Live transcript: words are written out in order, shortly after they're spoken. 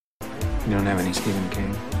You don't have any Stephen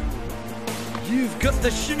King? You've got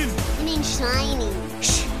the shinin'. You mean shiny.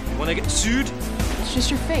 Shh! You wanna get sued? It's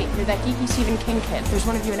just your fate. You're that geeky Stephen King kid. There's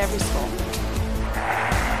one of you in every school.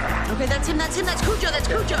 Okay, that's him, that's Cujo, that's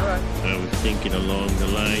Cujo. I was thinking along the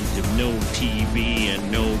lines of no TV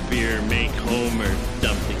and no beer make Homer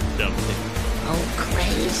something. Oh,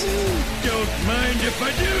 crazy. Don't mind if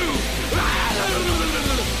I do!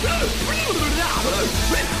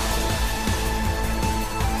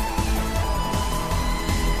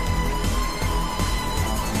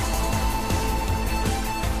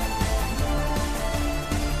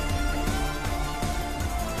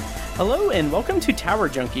 Hello and welcome to Tower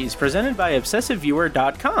Junkies, presented by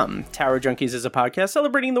ObsessiveViewer.com. Tower Junkies is a podcast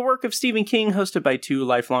celebrating the work of Stephen King, hosted by two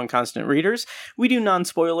lifelong constant readers. We do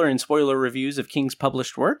non-spoiler and spoiler reviews of King's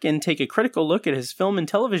published work and take a critical look at his film and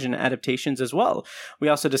television adaptations as well. We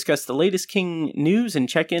also discuss the latest King news and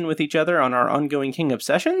check in with each other on our ongoing King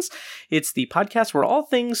obsessions. It's the podcast where all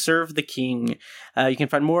things serve the King. You can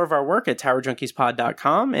find more of our work at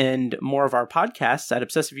TowerJunkiesPod.com and more of our podcasts at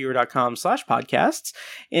ObsessiveViewer.com/podcasts.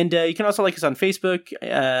 And you can also like us on Facebook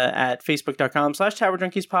at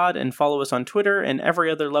Facebook.com/TowerJunkiesPod and follow us on Twitter and every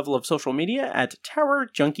other level of social media at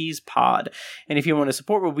TowerJunkiesPod. And if you want to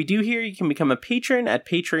support what we do here, you can become a patron at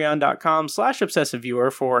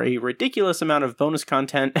Patreon.com/ObsessiveViewer for a ridiculous amount of bonus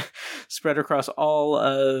content spread across all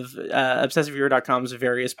of ObsessiveViewer.com's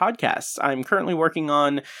various podcasts. I'm currently working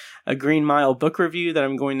on a Green Mile book review that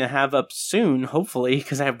I'm going to have up soon, hopefully,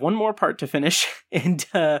 because I have one more part to finish, and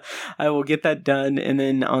I will get that done. And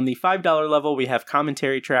then on the $5 level, we have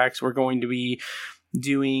commentary tracks. We're going to be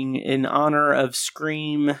doing, in honor of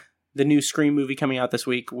Scream, the new Scream movie coming out this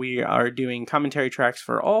week, we are doing commentary tracks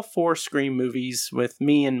for all 4 Scream movies with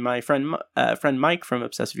me and my friend Mike from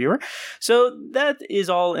Obsessive Viewer. So that is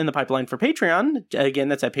all in the pipeline for Patreon. Again,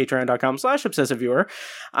 that's at patreon.com/ObsessiveViewer.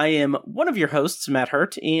 I am one of your hosts, Matt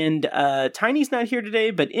Hurt, and Tiny's not here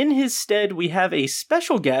today, but in his stead, we have a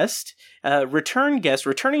special guest,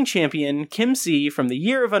 returning champion, Kim C. from the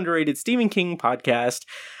Year of Underrated Stephen King podcast.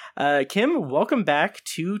 Kim, welcome back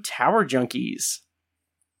to Tower Junkies.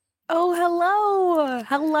 Oh, hello.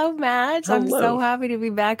 Hello, Matt. Hello. I'm so happy to be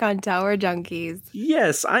back on Tower Junkies.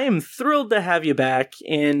 Yes, I am thrilled to have you back,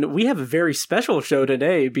 and we have a very special show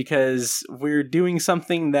today because we're doing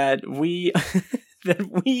something that we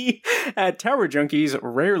at Tower Junkies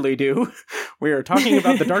rarely do. We are talking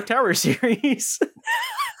about the Dark Tower series.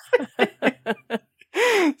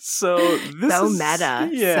 So meta.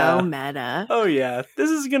 Yeah. So meta. Oh yeah, this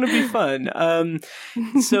is gonna be fun.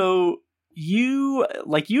 So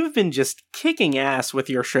you've been just kicking ass with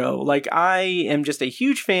your show. Like, I am just a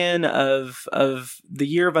huge fan of the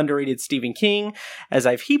Year of Underrated Stephen King, as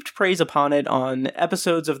I've heaped praise upon it on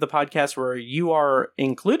episodes of the podcast where you are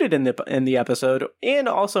included in the episode, and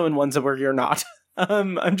also in ones where you're not.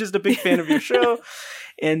 I'm just a big fan of your show,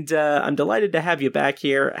 and I'm delighted to have you back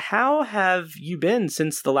here. How have you been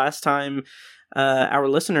since the last time our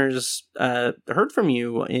listeners heard from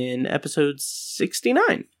you in episode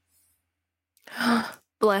 69?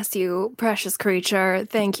 Bless you, precious creature.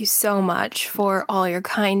 Thank you so much for all your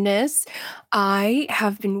kindness. I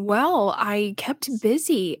have been well. I kept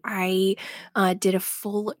busy. I did a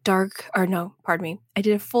full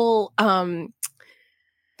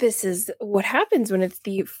this is what happens when it's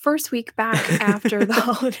the first week back after the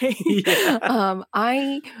holiday. Yeah.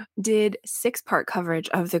 I did 6-part coverage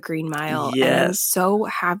of the Green Mile. Yes. And I'm so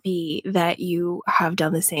happy that you have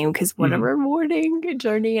done the same, because what a rewarding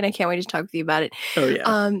journey, and I can't wait to talk with you about it. Oh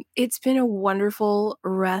yeah. It's been a wonderful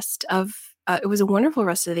rest of it was a wonderful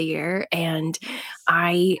rest of the year, and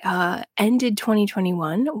I ended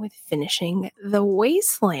 2021 with finishing The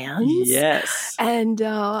Wastelands. Yes. And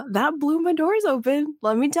that blew my doors open,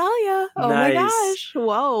 let me tell you. Oh Nice. my gosh.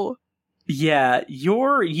 Whoa. Yeah,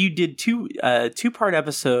 you did two-part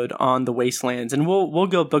episode on The Wastelands, and we'll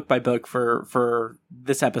go book by book for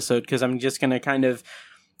this episode, because I'm just going to kind of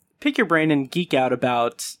pick your brain and geek out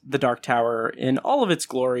about the Dark Tower in all of its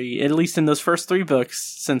glory, at least in those first 3 books,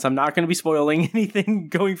 since I'm not going to be spoiling anything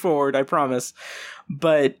going forward, I promise.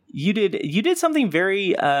 But you did something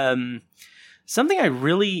very something I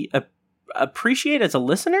really appreciate as a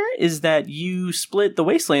listener, is that you split The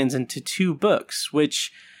Wastelands into 2 books,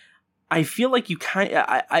 which I feel like you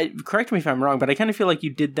I correct me if I'm wrong, but I kind of feel like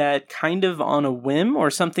you did that kind of on a whim,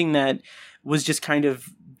 or something that was just kind of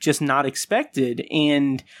just not expected.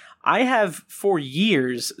 And I have for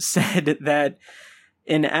years said that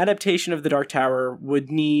an adaptation of The Dark Tower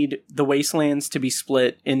would need The Wastelands to be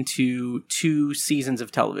split into 2 seasons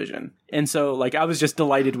of television. And so, like, I was just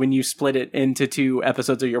delighted when you split it into 2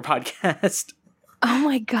 episodes of your podcast. Oh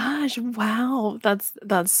my gosh. Wow.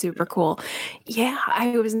 That's super cool. Yeah,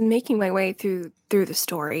 I was making my way through the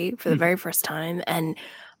story for the very first time, and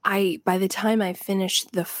by the time I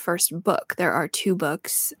finished the first book, there are two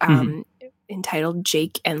books entitled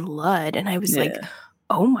Jake and Lud, and I was like, Yeah.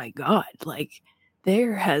 "Oh my god, like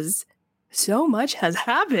there has so much has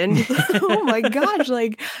happened." Oh my gosh,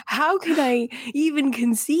 like how can I even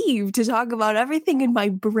conceive to talk about everything in my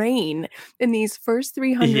brain in these first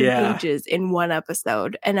 300 Yeah. pages in one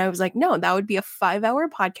episode? And I was like, no, that would be a 5-hour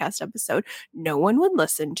podcast episode. No one would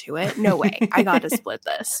listen to it. No way. I got to split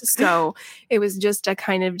this. So it was just a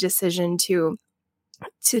kind of decision to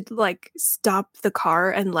like stop the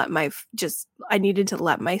car and I needed to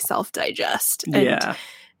let myself digest Yeah.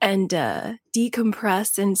 and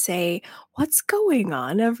decompress and say, what's going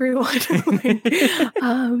on, everyone? Like,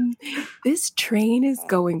 this train is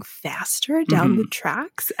going faster down the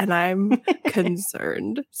tracks, and I'm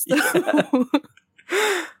concerned. So,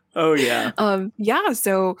 Oh yeah.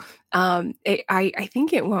 So I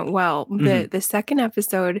think it went well. The second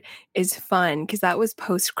episode is fun because that was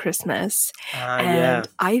post Christmas, and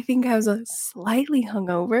I think I was slightly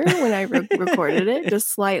hungover when I recorded it, just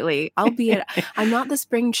slightly. Albeit I'm not the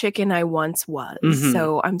spring chicken I once was,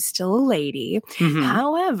 so I'm still a lady.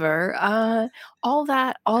 However, all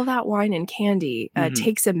that wine and candy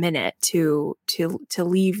takes a minute to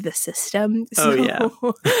leave the system. So,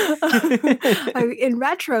 in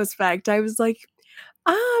retrospect, I was like,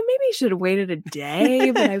 maybe I should have waited a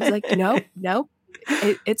day, but I was like, nope,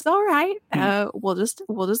 it's all right. We'll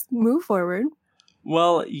just move forward.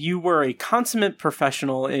 Well, you were a consummate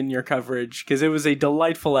professional in your coverage because it was a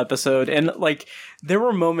delightful episode, and like there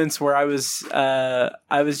were moments where I was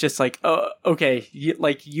just like, oh, okay,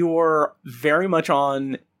 you're very much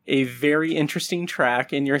on a very interesting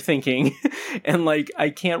track in your thinking, and like I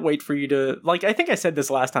can't wait for you to, like, I think I said this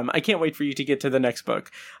last time, I can't wait for you to get to the next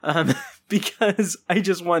book, because I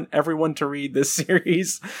just want everyone to read this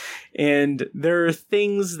series, and there are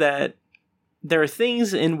things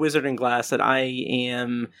in Wizard and Glass that I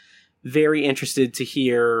am very interested to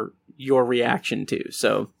hear your reaction to.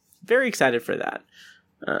 So very excited for that.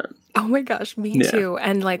 Oh my gosh, me too.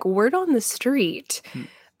 And like word on the street,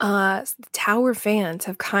 Tower fans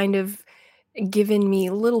have kind of given me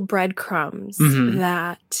little breadcrumbs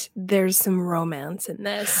that there's some romance in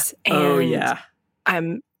this.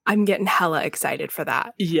 And I'm getting hella excited for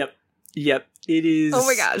that. Yep. It is. Oh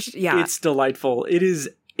my gosh. Yeah. It's delightful.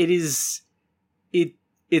 It's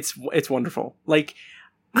wonderful. Like,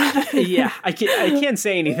 yeah, I can't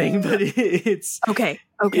say anything, but it's okay.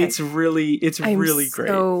 It's really great.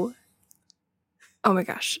 Oh my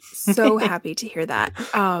gosh, so happy to hear that.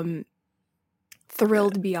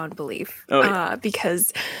 Thrilled beyond belief.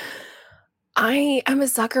 Because I am a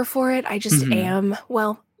sucker for it. I just am.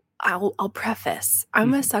 Well, I'll preface.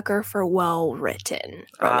 I'm a sucker for well-written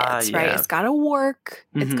romance, right? It's gotta work.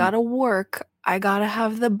 It's gotta work. I gotta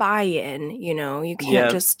have the buy-in, you know. You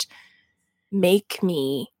can't just make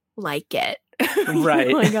me like it.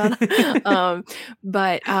 Right.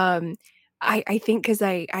 I think because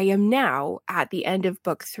I am now at the end of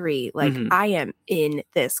book 3, like I am in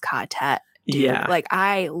this quartet. Dude. Yeah. Like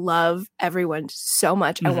I love everyone so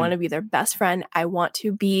much. I want to be their best friend. I want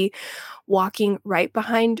to be walking right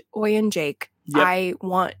behind Oy and Jake. Yep. I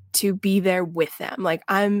want to be there with them. Like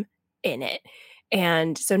I'm in it.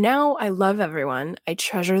 And so now I love everyone. I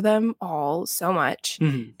treasure them all so much.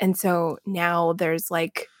 And so now there's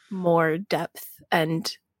like more depth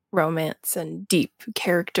and romance and deep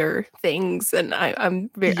character things. And I'm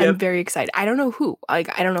very excited. I don't know who. I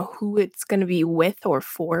don't know who it's going to be with or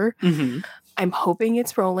for. I'm hoping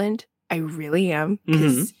it's Roland. I really am.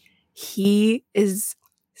 Because he is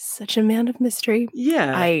such a man of mystery.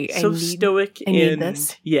 Yeah. I stoic. I need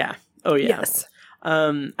this. Yeah. Oh, yeah. Yes.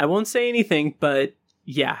 I won't say anything, but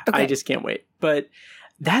yeah, I just can't wait. But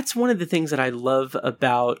that's one of the things that I love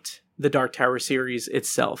about the Dark Tower series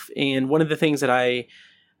itself. And one of the things that I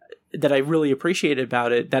really appreciate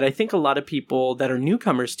about it, that I think a lot of people that are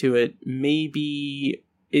newcomers to it, maybe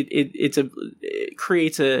it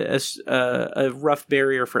creates a rough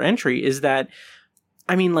barrier for entry, is that,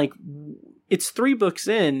 I mean, like, it's 3 books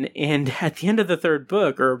in, and at the end of the 3rd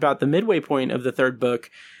book, or about the midway point of the 3rd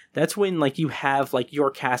book, that's when, like, you have, like,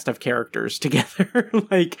 your cast of characters together,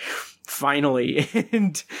 like, finally.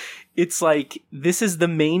 And it's like, this is the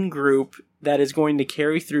main group that is going to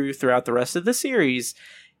carry throughout the rest of the series.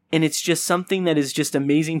 And it's just something that is just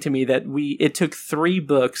amazing to me that it took 3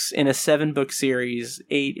 books in a 7-book series,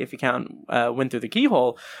 8 if you count Went Through the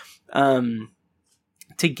Keyhole, to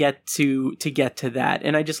get to that.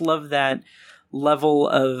 And I just love that, level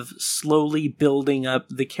of slowly building up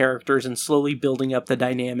the characters and slowly building up the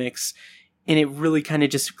dynamics. And it really kind of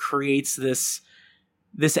just creates this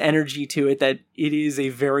energy to it that it is a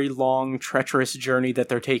very long, treacherous journey that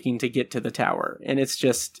they're taking to get to the tower. And it's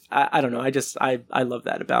just, I don't know. I love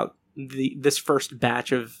that about this first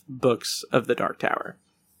batch of books of the Dark Tower.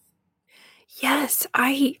 Yes,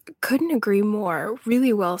 I couldn't agree more.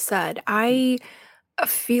 Really well said. I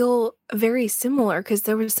feel very similar because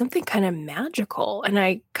there was something kind of magical, and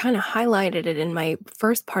I kind of highlighted it in my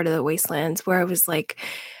first part of the Wastelands where I was like,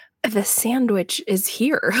 the sandwich is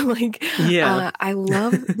here. Like, I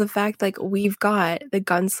love the fact, like, we've got the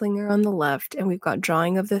gunslinger on the left and we've got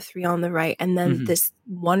drawing of the three on the right. And then this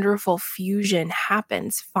wonderful fusion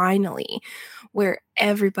happens finally where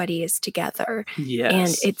everybody is together. Yes.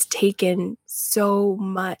 And it's taken so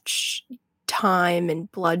much time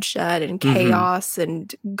and bloodshed and chaos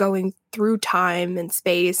and going through time and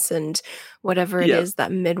space and whatever it is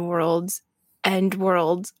that midworld, end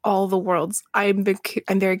world, all the worlds. I'm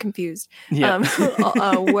very confused.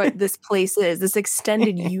 What this place is, this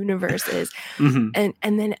extended universe is, and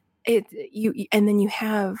then you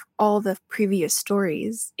have all the previous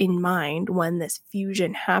stories in mind when this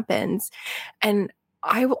fusion happens, and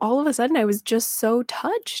all of a sudden I was just so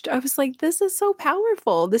touched. I was like, this is so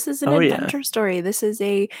powerful. This is an adventure story. This is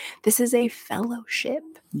a fellowship,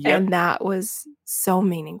 and that was so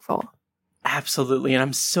meaningful. Absolutely, and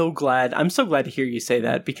I'm so glad to hear you say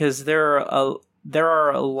that, because there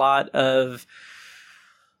are a lot of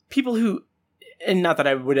people who, and not that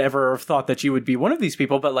I would ever have thought that you would be one of these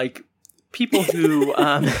people, but like people who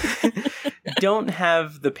don't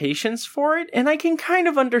have the patience for it, and I can kind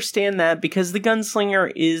of understand that, because the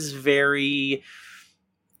gunslinger is very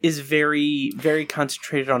very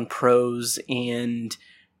concentrated on prose and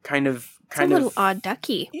kind of a little odd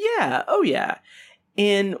ducky. Yeah. Oh yeah.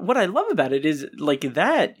 And what I love about it is, like,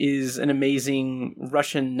 that is an amazing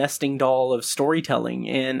Russian nesting doll of storytelling.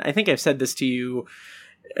 And I think I've said this to you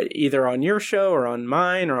either on your show or on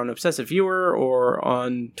mine or on Obsessive Viewer or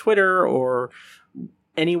on Twitter or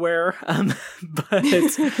anywhere. But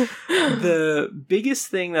the biggest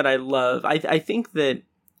thing that I love, I think that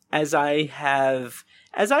as I have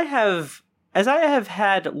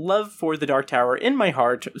had love for the Dark Tower in my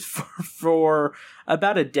heart for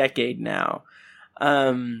about a decade now,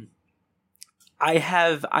 I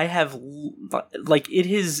have like it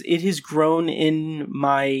has grown in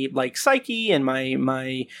my like psyche, and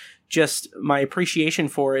my appreciation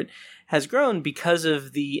for it has grown because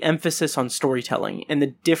of the emphasis on storytelling and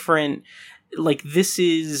the different, like, this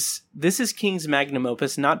is King's magnum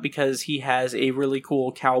opus, not because he has a really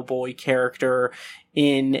cool cowboy character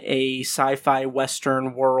in a sci-fi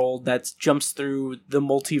western world that jumps through the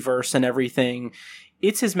multiverse and everything.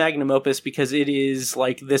 It's his magnum opus because it is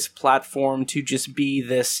like this platform to just be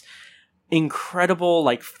this incredible,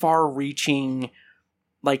 like, far-reaching,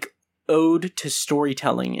 like, ode to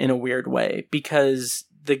storytelling in a weird way, because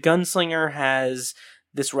the gunslinger has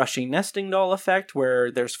this rushing nesting doll effect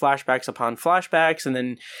where there's flashbacks upon flashbacks, and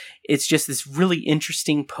then it's just this really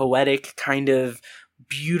interesting, poetic, kind of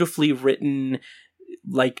beautifully written,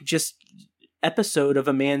 like, just episode of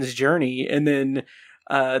a man's journey. And then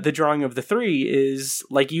the drawing of the three is,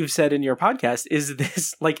 like you've said in your podcast, is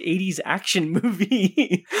this like 80s action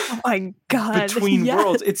movie. Oh my god. Between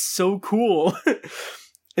worlds. It's so cool.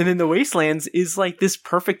 And then the Wastelands is like this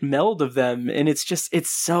perfect meld of them, and it's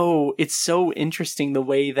so interesting the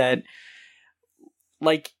way that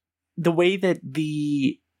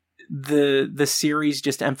the series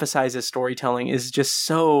just emphasizes storytelling is just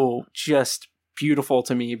so beautiful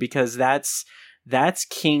to me, because that's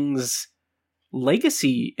King's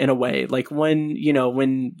legacy in a way. Like, when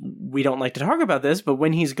we don't like to talk about this, but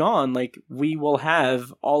when he's gone, like, we will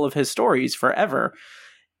have all of his stories forever.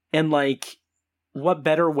 And like, what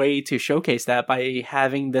better way to showcase that by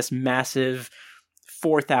having this massive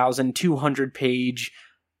 4,200 page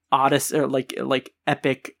odyssey, or like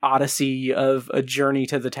epic odyssey of a journey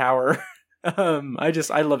to the tower.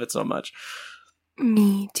 I love it so much.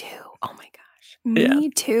 Me too. Oh my gosh. Me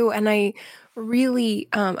too. And I really,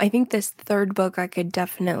 I think this third book, I could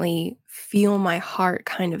definitely feel my heart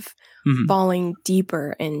kind of falling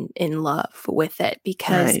deeper in love with it,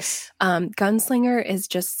 because Gunslinger is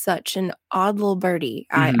just such an odd little birdie.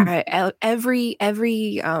 Every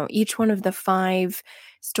each one of the 5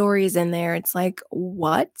 stories in there, it's like,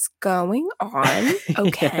 what's going on?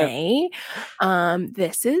 Okay.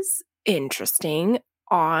 This is interesting,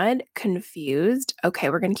 odd, confused. Okay,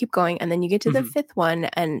 we're gonna keep going. And then you get to the 5th one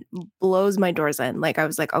and blows my doors in. Like, I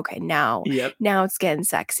was like, okay, now it's getting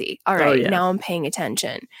sexy. All right, now I'm paying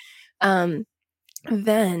attention.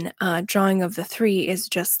 then drawing of the three is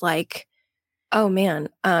just like, oh man,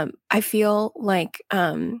 I feel like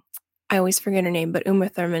I always forget her name, but Uma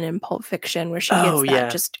Thurman in Pulp Fiction, where she gets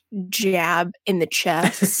that just jab in the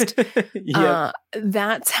chest.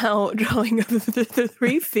 That's how drawing of the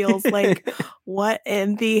three feels like. What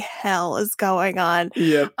in the hell is going on?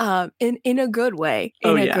 In a good way.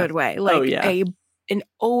 Good way. Like an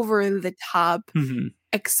over the top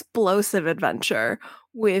explosive adventure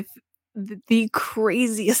with the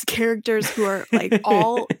craziest characters who are like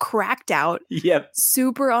all cracked out,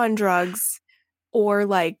 super on drugs, or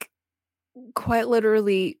like quite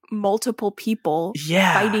literally multiple people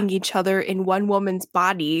fighting each other in one woman's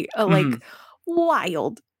body, like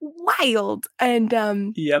wild. And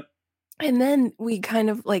and then we kind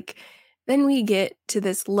of like, then we get to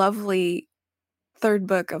this lovely third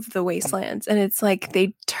book of the Wastelands, and it's like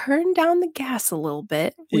they turn down the gas a little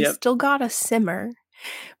bit. We still got a simmer,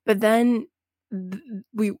 but then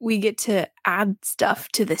we get to add stuff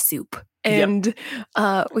to the soup, and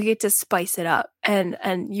we get to spice it up, and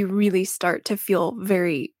you really start to feel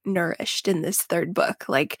very nourished in this third book.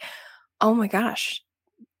 Like, oh my gosh,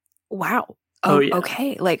 wow.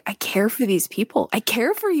 Okay, like I care for these people. I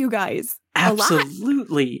care for you guys.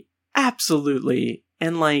 Absolutely.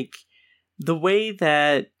 And like the way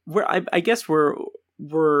that I guess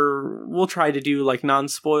we'll try to do like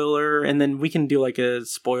non-spoiler, and then we can do like a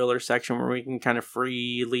spoiler section where we can kind of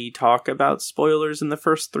freely talk about spoilers in the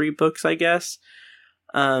first three books, I guess.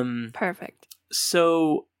 Perfect.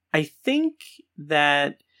 So I think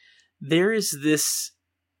that there is this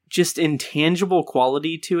just intangible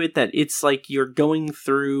quality to it that it's like you're going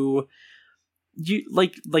through, you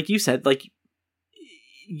like you said, like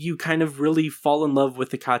you kind of really fall in love with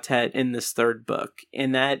the quartet in this third book,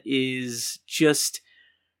 and that is just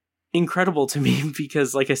incredible to me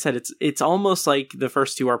because, like I said, it's almost like the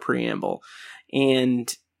first two are preamble,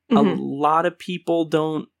 and a lot of people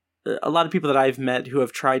that I've met who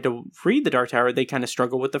have tried to read the Dark Tower, they kind of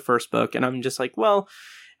struggle with the first book, and I'm just like, well,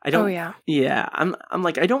 I don't. I'm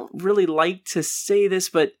like, I don't really like to say this,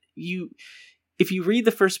 but if you read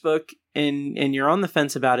the first book and you're on the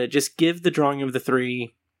fence about it, just give the Drawing of the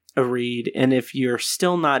Three a read, and if you're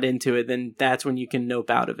still not into it, then that's when you can nope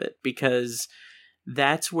out of it, because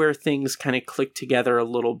that's where things kind of click together a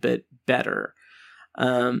little bit better.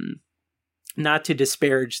 Not to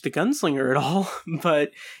disparage the Gunslinger at all,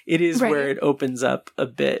 but it is where it opens up a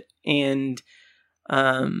bit. And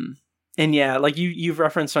yeah, like you've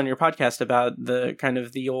referenced on your podcast about the kind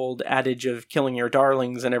of the old adage of killing your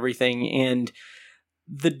darlings and everything. And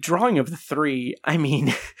the Drawing of the Three, I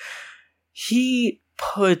mean, he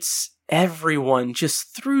puts everyone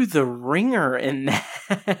just through the ringer in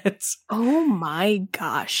that. Oh my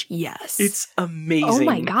gosh, yes. It's amazing. Oh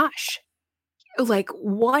my gosh. Like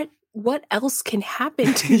what else can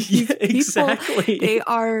happen to these people? Exactly. They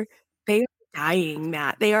are dying,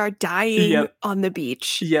 Matt. They are dying on the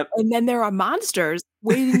beach. And then there are monsters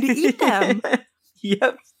waiting to eat them.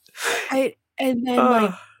 And then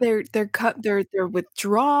like their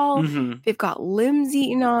withdrawal, they've got limbs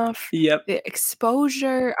eaten off. The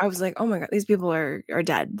exposure. I was like, oh my god, these people are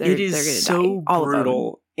dead. They're gonna so die.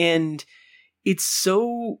 Brutal, and it's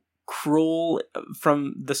so cruel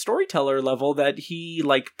from the storyteller level that he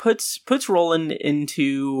like puts Roland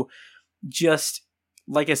into, just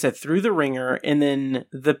like I said, through the ringer, and then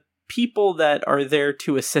the people that are there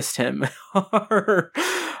to assist him are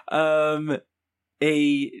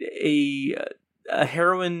a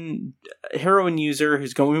heroin user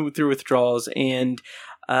who's going through withdrawals, and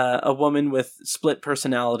a woman with split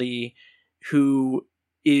personality who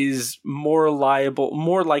is more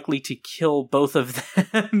likely to kill both of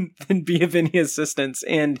them than be of any assistance.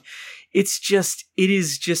 And it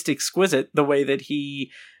is just exquisite the way that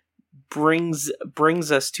he brings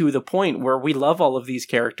us to the point where we love all of these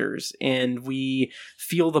characters and we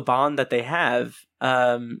feel the bond that they have.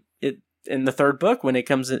 In the third book, when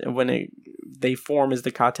they form as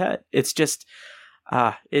the quartet, it's just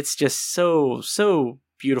so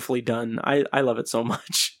beautifully done. I love it so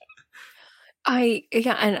much.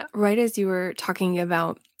 And right as you were talking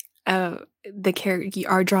about the character,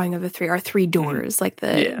 our Drawing of the Three, our three doors, like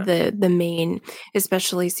the main,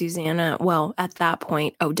 especially Susanna. Well, at that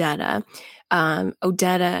point, Odetta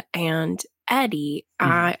and Eddie.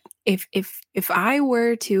 If I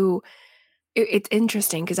were to. It's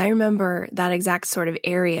interesting because I remember that exact sort of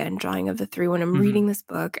area in Drawing of the Three when I'm reading this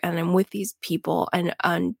book and I'm with these people,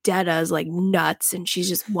 and Detta is like nuts and she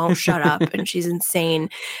just won't shut up and she's insane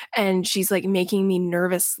and she's like making me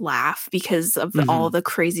nervous laugh because of all the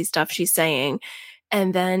crazy stuff she's saying.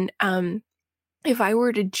 And then if I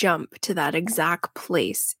were to jump to that exact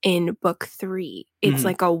place in book 3, it's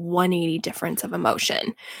like a 180 difference of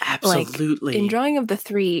emotion. Absolutely. Like in Drawing of the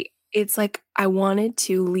Three, it's like I wanted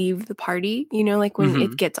to leave the party, you know, like when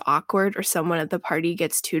it gets awkward or someone at the party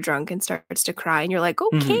gets too drunk and starts to cry and you're like,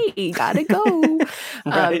 okay, gotta go.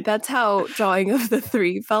 Right. That's how Drawing of the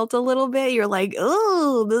Three felt a little bit. You're like,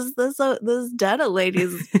 oh, this Detta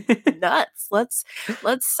lady's nuts. Let's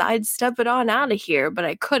sidestep it on out of here. But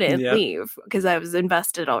I couldn't leave because I was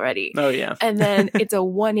invested already. Oh yeah. And then it's a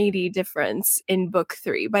 180 difference in book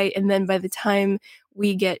 3. And then by the time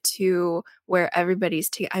we get to where everybody's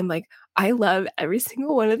I'm like, I love every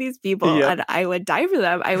single one of these people and I would die for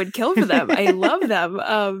them. I would kill for them. I love them.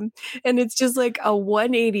 And it's just like a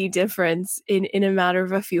 180 difference in a matter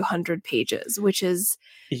of a few hundred pages, which is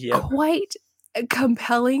quite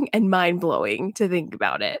compelling and mind-blowing to think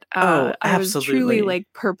about it. I was truly like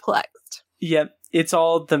perplexed. Yep. It's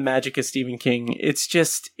all the magic of Stephen King. It's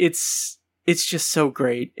just so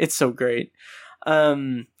great. It's so great.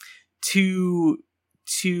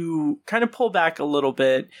 To kind of pull back a little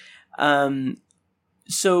bit,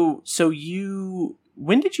 so you,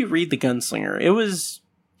 when did you read The Gunslinger?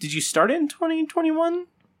 Did you start it in 2021?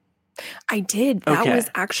 I did. That was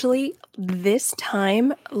actually this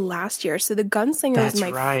time last year. So The Gunslinger was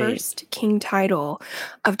my first King title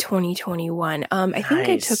of 2021. I think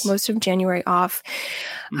I took most of January off.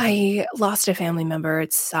 I lost a family member.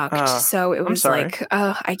 It sucked. So it was like,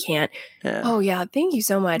 I can't. Yeah. Oh yeah. Thank you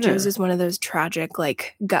so much. Yeah. It was just one of those tragic,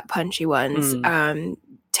 like gut punchy ones.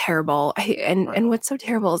 Terrible. And what's so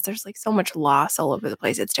terrible is there's like so much loss all over the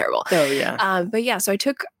place. It's terrible. Oh yeah. But yeah, so I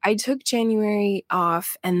took January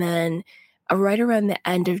off, and then right around the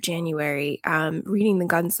end of January, reading The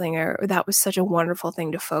Gunslinger, that was such a wonderful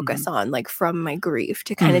thing to focus on, like from my grief,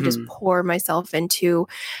 to kind of just pour myself into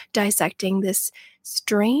dissecting this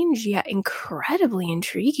strange yet incredibly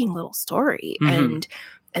intriguing little story. And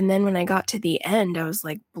then when I got to the end, I was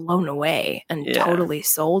like blown away and totally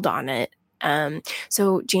sold on it.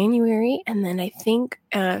 So January, and then I think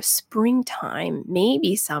springtime,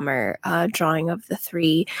 maybe summer, Drawing of the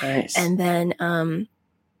Three. Nice. And then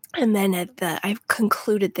I've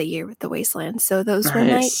concluded the year with The Wasteland. So those were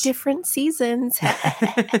my different seasons.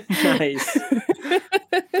 Nice.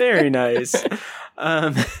 Very nice.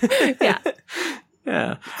 Yeah.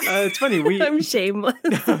 Yeah. It's funny. I'm shameless.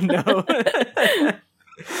 No.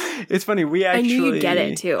 It's funny. We actually. I knew you'd get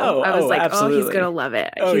it too. I was like, absolutely. Oh, he's gonna love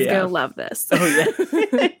it. He's gonna love this. Oh yeah.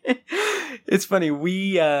 It's funny.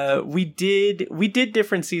 We did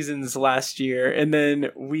different seasons last year, and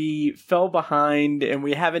then we fell behind, and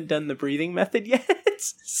we haven't done the breathing method yet.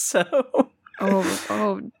 So.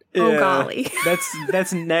 Oh golly.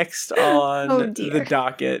 That's next on the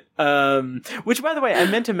docket. Which, by the way, I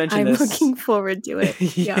meant to mention this. I'm looking forward to it.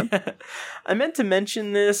 Yeah. I meant to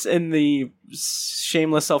mention this in the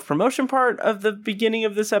shameless self-promotion part of the beginning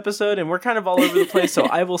of this episode, and we're kind of all over the place, so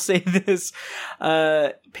I will say this.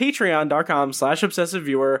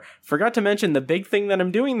 Patreon.com/obsessiveviewer. Forgot to mention the big thing that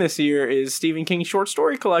I'm doing this year is Stephen King short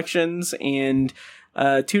story collections, and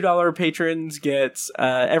 $2 patrons get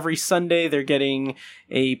every Sunday they're getting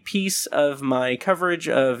a piece of my coverage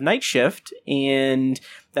of Night Shift, and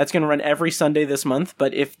that's going to run every Sunday this month.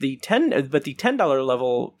 But the $10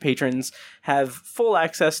 level patrons have full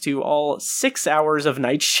access to all 6 hours of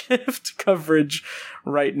Night Shift coverage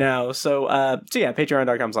right now. So yeah,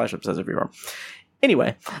 patreon.com/obsessiveviewer.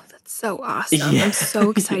 Anyway. Oh, that's so awesome. Yeah. I'm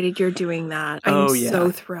so excited you're doing that. I'm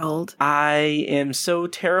so thrilled. I am so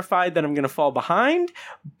terrified that I'm going to fall behind,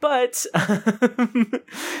 but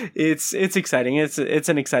it's exciting. It's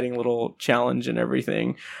an exciting little challenge and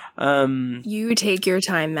everything. You take your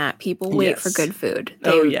time, Matt. People wait for good food.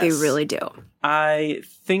 They really do. I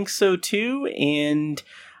think so too, and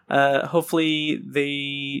hopefully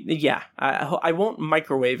I won't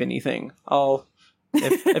microwave anything.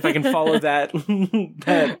 If I can follow that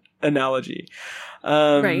analogy.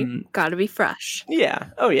 Right. Gotta be fresh.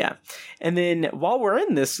 Yeah. Oh, yeah. And then while we're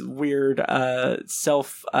in this weird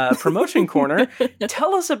self-promotion corner,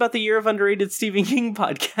 tell us about the Year of Underrated Stephen King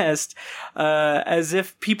podcast, as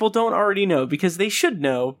if people don't already know, because they should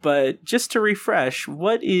know. But just to refresh,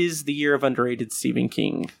 what is the Year of Underrated Stephen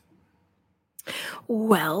King?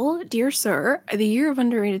 Well, dear sir, the Year of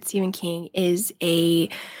Underrated Stephen King is a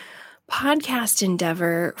podcast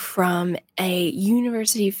endeavor from a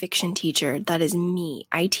university fiction teacher. That is me.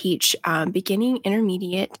 I teach beginning,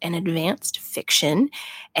 intermediate, and advanced fiction.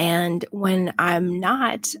 And when I'm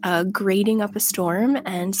not grading up a storm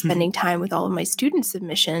and spending time with all of my student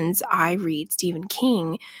submissions, I read Stephen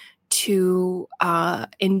King to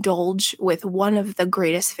indulge with one of the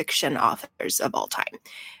greatest fiction authors of all time.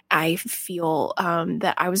 I feel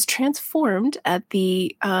that I was transformed at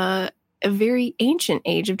a very ancient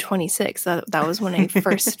age of 26. That was when I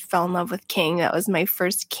first fell in love with King. That was my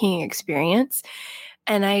first King experience.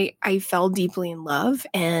 And I fell deeply in love,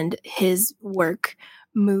 and his work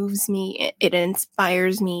moves me. It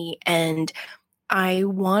inspires me. And I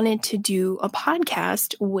wanted to do a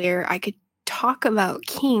podcast where I could talk about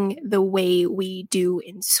King the way we do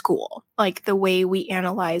in school, like the way we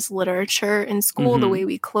analyze literature in school, the way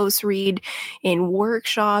we close read in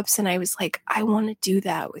workshops. And I was like, I want to do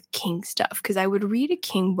that with King stuff, because I would read a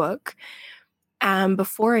King book.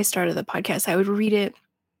 Before I started the podcast, I would read it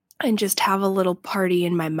and just have a little party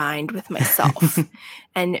in my mind with myself.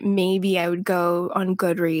 And maybe I would go on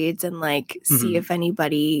Goodreads and like see if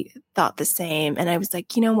anybody thought the same. And I was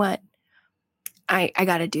like, you know what? I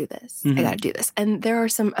got to do this. I got to do this. And there are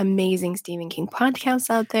some amazing Stephen King podcasts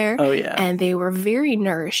out there. Oh, yeah. And they were very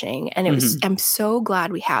nourishing. And it was, I'm so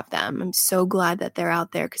glad we have them. I'm so glad that they're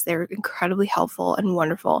out there, because they're incredibly helpful and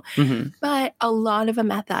wonderful. But a lot of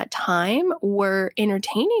them at that time were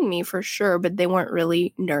entertaining me for sure, but they weren't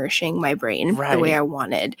really nourishing my brain the way I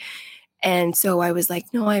wanted. And so I was like,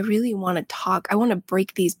 no, I really want to talk. I want to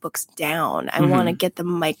break these books down. I want to get the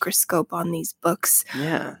microscope on these books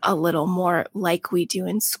a little more like we do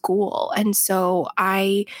in school. And so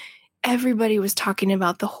everybody was talking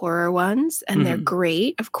about the horror ones, and they're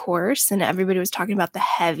great, of course. And everybody was talking about the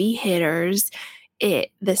heavy hitters.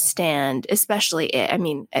 The Stand, especially it. I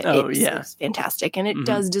mean, it's fantastic. And it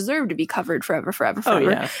does deserve to be covered forever. Oh,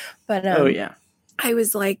 yeah. But, I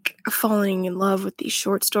was like falling in love with these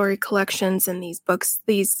short story collections and these books,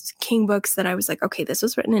 these King books that I was like, okay, this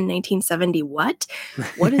was written in 1970. What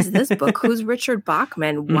is this book? Who's Richard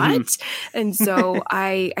Bachman? What? And so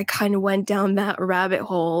I kind of went down that rabbit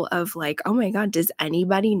hole of like, oh my God, does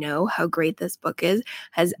anybody know how great this book is?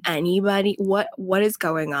 Has anybody, what is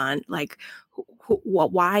going on? Like,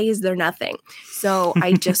 why is there nothing? So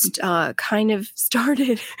I just kind of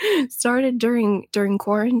started during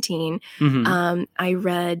quarantine. I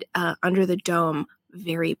read Under the Dome.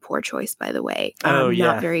 Very poor choice, by the way.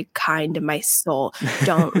 Not very kind to my soul.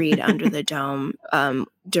 Don't read Under the Dome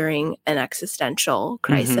during an existential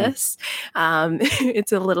crisis.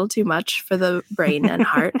 It's a little too much for the brain and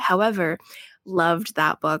heart. However, loved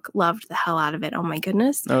that book. Loved the hell out of it. Oh my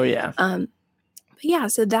goodness. Oh yeah. Yeah,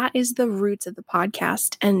 so that is the roots of the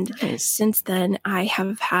podcast. And since then, I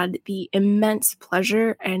have had the immense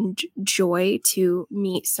pleasure and joy to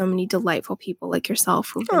meet so many delightful people like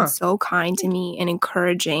yourself who've been so kind to me and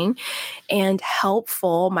encouraging and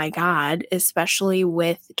helpful, my God, especially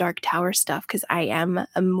with Dark Tower stuff, because I am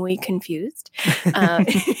muy confused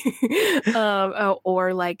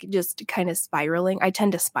or like just kind of spiraling. I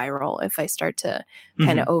tend to spiral if I start to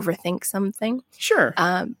kind of overthink something. Sure.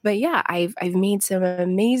 But yeah, I've made some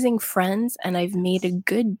amazing friends, and I've made a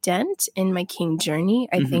good dent in my King journey.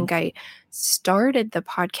 I think I started the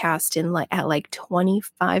podcast at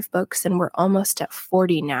 25 books, and we're almost at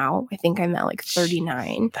 40 now. I think I'm at like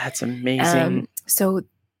 39. That's amazing. So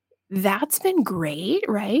that's been great,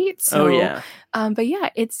 right? So, but yeah,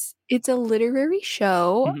 it's a literary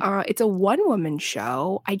show. It's a one-woman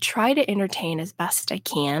show. I try to entertain as best I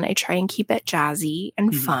can. I try and keep it jazzy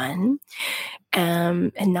and fun,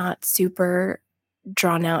 and not super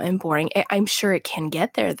drawn out and boring. I'm sure it can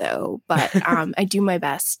get there though, but I do my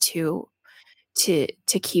best to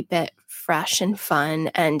keep it fresh and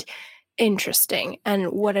fun and interesting.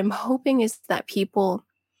 And what I'm hoping is that people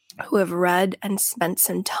who have read and spent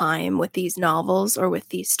some time with these novels or with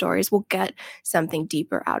these stories will get something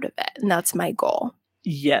deeper out of it. And that's my goal.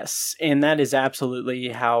 Yes. And that is absolutely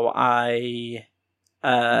how I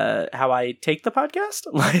take the podcast.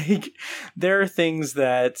 Like, there are things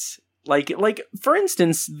that like for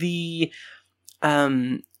instance, the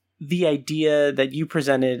idea that you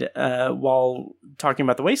presented while talking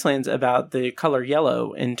about the Wastelands about the color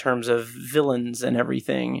yellow in terms of villains and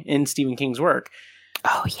everything in Stephen King's work.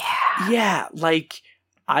 Oh yeah. Yeah, like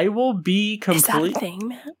I will be completely. Is that a thing,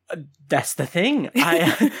 man? That's the thing.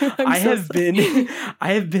 I have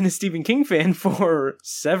been a Stephen King fan for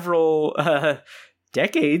several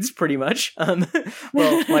decades, pretty much.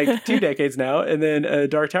 Well, like 2 decades now, and then a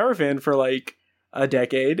Dark Tower fan for like a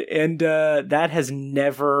decade, and that has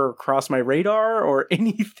never crossed my radar or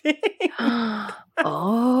anything.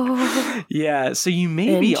 Oh, yeah. So you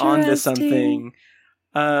may be onto something.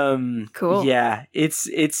 Cool. Yeah,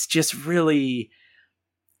 it's just really.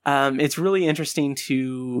 It's really interesting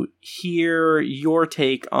to hear your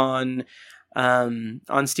take on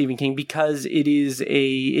Stephen King, because it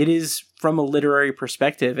is from a literary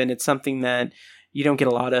perspective, and it's something that you don't get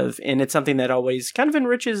a lot of, and it's something that always kind of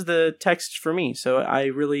enriches the text for me. So I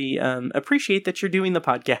really appreciate that you're doing the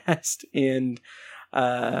podcast, and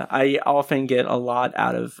I often get a lot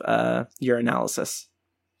out of your analysis.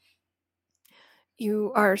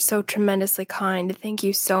 You are so tremendously kind. Thank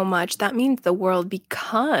you so much. That means the world,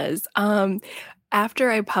 because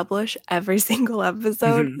after I publish every single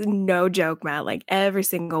episode, no joke, Matt, like every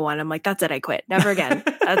single one, I'm like, that's it, I quit. Never again.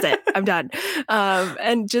 That's it. I'm done.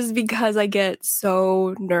 And just because I get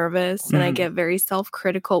so nervous and I get very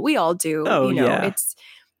self-critical, we all do. Oh, you know, yeah.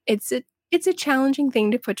 it's a challenging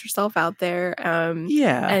thing to put yourself out there.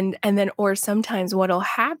 And then, or sometimes what'll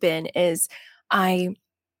happen is I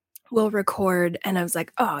will record and I was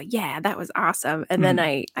like, oh yeah, that was awesome. And then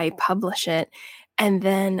I publish it, and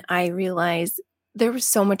then I realize there was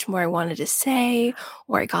so much more I wanted to say,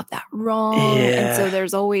 or I got that wrong. And so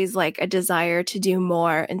there's always like a desire to do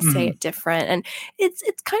more and say it different. And it's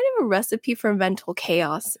kind of a recipe for mental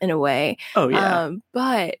chaos in a way. Oh yeah.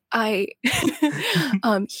 But I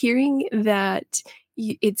hearing that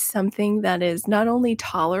it's something that is not only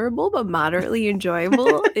tolerable but moderately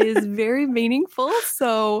enjoyable is very meaningful.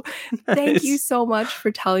 So thank you so much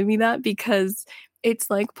for telling me that, because it's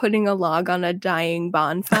like putting a log on a dying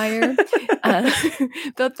bonfire.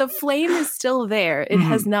 The flame is still there. It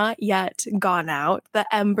has not yet gone out. The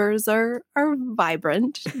embers are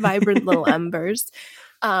vibrant little embers.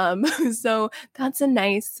 So that's a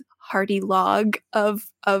nice hearty log of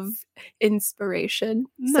inspiration.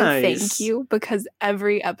 Nice. So thank you, because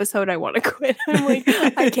every episode I want to quit. I'm like,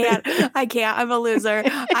 I can't. I'm a loser.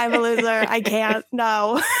 I can't.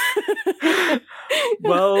 No.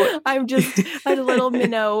 Well, I'm just a little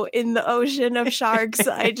minnow in the ocean of sharks.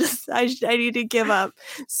 I need to give up.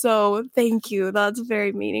 So thank you. That's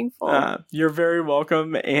very meaningful. You're very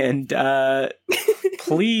welcome, and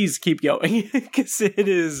please keep going, because it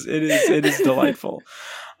is delightful.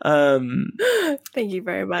 Thank you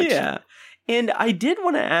very much. Yeah. And I did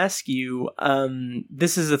want to ask you,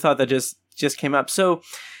 this is a thought that just came up. So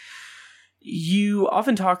you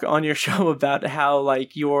often talk on your show about how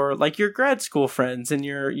your grad school friends and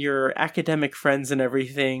your academic friends and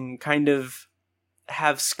everything kind of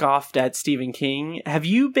have scoffed at Stephen King. Have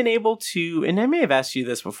you been able to, and I may have asked you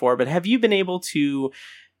this before, but have you been able to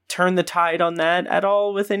turn the tide on that at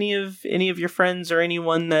all with any of your friends or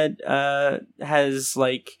anyone that has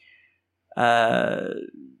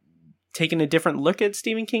taken a different look at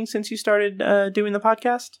Stephen King since you started doing the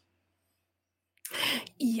podcast?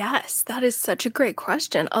 Yes, that is such a great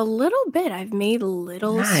question. A little bit. I've made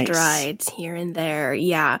little strides here and there.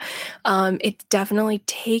 Yeah. It's definitely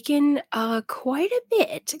taken quite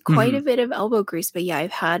a bit of elbow grease. But yeah,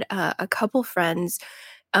 I've had a couple friends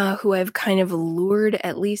who I've kind of lured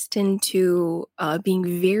at least into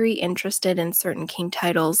being very interested in certain King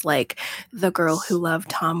titles, like The Girl Who Loved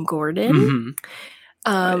Tom Gordon.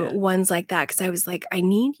 Ones like that, because I was like, I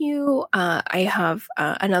need you. I have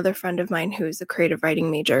another friend of mine who's a creative writing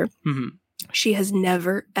major. She has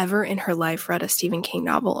never ever in her life read a Stephen King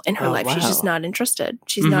novel in her life. Wow. She's just not interested.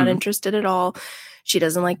 She's not interested at all. She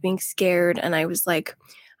doesn't like being scared. And I was like,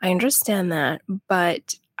 I understand that,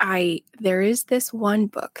 but there is this one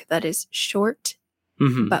book that is short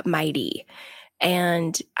but mighty,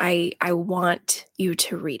 and I want you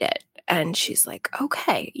to read it. And she's like,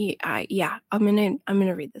 okay, yeah, I'm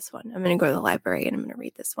gonna read this one. I'm gonna go to the library and I'm gonna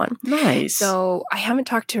read this one. Nice. So I haven't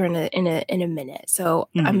talked to her in a minute, so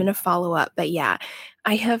I'm gonna follow up. But yeah,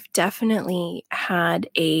 I have definitely had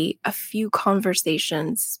a few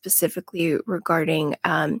conversations specifically regarding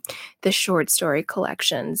the short story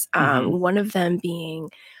collections. One of them being,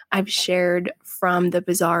 I've shared from The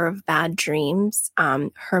Bazaar of Bad Dreams.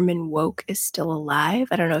 Herman Wouk is Still Alive.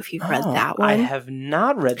 I don't know if you've read that one. I have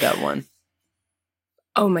not read that one.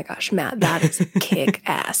 Oh my gosh, Matt, that is kick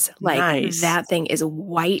ass. Nice. That thing is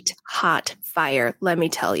white hot fire, let me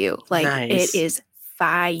tell you. It is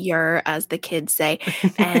fire, as the kids say.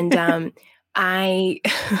 And I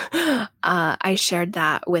shared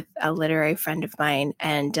that with a literary friend of mine,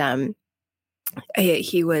 and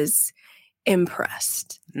he was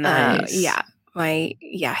impressed. Nice.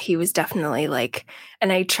 He was definitely like,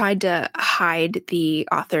 and I tried to hide the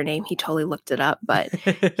author name. He totally looked it up, but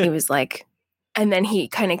he was like, and then he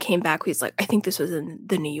kind of came back. He's like, I think this was in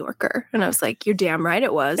the New Yorker. And I was like, you're damn right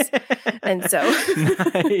it was. And so,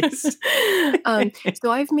 nice.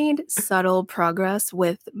 So I've made subtle progress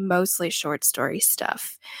with mostly short story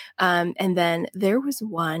stuff. And then there was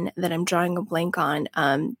one that I'm drawing a blank on.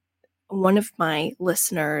 One of my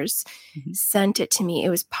listeners sent it to me. It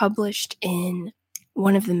was published in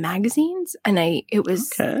one of the magazines, and it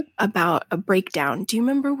was about a breakdown. Do you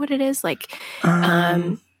remember what it is? Like,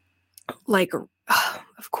 of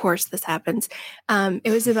course this happens.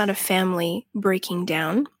 It was about a family breaking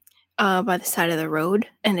down by the side of the road,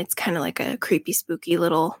 and it's kind of like a creepy, spooky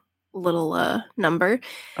little number.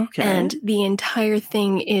 Okay. And the entire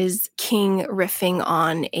thing is King riffing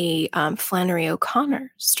on a Flannery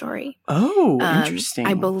O'Connor story. Oh, interesting.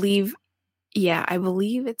 I believe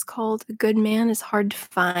it's called A Good Man is Hard to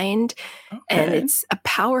Find. Okay. And it's a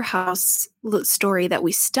powerhouse story that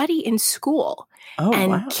we study in school. Oh,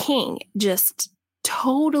 and wow. King just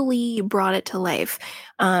totally brought it to life.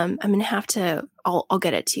 I'm going to have to, I'll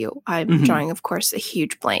get it to you. I'm drawing, of course, a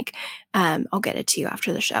huge blank. I'll get it to you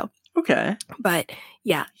after the show. Okay. But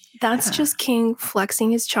yeah, that's just King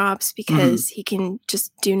flexing his chops because he can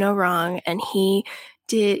just do no wrong. And he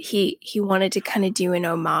wanted to kind of do an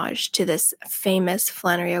homage to this famous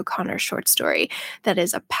Flannery O'Connor short story that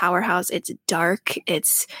is a powerhouse. It's dark.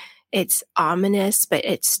 It's ominous, but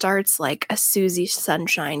it starts like a Susie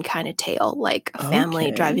Sunshine kind of tale, like a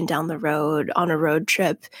family driving down the road on a road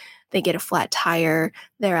trip. They get a flat tire.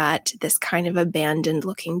 They're at this kind of abandoned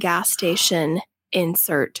looking gas station.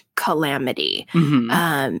 Insert calamity.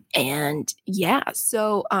 And yeah,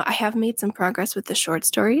 so I have made some progress with the short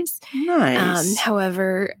stories. Nice.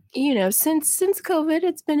 However, since COVID,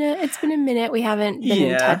 it's been a minute. We haven't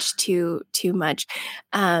been in touch too much.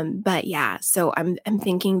 But yeah, so I'm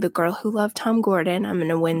thinking The Girl Who Loved Tom Gordon. I'm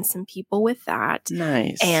gonna win some people with that.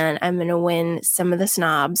 Nice. And I'm gonna win some of the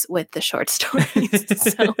snobs with the short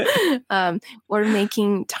stories. So we're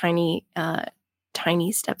making tiny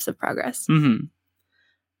steps of progress.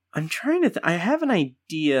 I'm trying to I have an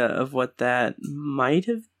idea of what that might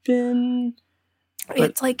have been.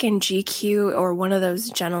 It's like in GQ or one of those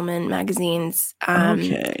gentleman magazines.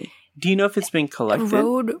 Okay. Do you know if it's been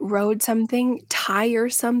collected? Road something, tire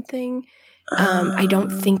something. I don't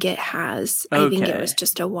think it has. I think it was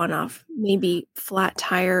just a one-off, maybe flat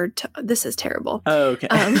tire. This is terrible. Oh, okay.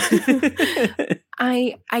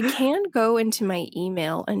 I can go into my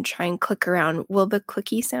email and try and click around. Will the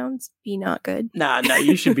clicky sounds be not good? Nah,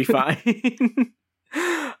 you should be fine.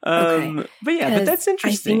 But that's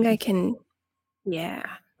interesting. I think I can. Yeah.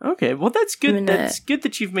 Okay. Well, that's good. That's good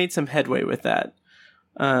that you've made some headway with that.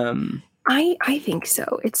 I think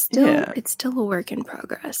so. It's still a work in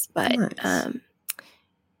progress, but nice.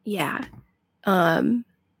 Yeah.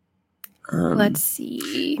 Let's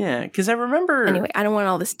see. Yeah, because I remember. Anyway, I don't want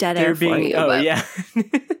all this dead air for you. Oh, yeah.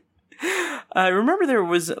 I remember there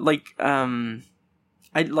was I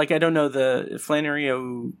don't know the Flannery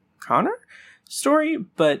O'Connor story,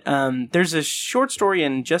 but there's a short story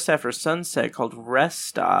in Just After Sunset called Rest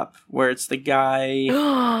Stop, where it's the guy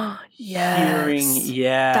hearing.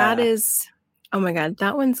 Yeah, that is. Oh my god,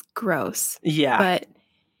 that one's gross. Yeah, but.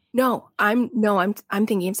 I'm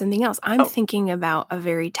thinking of something else. I'm thinking about A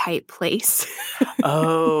Very Tight Place.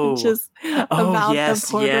 Oh. Just about the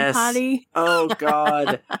porta potty. Oh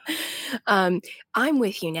God. I'm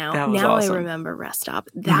with you now. That was now awesome. I remember Rest Stop.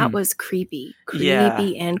 That was creepy.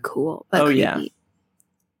 And cool. But creepy.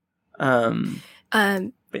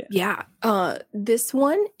 This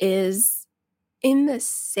one is in the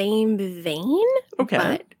same vein. Okay.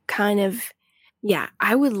 But kind of. Yeah,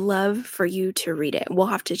 I would love for you to read it. We'll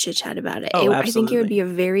have to chit-chat about it. Oh, I think it would be a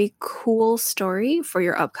very cool story for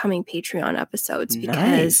your upcoming Patreon episodes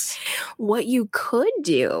because what you could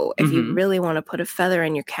do if you really want to put a feather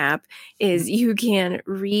in your cap is you can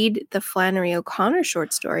read the Flannery O'Connor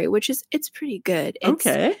short story, it's pretty good.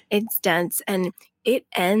 It's dense and it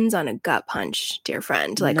ends on a gut punch, dear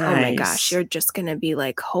friend. Like, oh my gosh, you're just going to be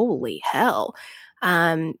like, holy hell.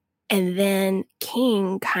 And then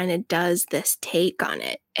King kind of does this take on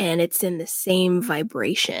it, and it's in the same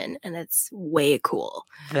vibration, and it's way cool.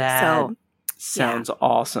 That sounds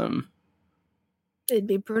awesome. It'd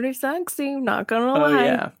be pretty sexy, not gonna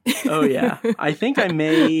lie. Oh, yeah. I think I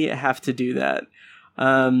may have to do that.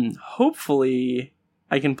 Hopefully,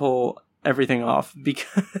 I can pull everything off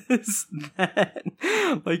because that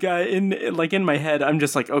in my head I'm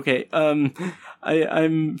just like, okay,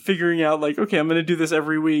 I'm figuring out like, okay, I'm gonna do this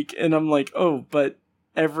every week, and I'm like, oh, but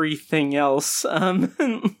everything else but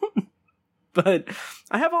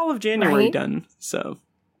I have all of January done, so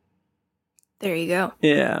there you go.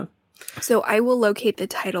 Yeah. So I will locate the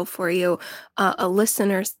title for you. A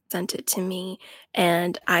listener sent it to me,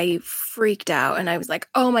 and I freaked out. And I was like,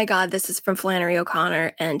 "Oh my god, this is from Flannery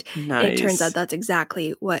O'Connor!" And it turns out that's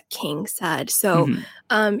exactly what King said. So,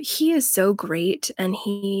 he is so great, and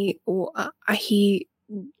he. Oh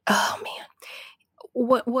man,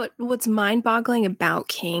 what's mind-boggling about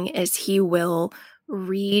King is he will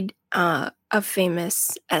read a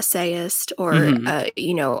famous essayist or, Mhm.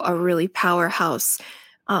 a really powerhouse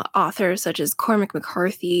author such as Cormac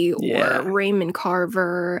McCarthy or Raymond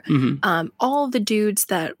Carver, Mhm. all of the dudes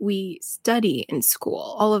that we study in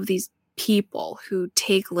school, all of these people who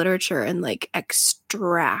take literature and like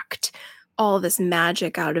extract all of this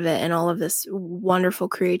magic out of it and all of this wonderful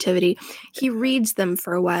creativity. He reads them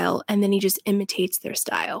for a while and then he just imitates their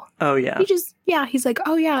style. Oh, yeah. He's like,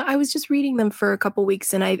 oh yeah, I was just reading them for a couple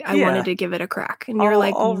weeks and I wanted to give it a crack. And you're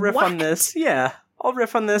like, I'll riff what? on this. Yeah. I'll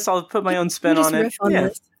riff on this. I'll put my own spin on it. Riff on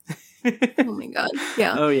this. Oh my god.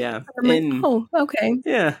 Yeah. Oh yeah. I'm like, oh, okay.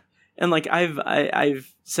 Yeah. And like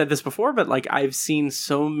I've said this before, but like I've seen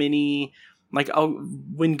so many like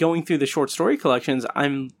when going through the short story collections,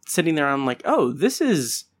 I'm sitting there, I'm like, oh, this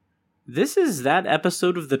is that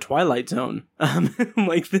episode of The Twilight Zone.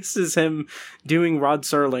 Like this is him doing Rod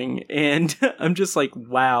Serling, and I'm just like,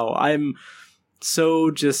 wow, I'm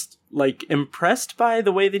so just like impressed by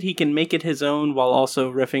the way that he can make it his own while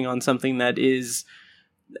also riffing on something that is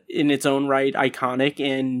in its own right iconic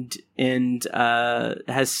and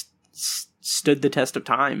has stood the test of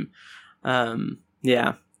time.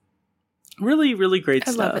 Yeah. Really, really great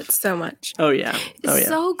stuff. I love it so much. Oh, yeah. It's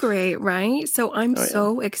so great, right? So I'm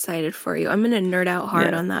so excited for you. I'm going to nerd out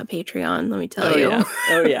hard on that Patreon, let me tell you. Yeah.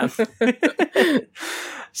 Oh, yeah.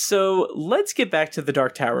 So let's get back to the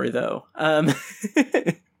Dark Tower, though.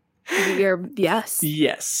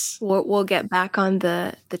 Yes. We'll get back on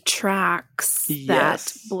the tracks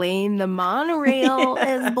that Blaine the monorail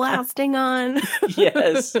is blasting on.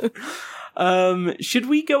 Yes. Should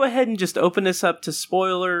we go ahead and just open this up to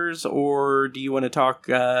spoilers, or do you want to talk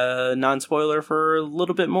non-spoiler for a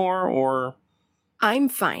little bit more? Or I'm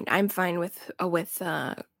fine. I'm fine with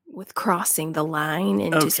crossing the line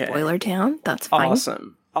into spoiler town. That's fine.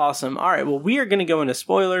 Awesome. All right. Well, we are going to go into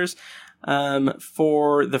spoilers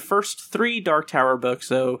for the first 3 Dark Tower books.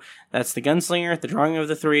 So that's The Gunslinger, The Drawing of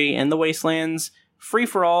the Three, and The Wastelands. Free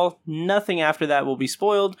for all. Nothing after that will be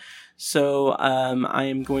spoiled. So I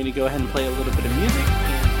am going to go ahead and play a little bit of music.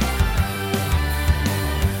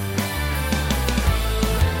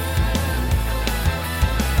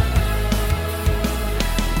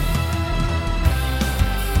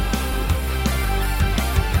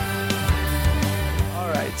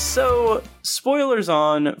 So, spoilers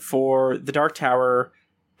on for The Dark Tower,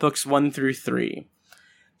 books 1 through 3.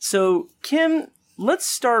 So, Kim, let's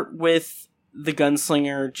start with The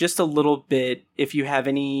Gunslinger just a little bit, if you have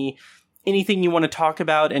anything you want to talk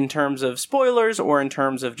about in terms of spoilers or in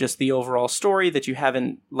terms of just the overall story that you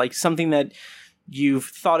haven't, like something that you've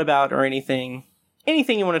thought about or anything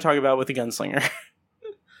you want to talk about with The Gunslinger.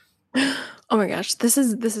 Oh my gosh, this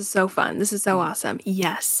is so fun. This is so awesome.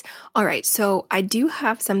 Yes. All right, so I do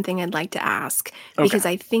have something I'd like to ask because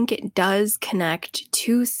I think it does connect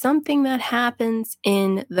to something that happens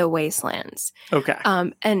in the Wastelands. Okay.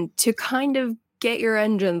 And to kind of get your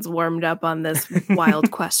engines warmed up on this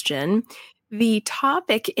wild question, the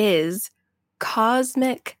topic is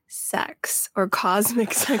cosmic sex or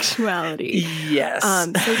cosmic sexuality. Yes.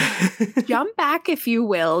 So jump back, if you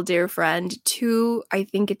will, dear friend, to I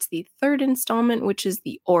think it's the 3rd installment, which is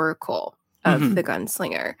the Oracle of the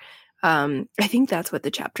Gunslinger. I think that's what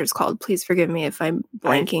the chapter is called. Please forgive me if I'm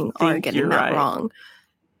blanking or getting that wrong.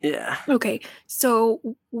 Yeah. Okay. So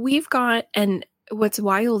we've got, and what's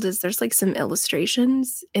wild is there's like some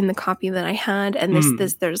illustrations in the copy that I had, and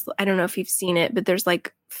there's I don't know if you've seen it, but there's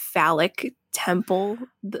like phallic temple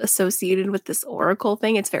associated with this oracle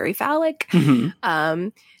thing. It's very phallic.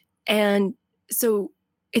 And so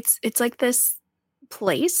it's like this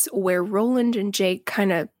place where Roland and Jake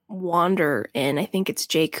kind of wander in. I think it's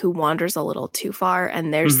Jake who wanders a little too far,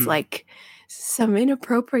 and there's like some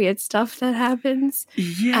inappropriate stuff that happens.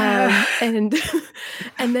 Yeah. And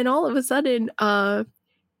then all of a sudden,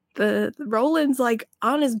 the Roland's like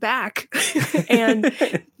on his back, and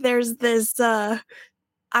there's this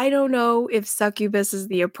I don't know if succubus is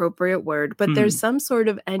the appropriate word, but there's some sort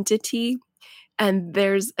of entity, and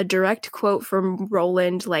there's a direct quote from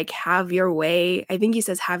Roland, like, have your way. I think he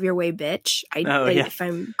says, have your way, bitch. If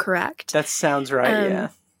I'm correct. That sounds right, yeah.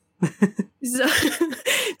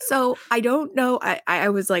 So I don't know. I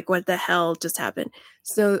was like, what the hell just happened?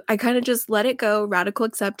 So I kind of just let it go. Radical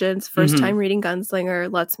acceptance. First time reading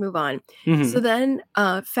Gunslinger. Let's move on. So then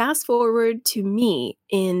fast forward to me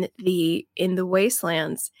in the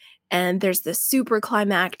Wastelands, and there's this super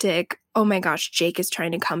climactic, oh my gosh, Jake is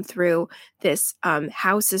trying to come through. This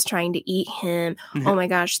house is trying to eat him. Oh my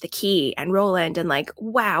gosh, the key and Roland, and like,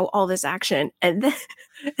 wow, all this action. And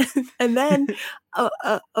then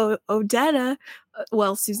Odetta,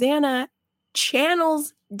 Susanna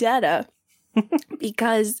channels Detta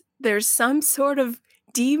because there's some sort of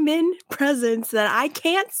demon presence that I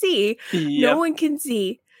can't see. Yep. No one can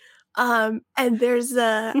see. And there's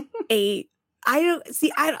I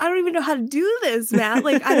don't even know how to do this, Matt.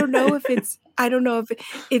 Like, I don't know if it's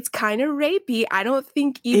kind of rapey. I don't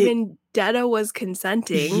think even Detta was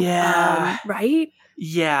consenting. Yeah. Right?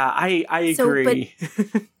 Yeah, I agree.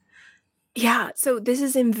 Yeah, so this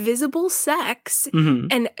is invisible sex,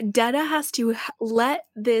 and Detta has to let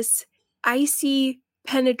this icy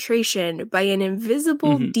penetration by an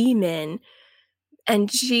invisible demon, and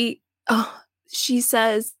she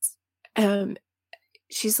says,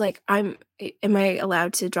 she's like, am I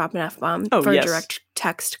allowed to drop an F-bomb for a direct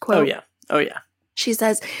text quote? Oh yeah. She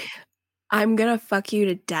says, I'm gonna fuck you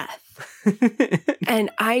to death. And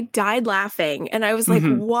I died laughing, and I was like,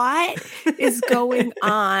 what is going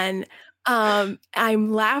on? I'm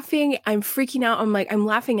laughing. I'm freaking out. I'm like, I'm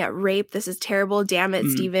laughing at rape. This is terrible. Damn it,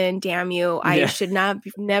 Steven. Damn you. I should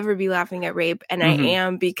never be laughing at rape. And I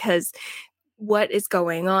am, because what is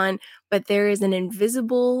going on? But there is an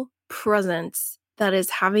invisible presence that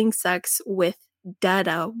is having sex with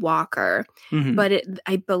Detta Walker. But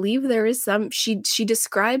I believe there is some, she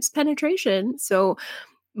describes penetration. So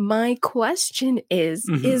my question is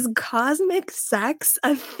cosmic sex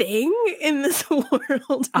a thing in this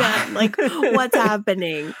world, man? Like, what's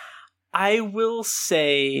happening? I will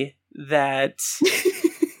say that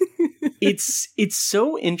it's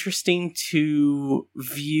so interesting to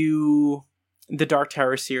view the Dark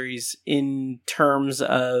Tower series in terms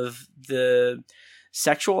of the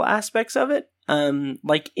sexual aspects of it.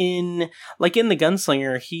 Like in The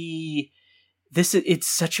Gunslinger, this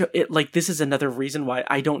is another reason why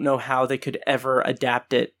I don't know how they could ever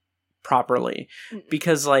adapt it properly,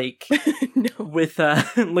 because with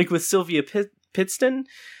Sylvia Pittston,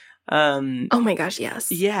 oh my gosh,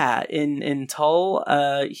 yes, yeah, in Tull,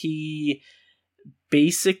 he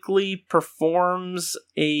basically performs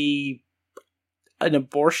an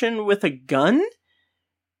abortion with a gun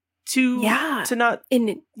to not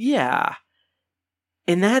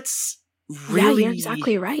and that's really, you're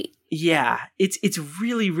exactly right. Yeah, it's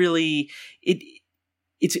really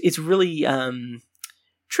it's really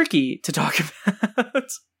tricky to talk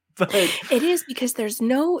about. But it is, because there's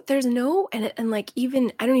no and like,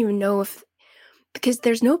 even I don't even know if, because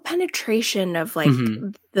there's no penetration of like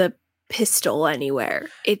the pistol anywhere.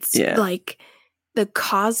 It's like the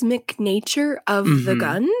cosmic nature of the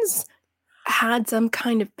guns had some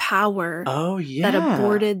kind of power that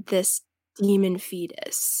aborted this demon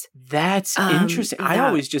fetus. That's interesting. I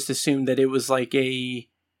always just assumed that it was like I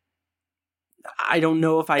don't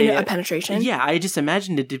know if a penetration. Yeah, I just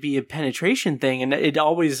imagined it to be a penetration thing, and it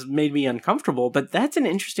always made me uncomfortable. But that's an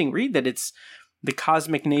interesting read, that it's the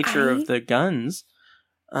cosmic nature of the guns.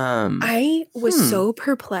 I was so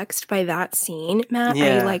perplexed by that scene, Matt.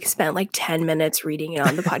 Yeah. I spent 10 minutes reading it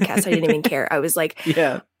on the podcast. I didn't even care. I was like,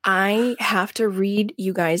 I have to read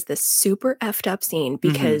you guys this super effed up scene,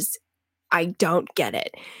 because I don't get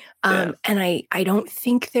it. And I don't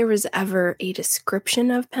think there was ever a description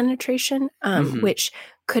of penetration, which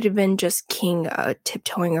could have been just King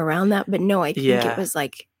tiptoeing around that. But no, I think it was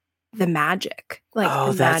the magic,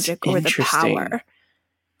 the magic or the power.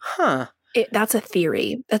 Huh. That's a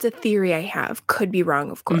theory. That's a theory I have. Could be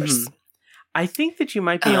wrong, of course. I think that you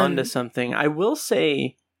might be onto something. I will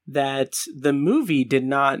say that the movie did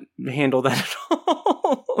not handle that at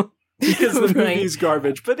all. Because the movie's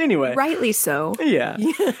garbage. But anyway. Rightly so. Yeah.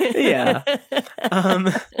 Yeah.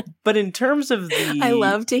 But in terms of the... I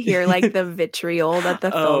love to hear the vitriol that the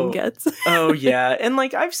film gets. Oh, yeah. And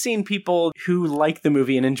I've seen people who like the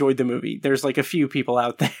movie and enjoyed the movie. There's a few people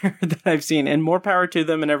out there that I've seen, and more power to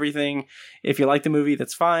them and everything. If you like the movie,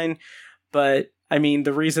 that's fine. But I mean,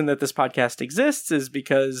 the reason that this podcast exists is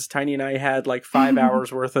because Tiny and I had 5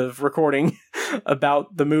 hours worth of recording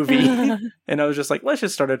about the movie. And I was just like, let's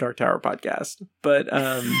just start a Dark Tower podcast. But,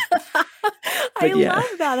 I love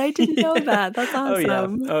that. I didn't know that. That's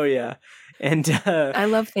awesome. Oh, yeah. And I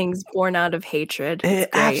love things born out of hatred.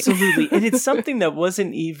 Absolutely. And it's something that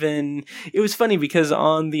wasn't even, it was funny because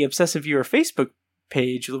on the Obsessive Viewer Facebook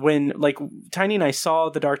page, when Tiny and I saw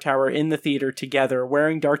the Dark Tower in the theater together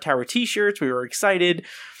wearing Dark Tower t-shirts, we were excited,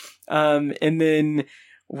 and then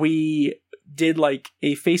we did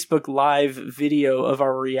a Facebook live video of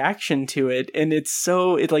our reaction to it, and it's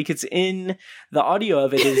in the audio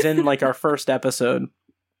of it is in our first episode,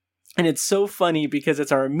 and it's so funny because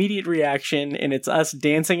it's our immediate reaction, and it's us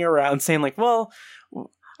dancing around saying well,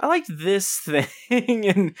 I liked this thing,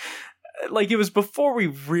 and it was before we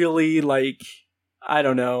really I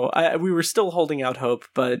don't know. We were still holding out hope,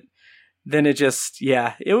 but then it just,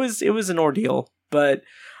 it was an ordeal. But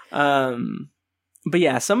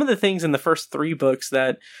yeah, some of the things in the first 3 books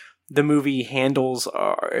that the movie handles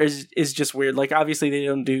is just weird. Like, obviously they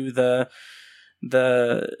don't do the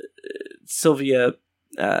Sylvia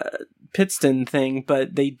Pittston thing,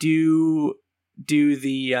 but they do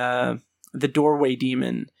the doorway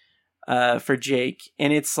demon for Jake,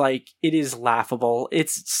 and it's like, it is laughable.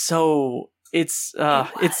 It's like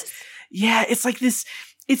this.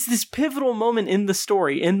 It's this pivotal moment in the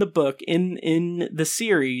story, in the book, in the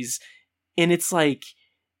series, and it's like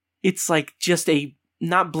just a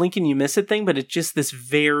not blink and you miss it thing, but it's just this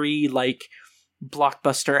very like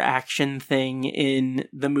blockbuster action thing in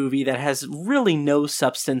the movie that has really no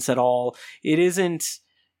substance at all. It isn't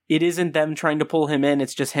them trying to pull him in.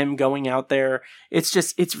 It's just him going out there.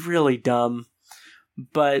 It's really dumb.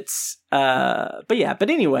 But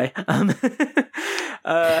anyway,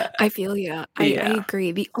 I feel you. I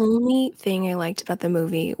agree. The only thing I liked about the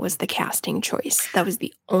movie was the casting choice. That was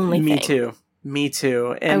the only thing. Me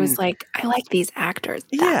too. And I was like, I like these actors.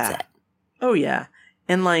 That's it. Oh yeah.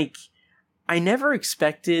 And like, I never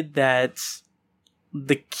expected that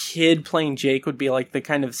the kid playing Jake would be like the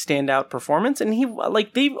kind of standout performance, and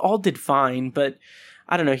they all did fine, but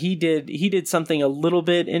I don't know, he did something a little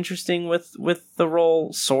bit interesting with the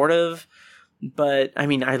role, sort of. But I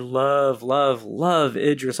mean, I love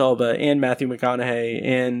Idris Elba and Matthew McConaughey,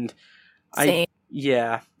 and Same.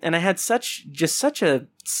 And I had such a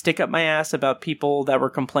stick up my ass about people that were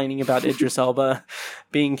complaining about Idris Elba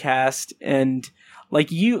being cast, and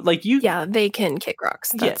like you yeah, they can kick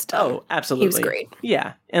rocks. That's dumb. Oh, absolutely. He was great.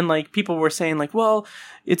 Yeah. And like, people were saying like, well,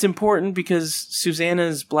 it's important because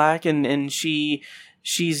Susanna's black and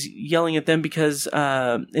she's yelling at them because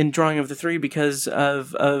in Drawing of the Three because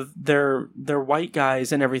of their white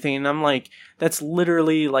guys and everything. And I'm like, that's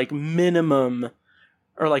literally like minimum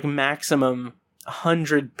or like maximum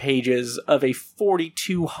 100 pages of a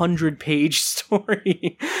 4,200 page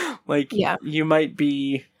story. Like, you might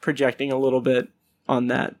be projecting a little bit on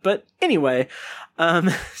that. But anyway,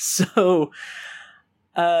 so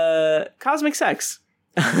cosmic sex.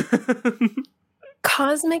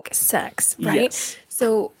 Cosmic sex, right? Yes.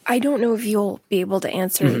 So I don't know if you'll be able to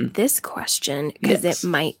answer this question because it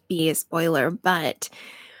might be a spoiler, but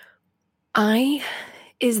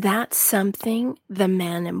is that something the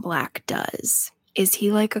Man in Black does? Is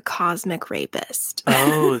he like a cosmic rapist?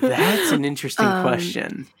 Oh, that's an interesting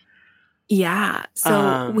question. Yeah.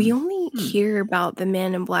 So we only hear about the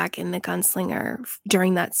Man in Black and the Gunslinger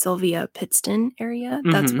during that Sylvia Pittston area.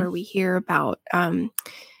 That's where we hear about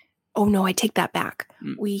oh no, I take that back.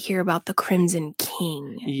 We hear about the Crimson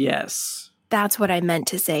King. Yes. That's what I meant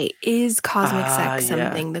to say. Is cosmic sex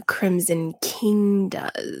something the Crimson King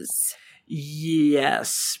does?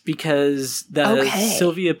 Yes, because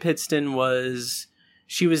Sylvia Pittston was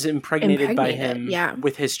impregnated by him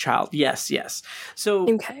with his child. Yes.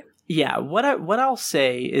 So yeah, what I'll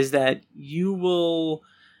say is that I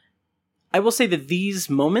will say that these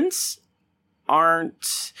moments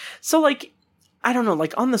aren't so like, I don't know,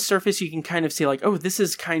 like on the surface you can kind of see like, oh, this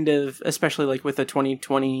is kind of, especially like with a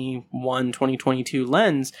 2021, 2022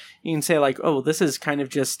 lens, you can say like, oh, this is kind of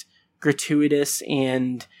just gratuitous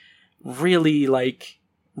and really like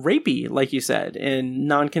rapey, like you said, and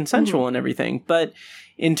non-consensual and everything. But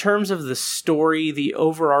in terms of the story, the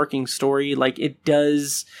overarching story, like it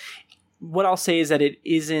does, what I'll say is that it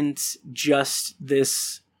isn't just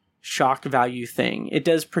this shock value thing. It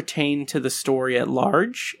does pertain to the story at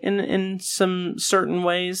large in some certain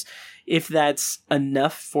ways. If that's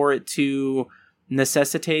enough for it to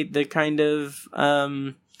necessitate the kind of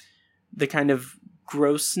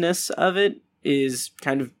grossness of it is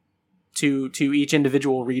kind of to each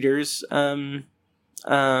individual reader's reaction,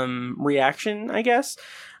 I guess.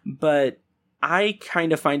 But I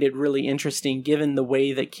kind of find it really interesting given the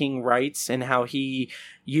way that King writes and how he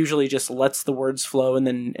usually just lets the words flow and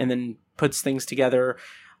then puts things together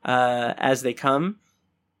as they come.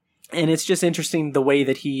 And it's just interesting the way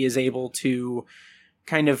that he is able to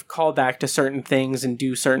kind of call back to certain things and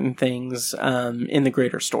do certain things in the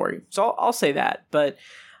greater story. So I'll say that. But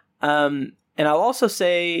and I'll also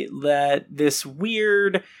say that this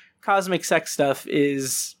weird cosmic sex stuff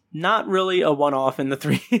is not really a one-off in the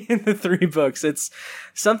three books. It's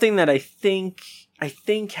something that I think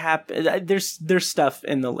happened. There's stuff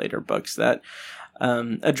in the later books that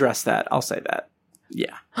address that. I'll say that.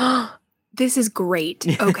 Yeah. This is great.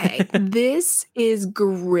 Okay. This is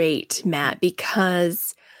great, Matt,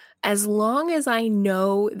 because as long as I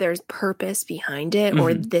know there's purpose behind it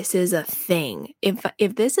or this is a thing, if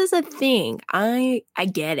this is a thing, I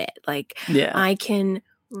get it. Like, I can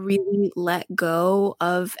really let go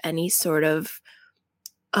of any sort of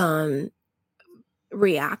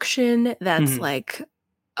reaction that's Mhm. like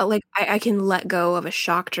I can let go of a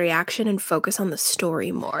shocked reaction and focus on the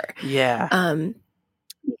story more. Yeah.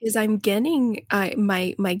 Because I'm getting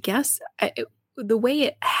my guess the way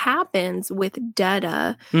it happens with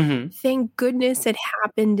Detta. Mm-hmm. Thank goodness it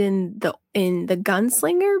happened in the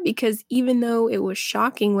Gunslinger, because even though it was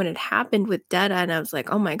shocking when it happened with Detta, and I was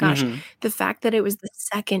like, oh my gosh, Mm-hmm. the fact that it was the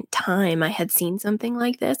second time I had seen something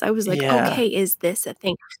like this, I was like, Yeah. okay, is this a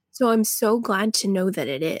thing? So I'm so glad to know that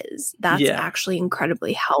it is. That's Yeah. actually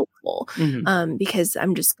incredibly helpful, Mm-hmm. because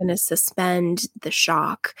I'm just going to suspend the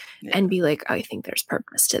shock Yeah. and be like, I think there's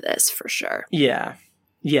purpose to this for sure. Yeah.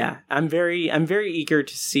 Yeah. I'm very eager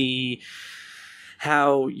to see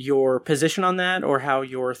how your position on that, or how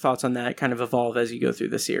your thoughts on that kind of evolve as you go through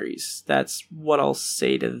the series. That's what I'll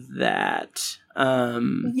say to that.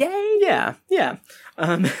 Yay! Yeah.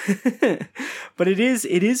 But it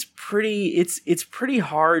is pretty. It's pretty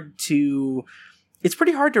hard to. It's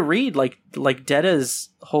pretty hard to read like Detta's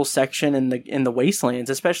whole section in the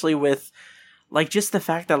Wastelands, especially with like just the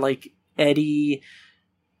fact that like Eddie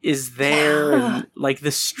is there, and like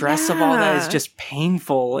the stress of all that is just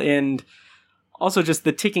painful, and also just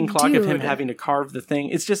the ticking clock of him having to carve the thing.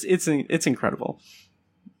 It's just it's incredible.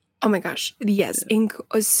 Oh my gosh. Yes.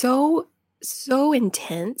 So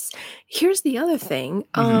intense. Here's the other thing.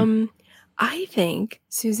 I think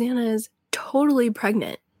Susanna is totally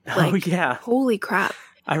pregnant. Like, oh yeah. Holy crap.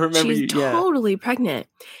 I remember she's totally pregnant.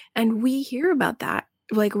 And we hear about that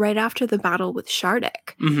like right after the battle with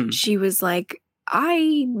Shardik. Mm-hmm. She was like,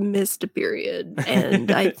 I missed a period,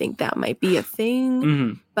 and I think that might be a thing.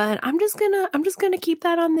 Mm-hmm. But I'm just gonna keep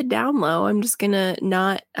that on the down low. I'm just gonna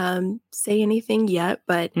not say anything yet,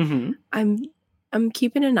 but Mm-hmm. I'm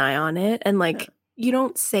keeping an eye on it. And like, you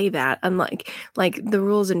don't say that, unlike like the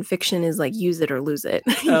rules in fiction is like use it or lose it.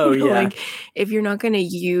 Oh yeah. Like if you're not gonna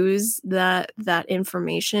use that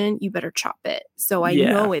information, you better chop it. So I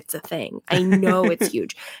know it's a thing. I know it's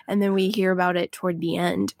huge. And then we hear about it toward the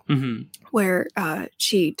end, mm-hmm. where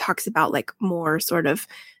she talks about like more sort of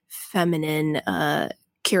feminine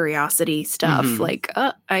curiosity stuff. Mm-hmm. Like,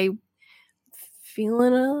 I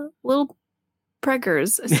feeling a little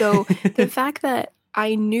preggers. So the fact that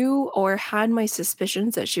I knew or had my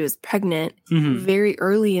suspicions that she was pregnant very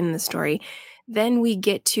early in the story, then we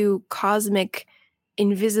get to cosmic,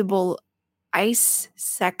 invisible ice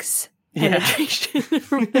sex penetration.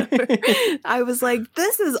 I was like,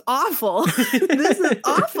 this is awful. This is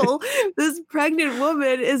awful. This pregnant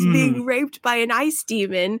woman is being raped by an ice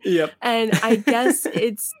demon. Yep. And I guess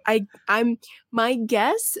I'm my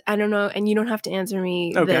guess, I don't know, and you don't have to answer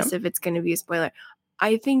me this if it's going to be a spoiler.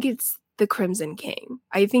 I think it's the Crimson King.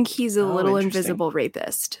 I think he's a little invisible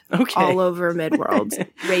rapist all over Midworld,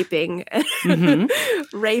 raping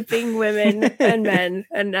raping women and men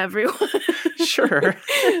and everyone. Sure.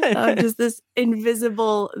 Just this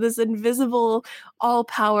invisible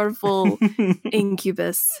all-powerful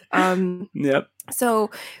incubus. Yep.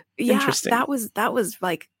 So yeah, that was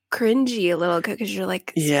like cringy a little, because you're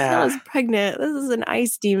like, Susanna's pregnant. This is an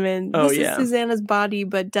ice demon. This is Susanna's body,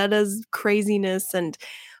 but Detta's craziness.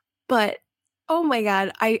 But oh my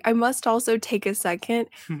god, I must also take a second.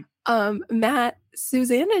 Matt,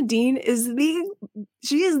 Susanna Dean is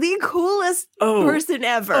the coolest person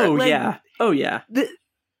ever. Oh like, yeah. Oh yeah.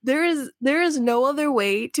 There is no other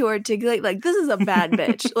way to articulate like this is a bad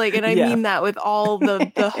bitch. Like, and I mean that with all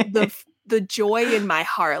the joy in my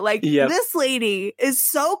heart. Like, this lady is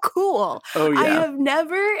so cool. Oh, yeah. I have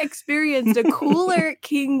never experienced a cooler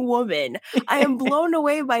king woman. I am blown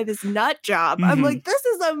away by this nut job. I'm like, this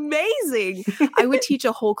is amazing. I would teach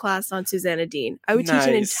a whole class on Susanna Dean. I would teach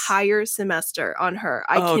an entire semester on her.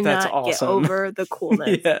 I cannot get over the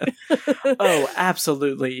coolness. Oh,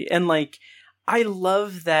 absolutely. And like, I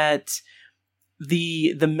love that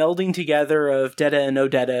the melding together of Detta and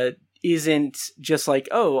Odetta isn't just like,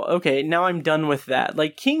 oh, okay, now I'm done with that.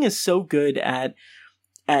 Like, King is so good at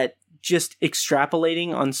just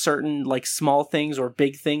extrapolating on certain like small things or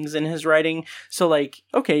big things in his writing. So like,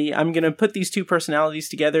 okay, I'm going to put these two personalities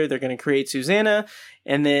together. They're going to create Susanna.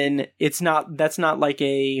 And then it's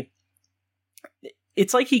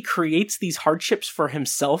like he creates these hardships for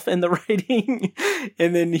himself in the writing.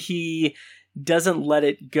 And then he doesn't let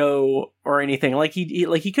it go or anything. Like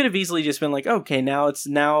he could have easily just been like, okay, now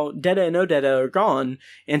Detta and Odetta are gone,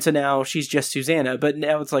 and so now she's just Susanna. But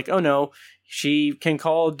now it's like, oh no, she can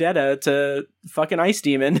call Detta to fucking ice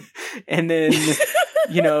demon, and then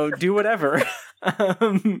do whatever.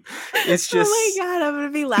 It's just, oh my god, I'm gonna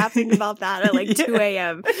be laughing about that at like 2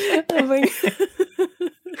 a.m. Oh my god.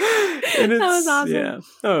 And that was awesome. Yeah.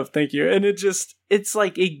 Oh, thank you. And it's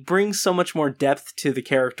like it brings so much more depth to the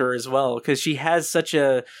character as well, because she has such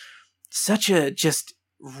a just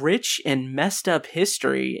rich and messed up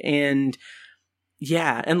history. And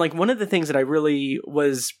yeah, and like one of the things that I really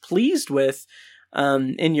was pleased with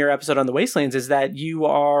in your episode on the Wastelands is that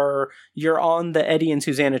you're on the Eddie and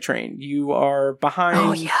Susanna train. You are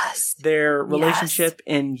behind their relationship,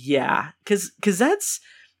 and because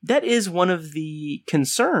that is one of the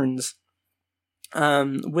concerns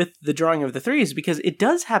with the drawing of the threes, because it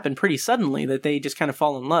does happen pretty suddenly that they just kind of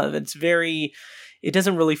fall in love. It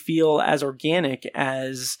doesn't really feel as organic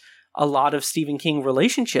as a lot of Stephen King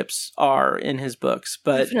relationships are in his books,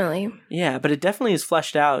 but definitely. Yeah, but it definitely is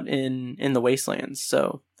fleshed out in the Wastelands.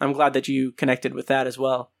 So I'm glad that you connected with that as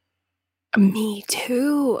well. Me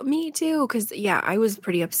too. Because I was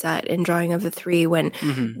pretty upset in Drawing of the Three when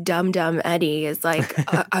dumb Eddie is like,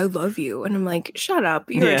 I love you. And I'm like, shut up.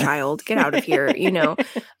 You're a child. Get out of here,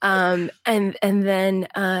 and then,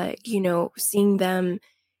 seeing them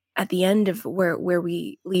at the end of where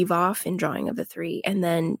we leave off in Drawing of the Three, and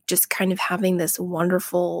then just kind of having this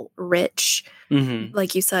wonderful, rich,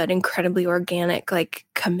 like you said, incredibly organic, like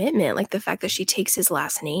commitment, like the fact that she takes his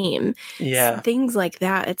last name, things like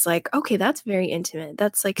that. It's like, okay, that's very intimate.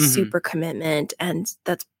 That's like super commitment, and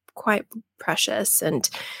that's quite precious, and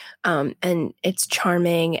it's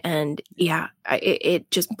charming, and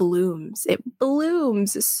it just blooms. It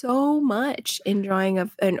blooms so much in Drawing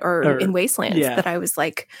of in Wastelands that I was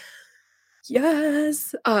like,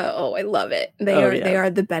 yes. I love it. They are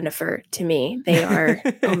the Benefer to me. They are.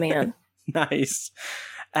 Oh man, nice.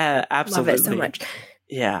 Absolutely, love it so much.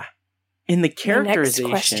 Yeah. In the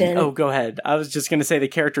characterization. Oh, go ahead. I was just going to say the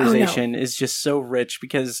characterization is just so rich,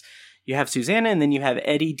 because you have Susanna, and then you have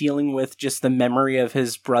Eddie dealing with just the memory of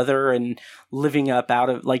his brother and living up out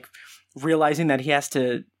of, like, realizing that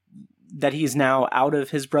he's now out of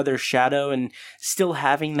his brother's shadow, and still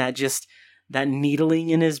having that needling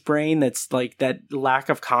in his brain. That's like that lack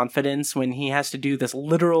of confidence when he has to do this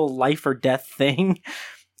literal life or death thing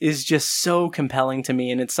is just so compelling to me.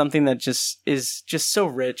 And it's something that is so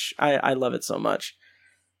rich. I love it so much.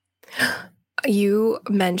 You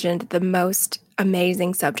mentioned the most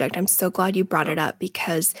amazing subject. I'm so glad you brought it up,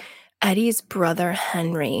 because Eddie's brother,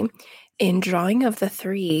 Henry, in Drawing of the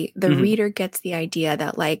Three, the reader gets the idea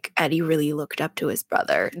that like Eddie really looked up to his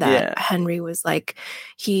brother, that Henry was like,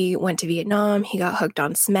 he went to Vietnam, he got hooked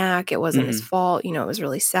on smack, it wasn't his fault, it was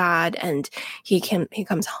really sad, and he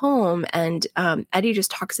comes home, and Eddie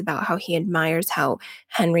just talks about how he admires how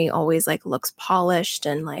Henry always like looks polished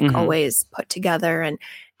and like always put together,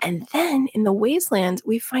 and then in the Wastelands,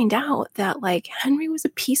 we find out that like Henry was a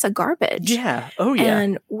piece of garbage. Yeah. Oh yeah.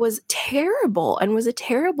 And was terrible, and was a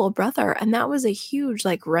terrible brother. And that was a huge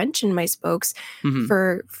like wrench in my spokes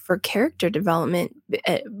for character development.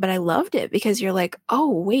 But I loved it, because you're like, oh,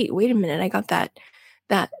 wait a minute. I got that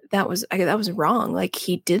was wrong. Like,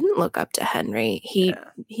 he didn't look up to Henry.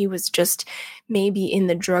 He was just maybe in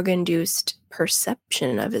the drug-induced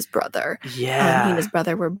perception of his brother. He and his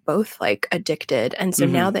brother were both like addicted, and so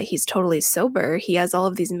now that he's totally sober, he has all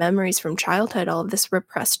of these memories from childhood, all of this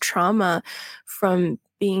repressed trauma from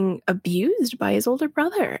being abused by his older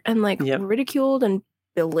brother, and like ridiculed and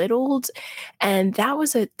belittled. And that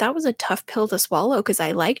was a tough pill to swallow, because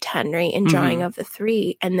I liked Henry in Drawing of the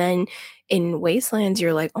Three, and then in Wastelands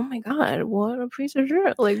you're like, oh my god, what a piece of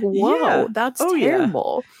shit, like, whoa, that's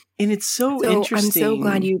terrible. And it's so interesting. I'm so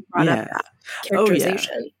glad you brought up that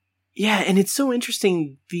characterization. And it's so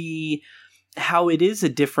interesting how it is a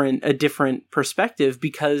different perspective,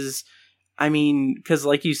 because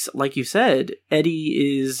like you said,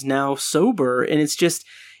 Eddie is now sober, and it's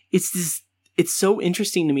so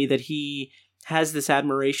interesting to me that he has this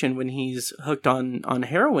admiration when he's hooked on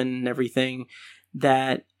heroin and everything,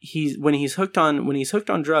 that when he's hooked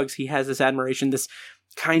on drugs, he has this admiration, this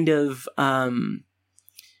kind of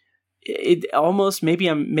it almost maybe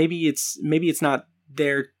it's not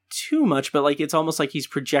there too much, but like it's almost like he's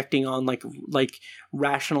projecting on like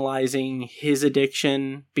rationalizing his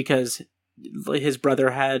addiction, because his brother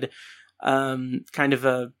had kind of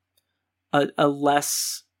a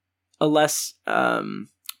less what's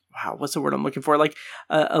the word I'm looking for? Like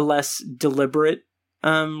a less deliberate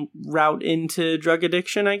route into drug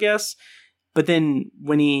addiction, I guess. But then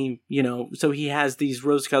when he, so he has these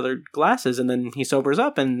rose-colored glasses, and then he sobers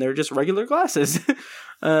up, and they're just regular glasses.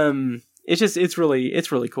 It's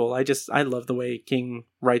really cool. I love the way King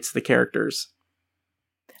writes the characters.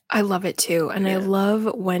 I love it too. And I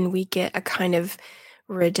love when we get a kind of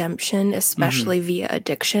redemption, especially via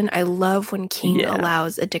addiction. I love when King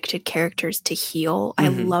allows addicted characters to heal. I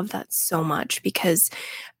love that so much because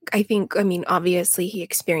I mean, obviously he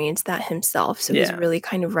experienced that himself. So he's really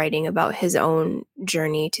kind of writing about his own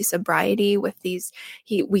journey to sobriety with these.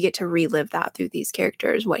 We get to relive that through these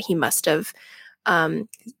characters, what he must have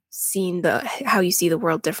seen, how you see the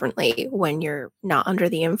world differently when you're not under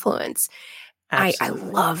the influence. I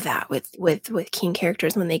love that with King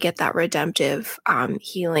characters when they get that redemptive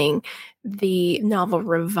healing. The novel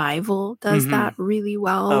Revival does that really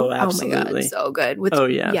well. Oh, absolutely. Oh my God, so good.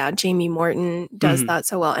 Jamie Morton does that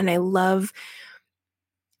so well. And I love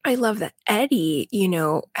that Eddie,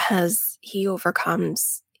 he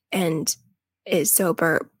overcomes and is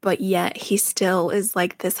sober, but yet he still is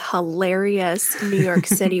like this hilarious New York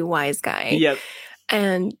City wise guy. Yep.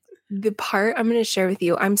 And the part I'm going to share with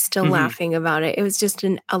you, I'm still laughing about it. It was just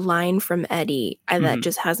a line from Eddie that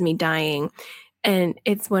just has me dying. And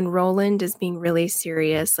it's when Roland is being really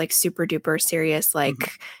serious, like super duper serious,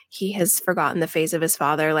 like he has forgotten the face of his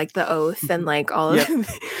father, like the oath and like all of them.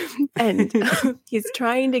 And he's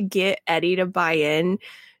trying to get Eddie to buy in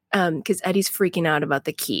because Eddie's freaking out about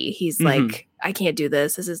the key. He's like, I can't do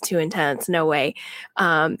this. This is too intense. No way.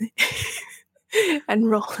 And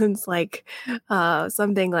Roland's like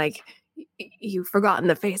something like, you've forgotten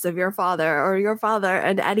the face of your father or your father.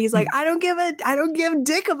 And Eddie's like, I don't give a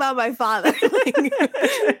dick about my father.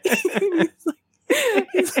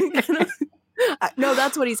 No,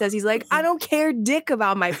 that's what he says. He's like, I don't care dick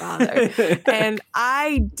about my father. And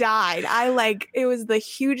I died. It was the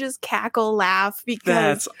hugest cackle laugh because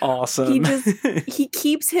that's awesome. he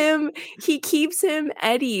keeps him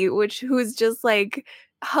Eddie, who's just like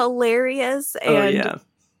hilarious and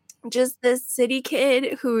just this city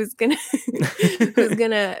kid who's gonna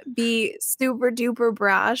be super duper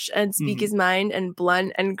brash and speak his mind and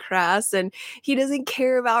blunt and crass, and he doesn't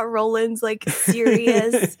care about Roland's like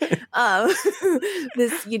serious this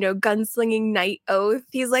gunslinging knight oath.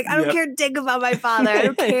 He's like, I don't care dick about my father. I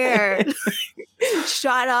don't care.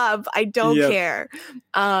 Shut up. I don't care.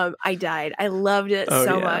 I died. I loved it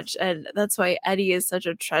much, and that's why Eddie is such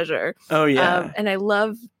a treasure. And I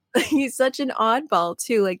love he's such an oddball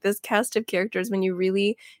too. Like this cast of characters, when you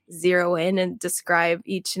really zero in and describe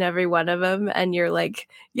each and every one of them, and you're like,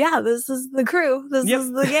 yeah, this is the crew. This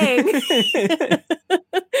is the gang.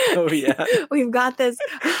 We've got this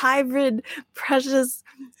hybrid, precious,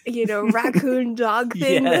 raccoon dog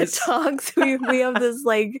thing that talks. We have this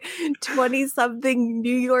like 20-something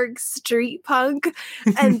New York street punk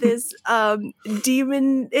and this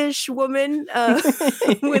demon-ish woman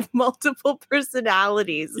with multiple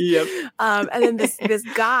personalities. And then this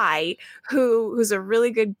guy who's a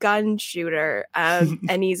really good gun shooter,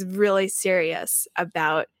 and he's really serious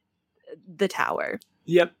about the tower.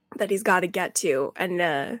 That he's got to get to, and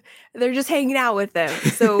they're just hanging out with him.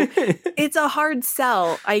 So it's a hard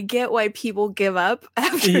sell. I get why people give up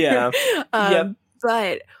after.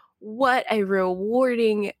 But what a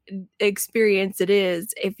rewarding experience it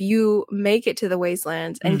is if you make it to the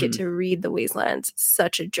Wastelands and get to read the Wastelands.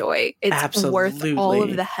 Such a joy. It's worth all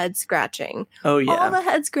of the head scratching. All the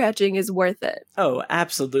head scratching is worth it. Oh,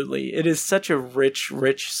 absolutely. It is such a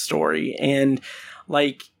rich story. And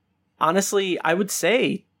like, honestly, I would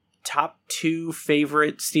say top 2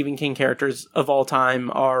 favorite Stephen King characters of all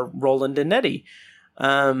time are Roland and Eddie.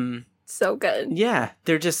 So good. Yeah,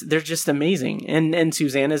 they're just amazing. And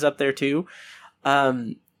Susanna's up there too.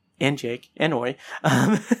 And Jake and Oi.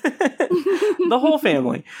 The whole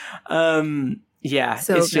family.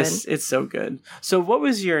 It's so good. So what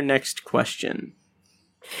was your next question?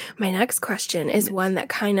 My next question is one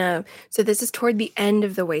that so this is toward the end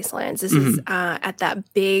of the Wastelands. This is at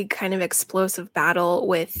that big kind of explosive battle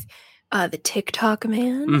with the TikTok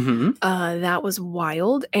man. That was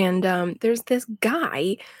wild. And there's this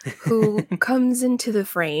guy who comes into the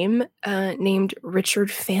frame named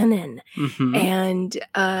Richard Fannin. And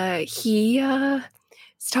he is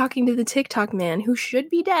talking to the TikTok man who should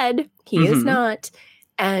be dead. He is not.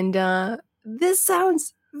 And this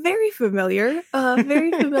sounds very familiar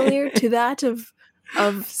to that of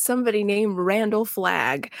somebody named Randall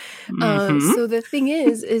Flagg. So the thing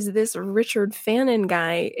is this Richard Fannin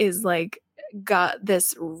guy is like got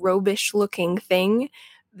this robish looking thing,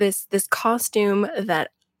 this costume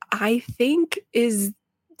that I think is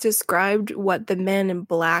described what the Men in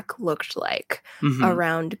Black looked like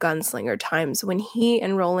around Gunslinger times, when he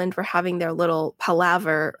and Roland were having their little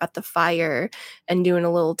palaver at the fire and doing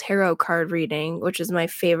a little tarot card reading, which is my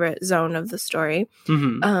favorite zone of the story.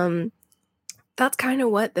 That's kind of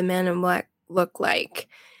what the Men in Black look like.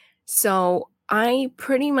 So I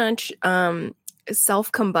pretty much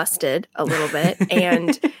self-combusted a little bit.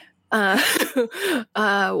 And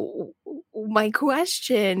my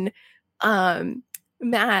question,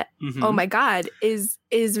 Matt, oh my God, is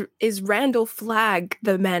Randall Flagg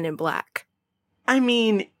the Man in Black? I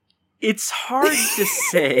mean, it's hard to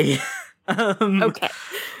say. Okay.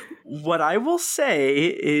 What I will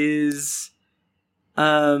say is,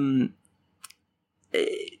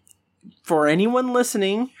 for anyone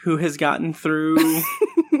listening who has gotten through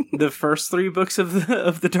the first 3 books of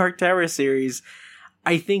the Dark Tower series,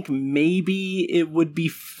 I think maybe it would be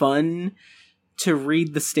fun to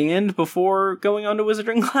read The Stand before going on to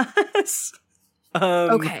Wizarding Class.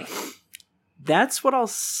 Okay. That's what I'll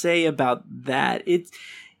say about that.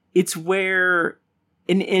 It's where,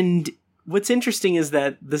 and what's interesting is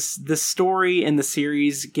that the story in the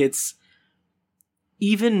series gets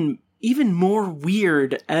even more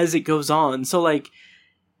weird as it goes on. So like,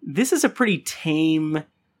 this is a pretty tame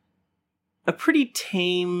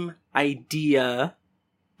idea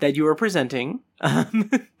that you are presenting,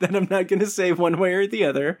 that I'm not going to say one way or the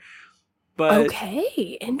other, but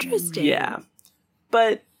okay, interesting. Yeah,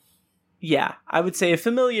 but yeah, I would say a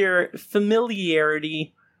familiarity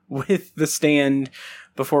with The Stand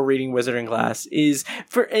before reading Wizarding Class is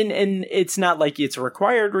for, and it's not like it's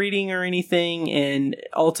required reading or anything, and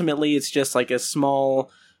ultimately it's just like a small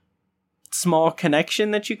connection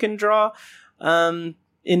that you can draw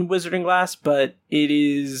in Wizarding Class, but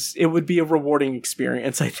it would be a rewarding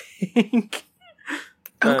experience, I think.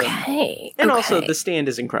 Okay. And also The Stand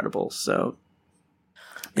is incredible, so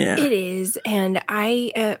yeah. It is, and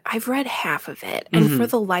I've read half of it, and for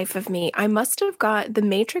the life of me, The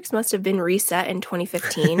Matrix must have been reset in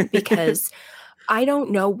 2015 because I don't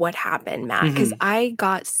know what happened, Matt, because I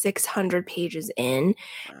got 600 pages in,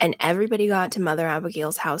 and everybody got to Mother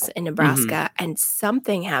Abigail's house in Nebraska, and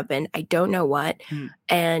something happened. I don't know what,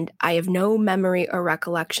 and I have no memory or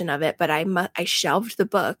recollection of it, but I shelved the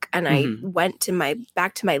book, and I went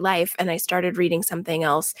back to my life, and I started reading something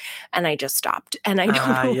else, and I just stopped, and I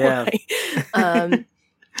don't know why.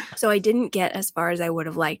 So I didn't get as far as I would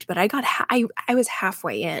have liked, but I was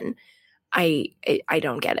halfway in. I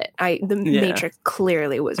don't get it. The Matrix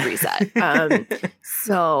clearly was reset.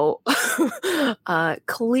 So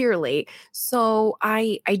clearly. So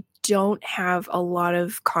I don't have a lot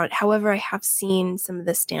of however, I have seen some of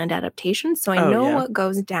the Stand adaptations, so I know what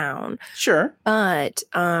goes down. Sure. But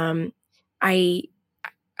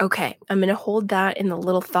okay, I'm going to hold that in the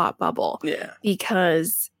little thought bubble. Yeah.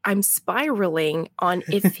 Because I'm spiraling on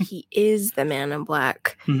if he is the Man in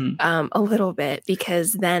Black a little bit,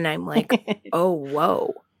 because then I'm like, oh,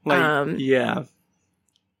 whoa. Yeah.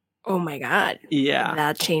 Oh my God. Yeah.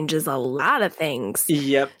 That changes a lot of things.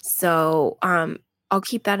 Yep. So I'll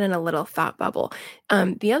keep that in a little thought bubble.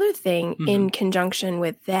 The other thing in conjunction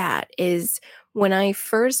with that is when I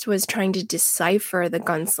first was trying to decipher the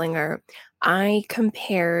Gunslinger, I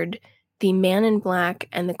compared the Man in Black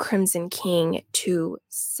and the Crimson King to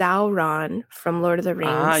Sauron from Lord of the Rings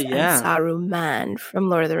and Saruman from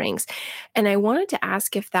Lord of the Rings. And I wanted to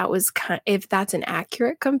ask if that's an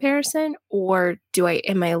accurate comparison, or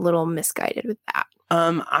am I a little misguided with that?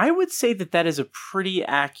 I would say that is a pretty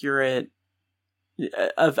accurate,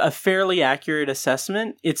 a fairly accurate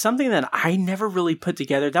assessment. It's something that I never really put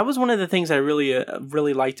together. That was one of the things I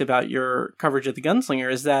really liked about your coverage of the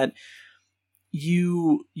Gunslinger, is that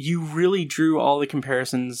you really drew all the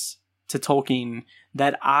comparisons to Tolkien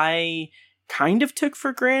that I kind of took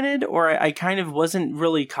for granted, or I kind of wasn't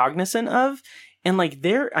really cognizant of. And like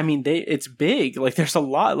it's big. Like there's a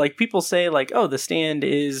lot. Like people say like, oh, The Stand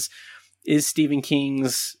is Stephen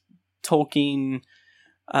King's Tolkien,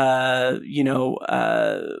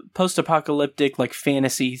 post-apocalyptic like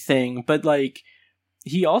fantasy thing, but like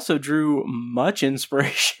he also drew much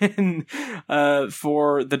inspiration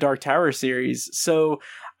for the Dark Tower series. So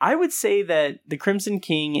I would say that the Crimson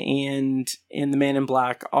King and the Man in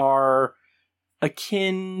Black are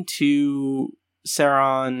akin to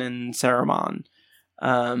Sauron and Saruman.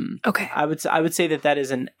 Okay. I would say that is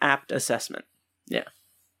an apt assessment. Yeah.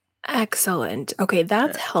 Excellent. Okay,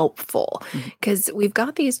 that's helpful, because we've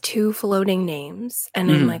got these two floating names,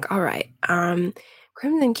 and I'm like, all right,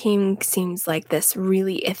 Crimson King seems like this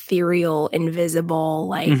really ethereal, invisible,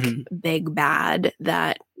 like big bad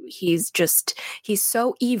that he's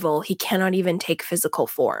so evil he cannot even take physical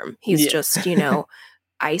form. He's just,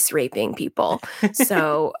 ice raping people.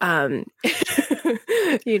 So, like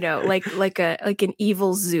an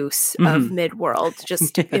evil Zeus of Midworld,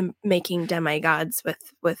 just making demigods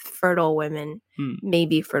with fertile women,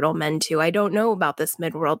 maybe fertile men too. I don't know about this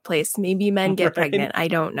Midworld place. Maybe men get pregnant. I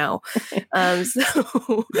don't know. So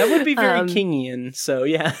that would be very Kingian. So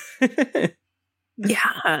yeah.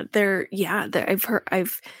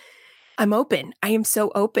 I'm open. I am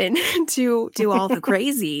so open to all the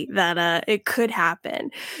crazy that it could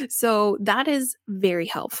happen. So that is very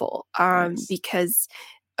helpful. Nice. Because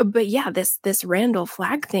but yeah, this Randall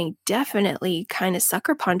Flagg thing definitely kind of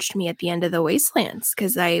sucker punched me at the end of the Wastelands,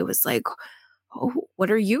 because I was like, oh, what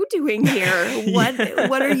are you doing here?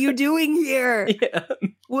 What are you doing here? Yeah.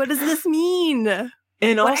 What does this mean? And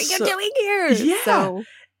what also, are you doing here? Yeah. So,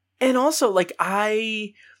 and also, like,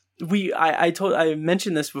 I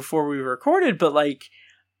mentioned this before we recorded, but like,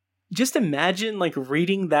 just imagine like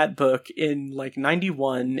reading that book in like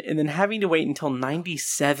 91 and then having to wait until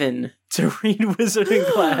 97 to read Wizarding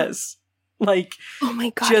Class. Like, oh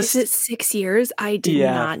my god, is it 6 years? I did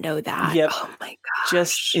not know that. Yep. Oh my gosh.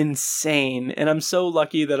 Just insane. And I'm so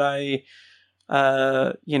lucky that I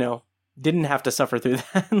didn't have to suffer through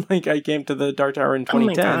that. Like, I came to the Dark Tower in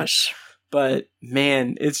 2010. Oh my gosh. But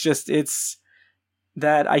man, it's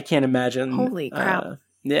that I can't imagine. Holy crap.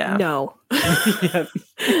 Yeah. No.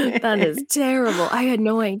 That is terrible. I had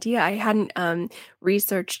no idea. I hadn't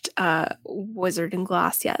researched Wizard and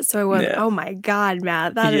Glass yet. So I was, oh my god,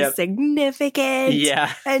 Matt, that is significant.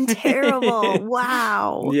 Yeah. And terrible.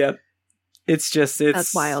 Wow. Yep.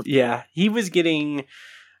 That's wild. Yeah. He was getting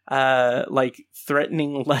like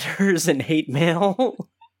threatening letters and hate mail.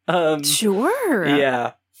 Sure.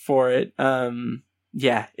 Yeah, for it.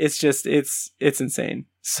 Yeah, it's insane.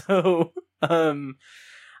 So,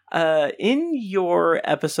 in your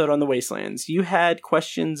episode on the Wastelands, you had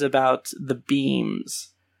questions about the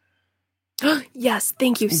beams. Yes,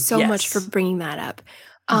 thank you so much for bringing that up.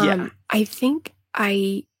 I think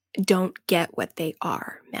I don't get what they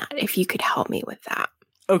are, Matt. If you could help me with that.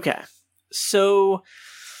 Okay. So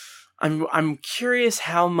I'm curious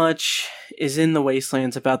how much is in the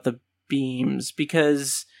Wastelands about the beams,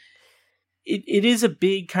 because it is a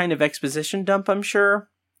big kind of exposition dump, I'm sure,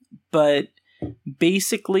 but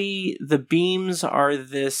basically the beams are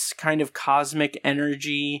this kind of cosmic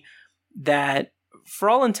energy that, for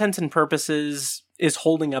all intents and purposes, is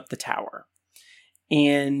holding up the tower.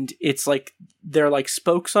 And it's like they're like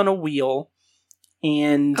spokes on a wheel,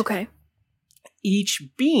 and each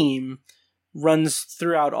beam runs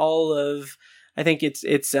throughout all of, I think it's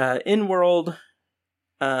in-world,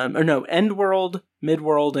 end-world,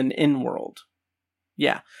 mid-world, and in-world.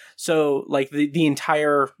 Yeah. So, like, the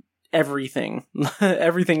entire everything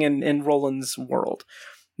in Roland's world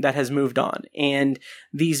that has moved on. And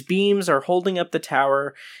these beams are holding up the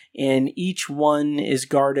tower, and each one is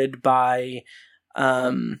guarded by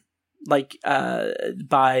by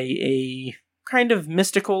a kind of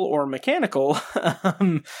mystical or mechanical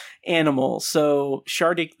animal. So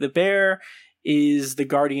Shardik the bear is the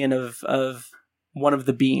guardian of one of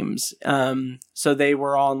the beams. So they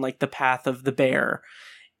were on like the path of the bear,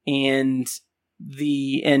 and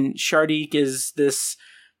Shardik is this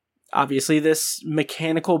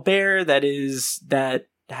mechanical bear that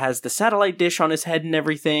has the satellite dish on his head and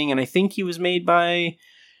everything. And I think he was made by,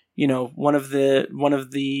 one of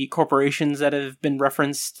the corporations that have been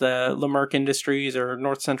referenced, the Lemerck Industries or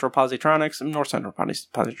North Central Positronics. North Central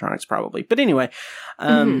Positronics probably. But anyway,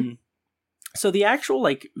 so the actual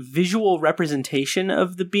like visual representation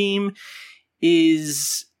of the beam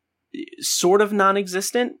is sort of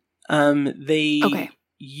non-existent. They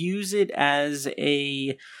use it as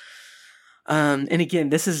a and again,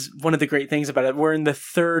 this is one of the great things about it. We're in the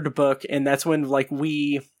third book, and that's when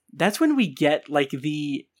we get like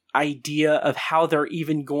the idea of how they're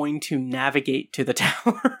even going to navigate to the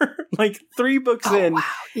tower. Like 3 books in. Wow.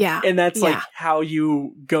 Yeah. And that's like how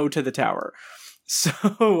you go to the tower.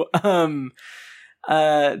 So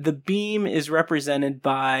the beam is represented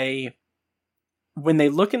by, when they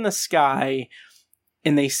look in the sky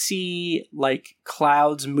and they see like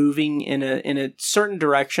clouds moving in a certain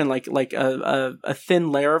direction, like a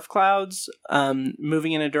thin layer of clouds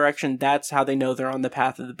moving in a direction, that's how they know they're on the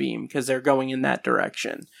path of the beam, because they're going in that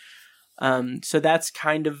direction. So that's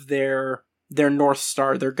kind of their North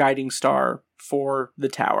Star, their guiding star for the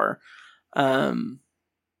tower.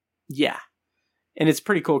 Yeah. And it's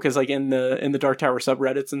pretty cool because, like, in the Dark Tower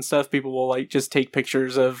subreddits and stuff, people will like just take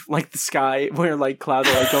pictures of like the sky where like clouds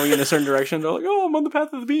are like going in a certain direction. They're like, "Oh, I'm on the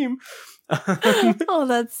path of the beam." Oh,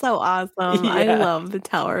 that's so awesome! Yeah. I love the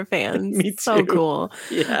Tower fans. Me too. So cool.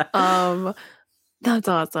 Yeah. That's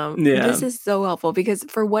awesome. Yeah. This is so helpful because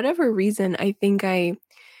for whatever reason, I think I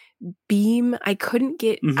couldn't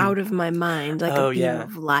get out of my mind like a beam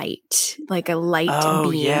of light, like a light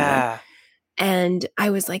beam. Yeah. And I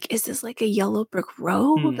was like, is this like a yellow brick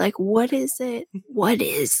road? Like, what is it? What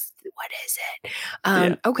is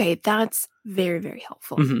it? Okay, that's very, very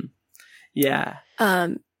helpful. Yeah.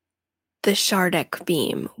 the Shardik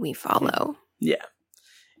beam we follow. Yeah.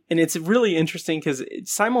 And it's really interesting because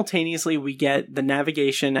simultaneously we get the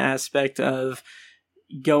navigation aspect of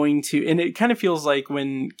going to, and it kind of feels like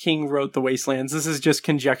when King wrote The Wastelands, this is just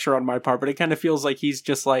conjecture on my part, but it kind of feels like he's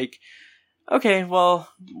just like, okay,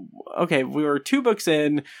 we were 2 books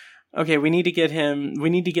in. Okay, we need to get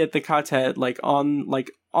the Katet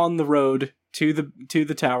on the road to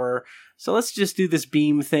the tower. So let's just do this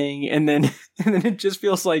beam thing, and then it just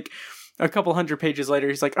feels like a couple hundred pages later,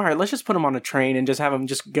 he's like, all right, let's just put him on a train and just have him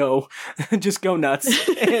just go nuts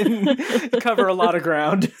and cover a lot of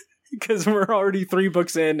ground because we're already 3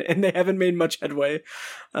 books in and they haven't made much headway.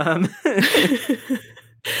 That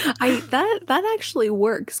actually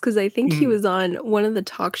works because I think he was on one of the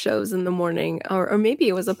talk shows in the morning, or maybe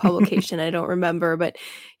it was a publication, I don't remember, but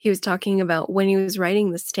he was talking about when he was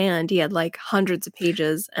writing The Stand, he had like hundreds of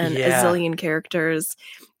pages and a zillion characters.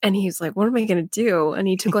 And he was like, what am I going to do? And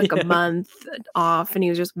he took like a month off and he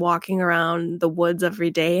was just walking around the woods every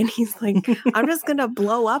day. And he's like, I'm just going to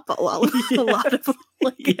blow up a lot of,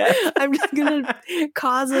 I'm just going to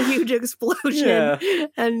cause a huge explosion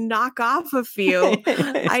and knock off a few.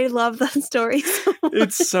 I love that story so much.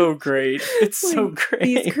 It's so great. It's so great.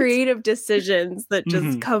 These creative decisions that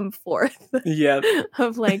just come forth. Yeah.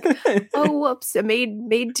 Of like, oh, whoops, I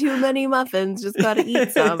made too many muffins. Just got to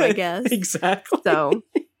eat some, I guess. Exactly. So.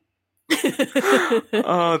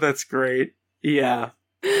 Oh, that's great. Yeah.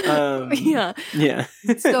 Yeah.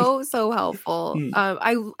 So helpful.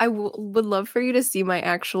 Mm. I would love for you to see my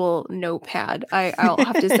actual notepad. I'll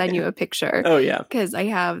have to send you a picture. Oh yeah, because I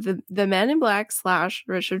have the Men in Black /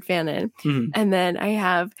 Richard Fannin, and then I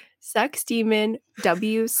have Sex Demon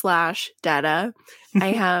W / Data. I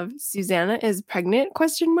have Susanna is pregnant ?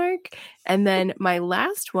 And then my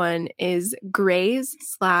last one is Grays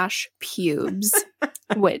 / Pubes,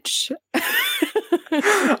 which.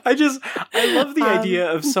 I love the idea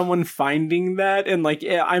of someone finding that and like,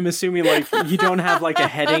 I'm assuming like you don't have like a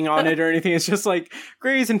heading on it or anything. It's just like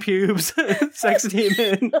Grays and Pubes, Sex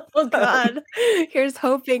Demon. Oh God. Here's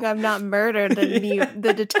hoping I'm not murdered and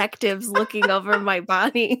the detectives looking over my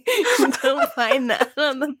body don't find that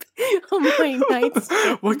on my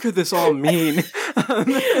nightstand. What could this all mean?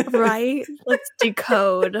 Right? Let's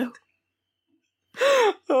decode.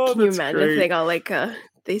 Oh, can you imagine if they got like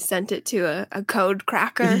they sent it to a code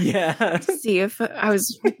cracker? Yeah. To see if I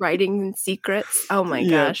was writing in secrets. Oh my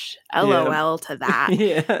gosh. LOL to that.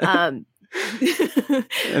 Yeah.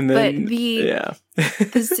 And then, but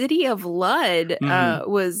the city of Lud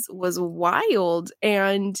was wild.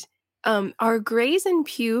 And are Grays and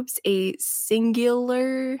Pubes a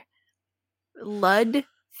singular Lud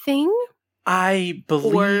thing? I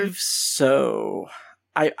believe so.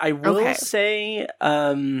 I will say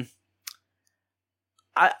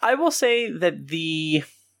I will say that the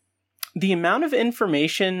amount of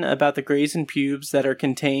information about the Grays and Pubes that are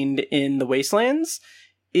contained in the Wastelands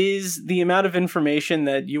is the amount of information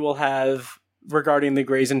that you will have regarding the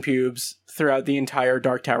Grays and Pubes throughout the entire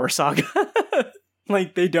Dark Tower saga.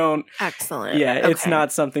 Like they don't. Excellent. Yeah, it's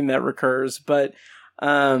not something that recurs, but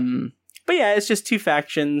yeah, it's just 2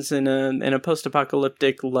 factions in a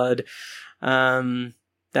post-apocalyptic Lud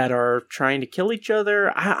that are trying to kill each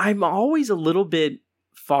other. I'm always a little bit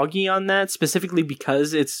foggy on that, specifically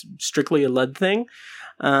because it's strictly a Lud thing.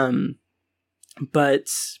 But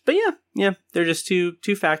yeah, they're just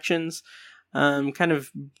two factions. Kind of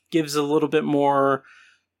gives a little bit more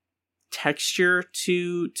texture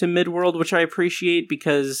to Midworld, which I appreciate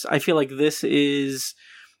because I feel like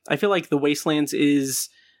the Wastelands is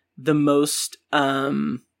the most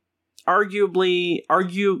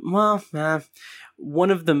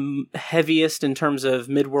one of the heaviest in terms of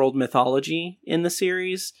Midworld mythology in the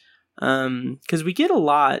series, because we get a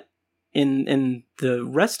lot in the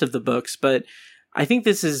rest of the books, but I think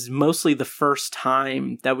this is mostly the first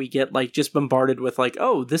time that we get like just bombarded with like,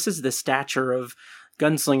 oh, this is the stature of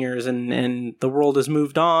gunslingers and the world has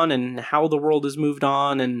moved on and how the world has moved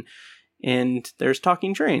on and there's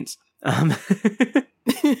talking trains.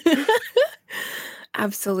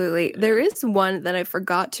 Absolutely. There is one that I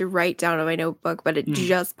forgot to write down on my notebook, but it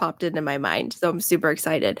just popped into my mind. So I'm super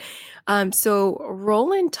excited. So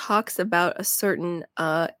Roland talks about a certain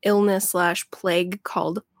illness / plague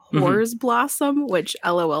called Horror's Blossom, which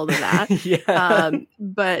LOL to that. Yeah.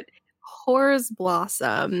 But Horror's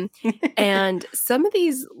Blossom and some of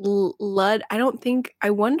these Lud, I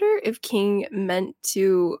wonder if King meant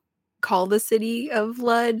to call the city of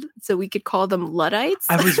Lud so we could call them Luddites.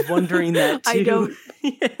 I was wondering that too. I don't.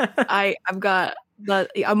 I've got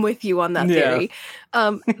But I'm with you on that theory.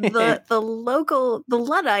 The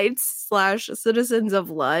Luddites / citizens of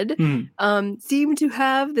Lud seem to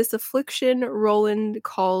have this affliction Roland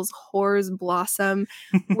calls whore's blossom,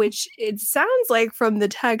 which it sounds like from the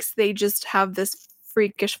text they just have this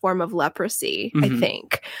freakish form of leprosy, I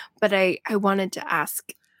think. But I wanted to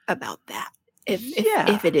ask about that.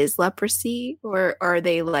 If it is leprosy or are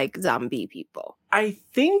they like zombie people? I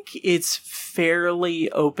think it's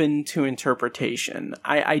fairly open to interpretation.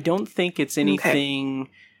 I don't think it's anything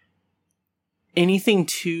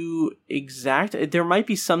too exact. There might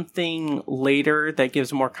be something later that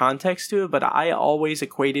gives more context to it, but I always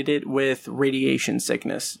equated it with radiation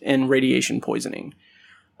sickness and radiation poisoning.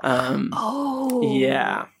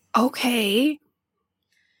 Yeah. Okay.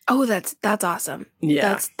 Oh, that's awesome.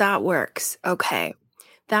 Yeah. That works. Okay.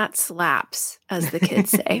 That slaps, as the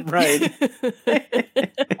kids say. Right.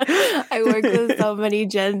 I work with so many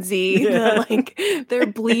Gen Z that, like, they're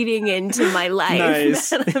bleeding into my life.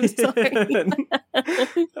 Nice. I'm sorry.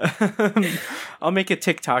 I'll make a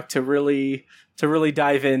TikTok to really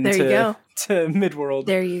dive into to Midworld.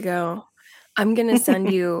 There you go. I'm gonna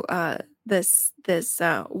send you this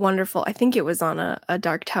wonderful, I think it was on a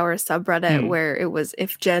Dark Tower subreddit where it was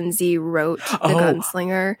if Gen Z wrote the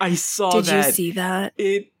Gunslinger. I saw Did that. You see that?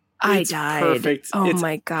 I died. Perfect. Oh it's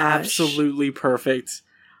my gosh. Absolutely perfect.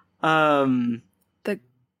 The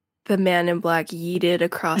man in black yeeted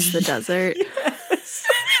across the desert. Yes.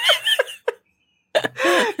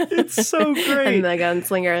 It's so great. And the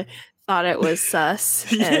Gunslinger thought it was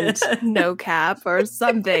sus and no cap or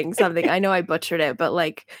something. I know I butchered it, but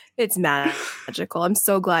like it's magical. I'm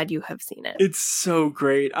so glad you have seen it. It's so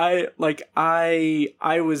great. I was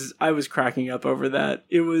cracking up over that.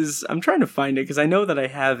 I'm trying to find it because I know that I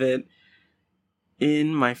have it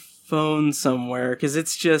in my phone somewhere because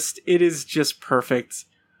it is just perfect.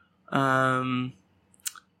 And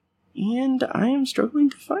I am struggling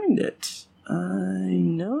to find it. I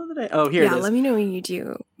know that here it is. Yeah, let me know when you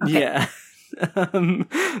do. Okay. Yeah.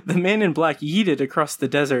 The man in black yeeted across the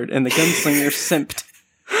desert and the gunslinger simped.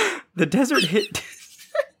 The desert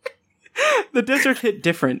hit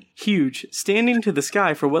different, huge, standing to the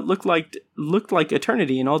sky for what looked like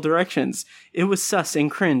eternity in all directions. It was sus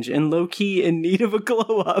and cringe and low-key in need of a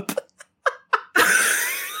glow-up.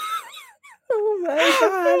 Oh my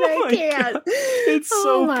god, I can't. God. It's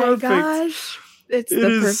so perfect. Oh my gosh. It's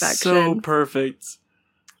the perfection. Is so perfect.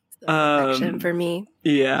 The perfection for me.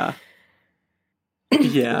 Yeah.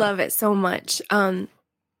 Yeah. Love it so much.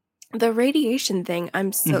 The radiation thing,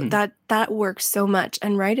 I'm so that works so much.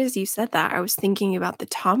 And right as you said that, I was thinking about the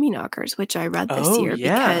Tommyknockers, which I read this year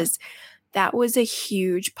because that was a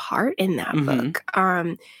huge part in that book.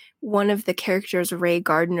 One of the characters, Ray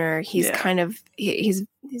Gardner, he's he's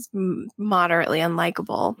moderately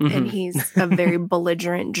unlikable, and he's a very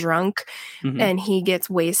belligerent drunk, and he gets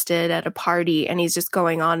wasted at a party, and he's just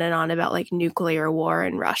going on and on about like nuclear war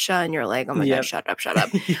in Russia, and you're like, oh my god, shut up.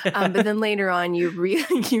 But then later on, you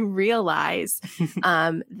realize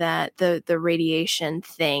that the radiation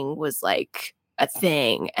thing was like a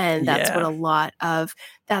thing, and that's what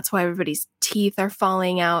that's why everybody's teeth are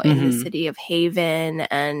falling out in the city of Haven,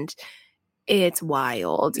 and it's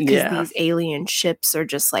wild because these alien ships are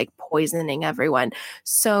just like poisoning everyone.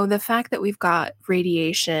 So the fact that we've got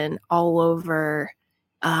radiation all over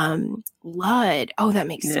Lud, that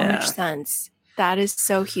makes so much sense. That is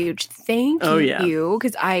so huge. Thank you,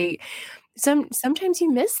 because sometimes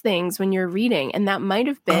you miss things when you're reading, and that might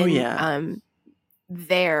have been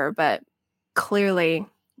there, but clearly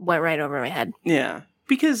went right over my head. Yeah.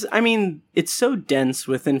 Because, I mean, it's so dense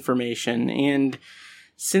with information, and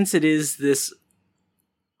since it is this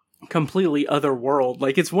completely other world,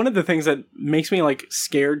 like, it's one of the things that makes me, like,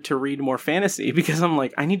 scared to read more fantasy, because I'm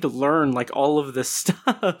like, I need to learn, like, all of this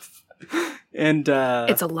stuff. And,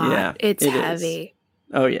 it's a lot. Yeah, it's heavy.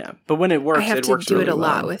 Oh, yeah. But when it works, I have it to works do really it a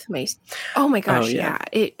lot well. with my... Oh, my gosh,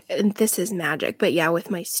 and this is magic. But, yeah,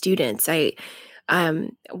 with my students,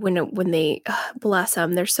 when they bless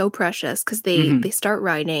them, they're so precious because they start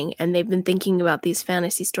writing, and they've been thinking about these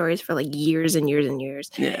fantasy stories for like years and years and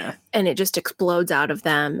years. Yeah. And it just explodes out of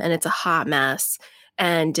them, and it's a hot mess,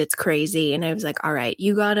 and it's crazy. And I was like, all right,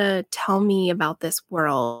 you gotta tell me about this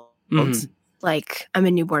world. Like I'm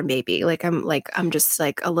a newborn baby. I'm just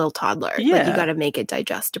like a little toddler. Yeah. Like you gotta make it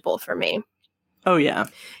digestible for me. Oh yeah.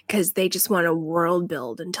 Because they just want to world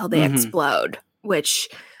build until they explode, which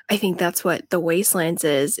I think that's what The Wastelands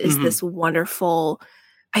is this wonderful,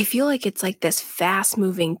 I feel like it's like this fast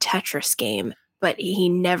moving Tetris game, but he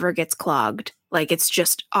never gets clogged. Like it's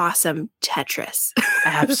just awesome Tetris.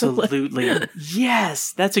 Absolutely.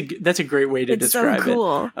 Yes. That's a great way to describe it. It's so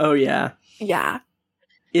cool. Oh yeah. Yeah.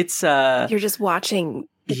 it's You're just watching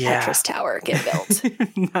the Tetris tower get built.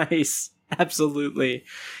 Nice. Absolutely.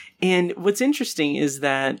 And what's interesting is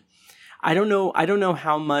that I don't know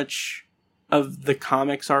how much of the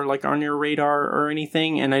comics are like on your radar or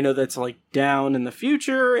anything, and I know that's like down in the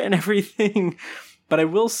future and everything, but I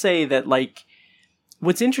will say that like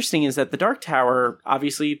what's interesting is that the Dark Tower,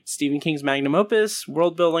 obviously Stephen King's magnum opus,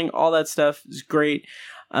 world building, all that stuff is great.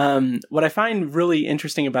 What I find really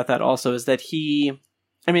interesting about that also is that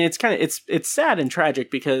it's sad and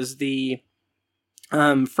tragic because the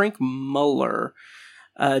Frank Muller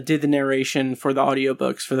did the narration for the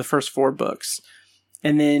audiobooks for the first 4 books.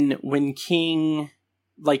 And then when King,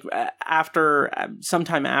 like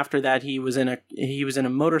sometime after that, he was in a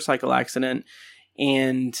motorcycle accident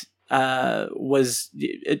and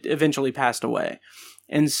eventually passed away.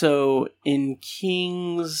 And so in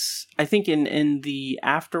King's, I think in the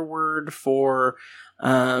afterword for,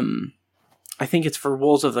 I think it's for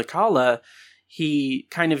Wolves of the Kala, he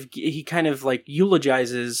kind of like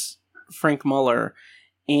eulogizes Frank Muller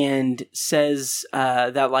and says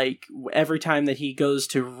that like every time that he goes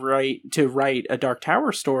to write a Dark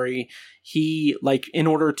Tower story, he like in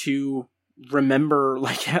order to remember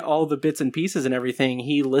like all the bits and pieces and everything,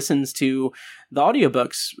 he listens to the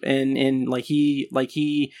audiobooks and like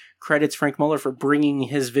he credits Frank Muller for bringing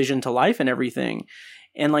his vision to life and everything.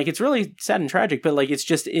 And like it's really sad and tragic, but like it's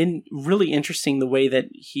just really interesting the way that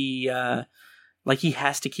he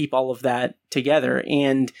has to keep all of that together.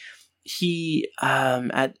 And he,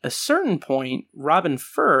 at a certain point, Robin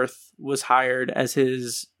Firth was hired as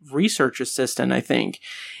his research assistant, I think.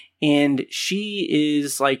 And she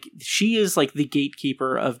is like the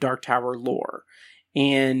gatekeeper of Dark Tower lore.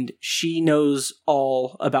 And she knows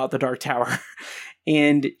all about the Dark Tower.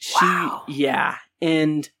 And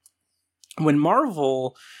and when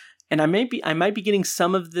Marvel, and I might be getting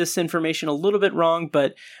some of this information a little bit wrong,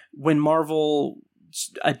 but when Marvel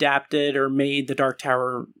adapted or made the Dark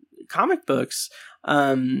Tower comic books,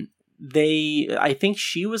 I think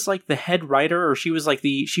she was like the head writer, or she was like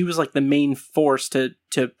the main force to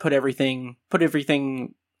put everything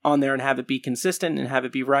on there and have it be consistent and have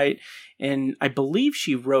it be right. And I believe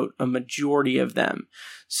she wrote a majority of them.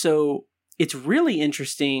 So it's really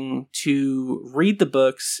interesting to read the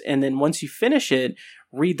books, and then once you finish it,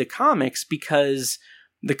 read the comics, because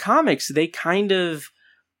the comics, they kind of,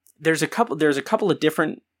 there's a couple of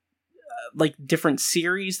different different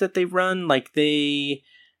series that they run. Like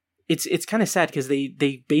it's kind of sad because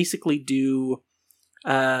they basically do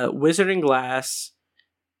Wizard and Glass,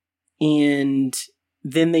 and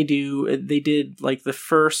then they did like the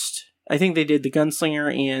first, I think they did the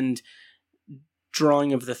Gunslinger and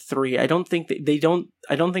Drawing of the Three. I don't think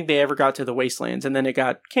they ever got to the Wastelands, and then it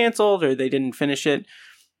got canceled or they didn't finish it.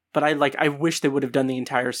 But I wish they would have done the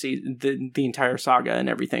entire season, the entire saga and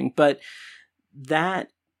everything. But that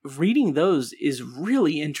reading those is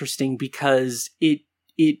really interesting because it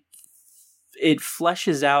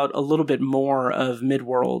fleshes out a little bit more of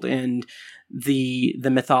Midworld and the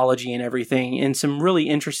mythology and everything in some really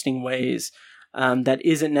interesting ways that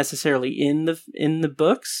isn't necessarily in the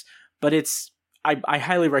books, but I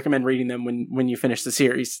highly recommend reading them when you finish the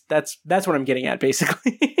series. That's what I'm getting at,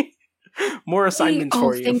 basically. More assignments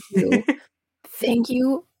for you. Thank you. Thank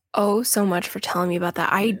you so much for telling me about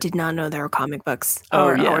that. I did not know there were comic books.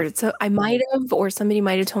 So I might have, or somebody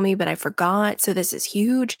might have told me, but I forgot. So this is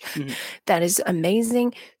huge. Mm-hmm. That is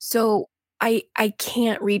amazing. So I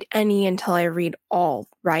can't read any until I read all,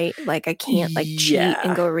 right? Like I can't cheat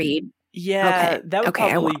and go read. Yeah, okay. That would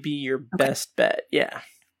probably be your best bet. Yeah.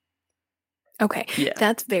 Okay. Yeah.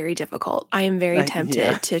 That's very difficult. I am very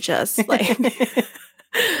tempted to just like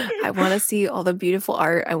I want to see all the beautiful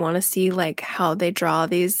art. I want to see like how they draw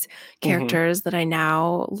these characters that I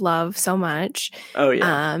now love so much. Oh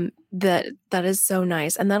yeah. That is so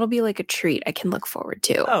nice. And that'll be like a treat I can look forward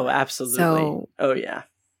to. Oh, absolutely. So, oh yeah.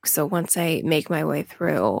 So once I make my way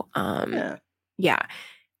through, that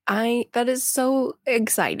is so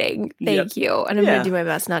exciting. Thank you. And I'm going to do my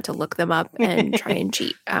best not to look them up and try and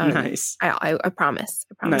cheat. Nice. I promise.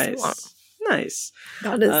 I promise I won't. Nice.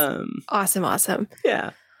 That is awesome. Yeah.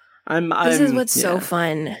 This is what's so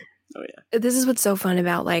fun. Oh yeah. This is what's so fun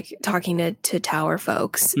about like talking to Tower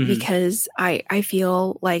folks, because I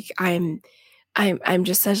feel like I'm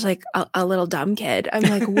just such like a little dumb kid. I'm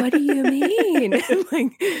like, what do you mean?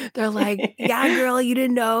 Like, they're like, yeah, girl, you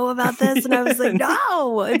didn't know about this. And I was like,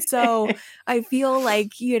 no. And so I feel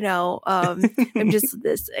like, I'm just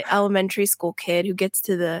this elementary school kid who gets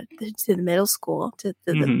to the middle school, to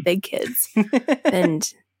the big kids.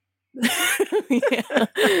 And Yeah.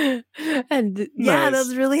 And yeah, Nice.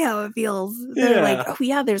 that's really how it feels. They're like, Yeah. oh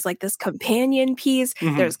yeah, there's like this companion piece,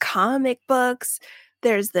 Mhm. there's comic books,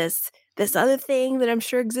 there's this other thing that I'm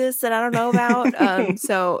sure exists that I don't know about.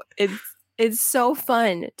 So it's so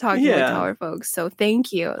fun talking with Yeah. color folks. So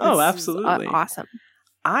thank you. Oh, This is, absolutely. awesome.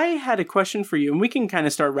 I had a question for you, and we can kind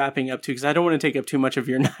of start wrapping up too, because I don't want to take up too much of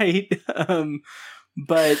your night.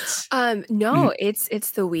 But No,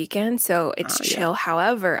 it's the weekend, so it's yeah. chill.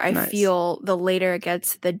 However, I Nice. feel the later it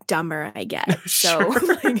gets, the dumber I get. So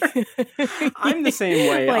Sure. I'm the same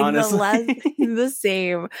way, like honestly. the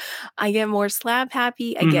same. I get more slap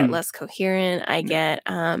happy. I get Mhm. less coherent. I get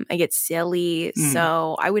silly. Mhm.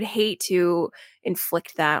 So I would hate to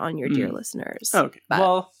inflict that on your dear Mhm. listeners. Okay. But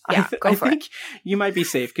Well, yeah, I go for think you might be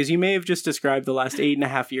safe because you may have just described the last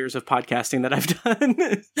 8.5 years of podcasting that I've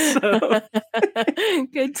done. So,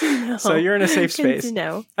 good to know. so you're in a safe Good space. to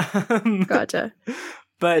know. Um, Gotcha.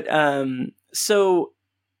 But so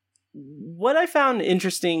what I found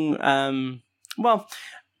interesting,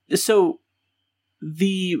 so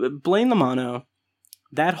the Blaine Lamano,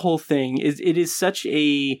 that whole thing is such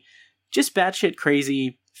a just batshit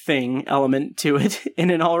crazy thing element to it in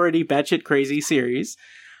an already batshit crazy series.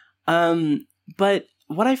 But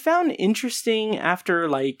what I found interesting after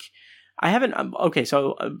I haven't I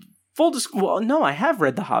have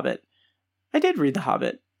read The Hobbit. I did read The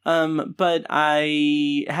Hobbit. But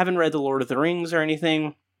I haven't read The Lord of the Rings or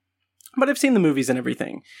anything. But I've seen the movies and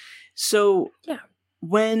everything. So yeah,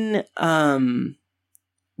 when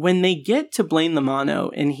they get to Blaine Lamano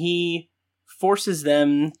and he forces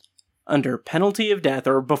them under penalty of death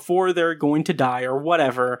or before they're going to die or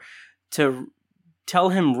whatever to tell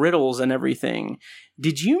him riddles and everything,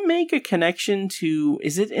 did you make a connection to,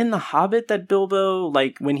 is it in The Hobbit that Bilbo,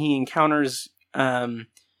 when he encounters Gollum,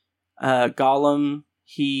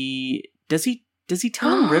 does he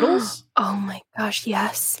tell him riddles? Oh my gosh,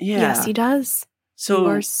 yes. Yeah. Yes, he does. So you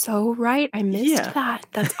are so right. I missed that.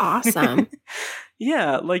 That's awesome.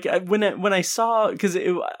 Yeah, when I saw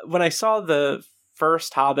the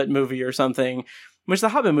first Hobbit movie or something, which the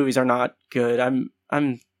Hobbit movies are not good. I'm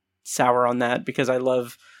sour on that because I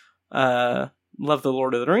love the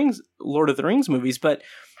Lord of the Rings movies, but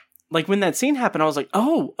when that scene happened, I was like,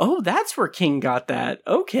 oh, that's where King got that.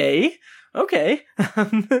 Okay.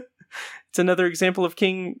 It's another example of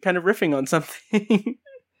King kind of riffing on something.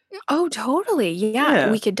 Oh, totally.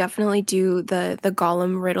 Yeah, we could definitely do the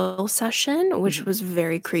Gollum riddle session, which was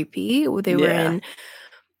very creepy. They were in,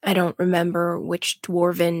 I don't remember which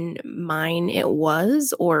dwarven mine it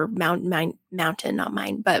was, or mountain, not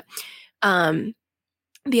mine. But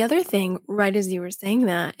the other thing, right as you were saying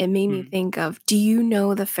that, it made me think of, do you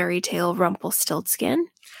know the fairy tale Rumpelstiltskin?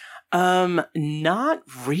 Not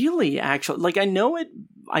really, actually. I know it.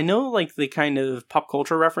 I know the kind of pop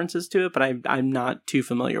culture references to it, but I'm not too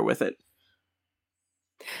familiar with it.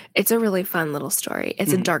 It's a really fun little story.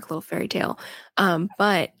 It's a dark little fairy tale.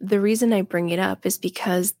 But the reason I bring it up is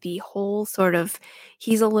because the whole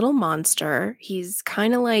he's a little monster. He's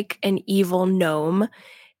kind of like an evil gnome.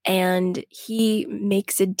 And he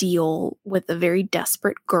makes a deal with a very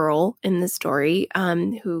desperate girl in the story,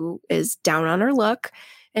 who is down on her luck.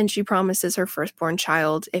 And she promises her firstborn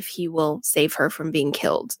child if he will save her from being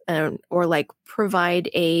killed, or provide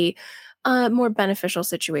a more beneficial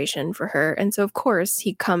situation for her. And so, of course,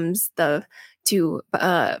 he comes to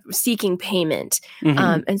seeking payment.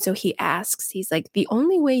 And so he asks, he's like, the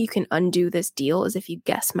only way you can undo this deal is if you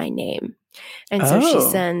guess my name. And so she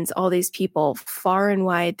sends all these people far and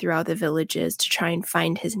wide throughout the villages to try and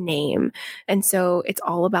find his name. And so it's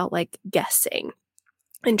all about guessing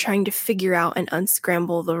and trying to figure out and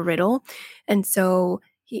unscramble the riddle. And so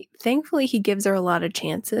thankfully he gives her a lot of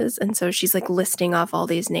chances. And so she's listing off all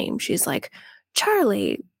these names. She's like,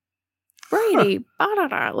 Charlie, Brady,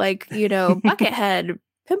 Buckethead,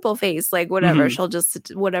 Pimple Face, whatever. She'll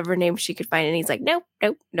just, whatever name she could find. And he's like, nope.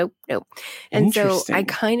 And so I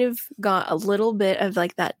kind of got a little bit of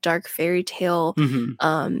that dark fairy tale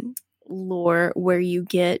lore where you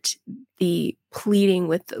get the pleading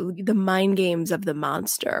with the mind games of the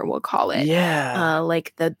monster, we'll call it. Yeah.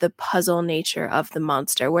 The puzzle nature of the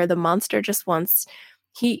monster, where the monster just wants,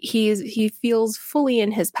 he feels fully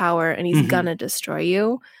in his power and he's gonna destroy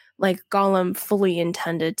you. Gollum fully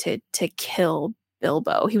intended to kill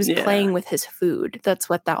Bilbo. He was playing with his food. That's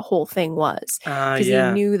what that whole thing was. Because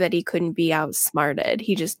he knew that he couldn't be outsmarted.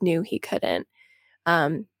 He just knew he couldn't.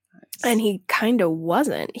 And he kind of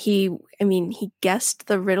wasn't. He guessed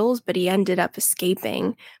the riddles, but he ended up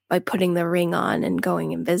escaping by putting the ring on and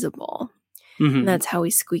going invisible. And that's how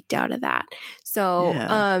he squeaked out of that. So,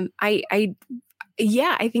 I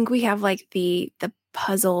think we have the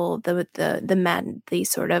puzzle, the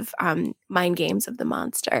sort of mind games of the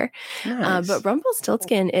monster. Nice. But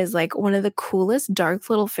Rumpelstiltskin is like one of the coolest dark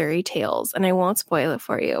little fairy tales, and I won't spoil it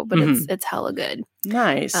for you, but it's hella good.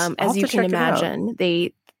 Nice. As you can imagine,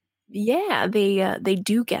 they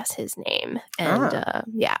do guess his name, and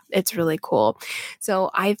it's really cool. So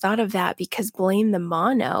I thought of that because Blaine the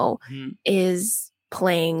Mono is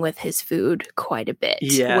playing with his food quite a bit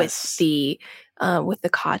with the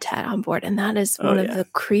quartet on board, and that is one of the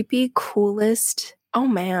creepy coolest. Oh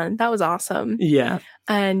man, that was awesome. Yeah.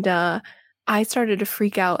 And I started to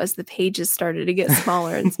freak out as the pages started to get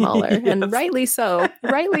smaller and smaller. And rightly so.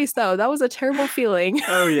 That was a terrible feeling.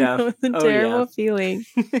 Oh yeah. It was a terrible feeling.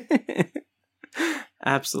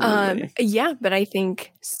 Absolutely. But I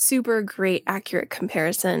think super great, accurate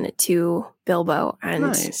comparison to Bilbo and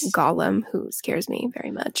Gollum, who scares me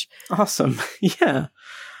very much. Awesome. Yeah.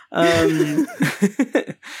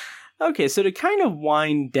 Okay, so to kind of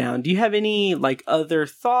wind down, do you have any like other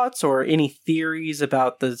thoughts or any theories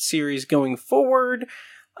about the series going forward?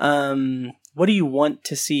 What do you want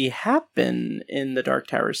to see happen in the Dark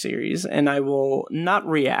Tower series? And I will not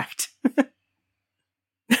react.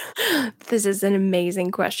 This is an amazing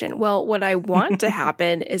question. Well, what I want to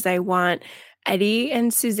happen is I want Eddie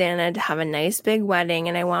and Susanna to have a nice big wedding,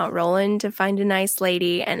 and I want Roland to find a nice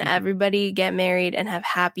lady and everybody get married and have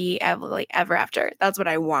happy ever after. That's what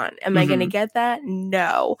I want. Am I going to get that?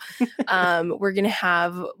 No. We're going to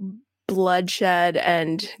have bloodshed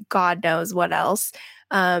and God knows what else.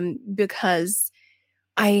 Because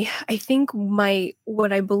I think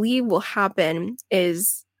what I believe will happen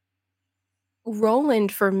is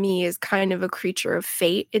Roland, for me, is kind of a creature of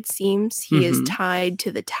fate, it seems. He is tied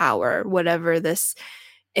to the tower, whatever this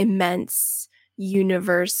immense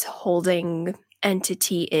universe-holding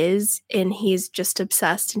entity is, and he's just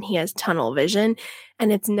obsessed and he has tunnel vision,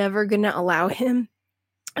 and it's never going to allow him,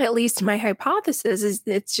 at least my hypothesis is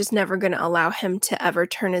it's just never going to allow him to ever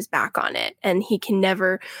turn his back on it, and he can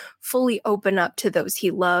never fully open up to those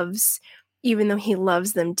he loves, even though he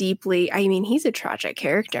loves them deeply. I mean, he's a tragic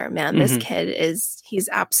character, man. This kid he's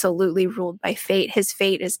absolutely ruled by fate. His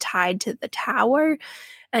fate is tied to the tower.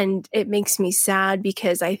 And it makes me sad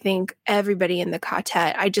because I think everybody in the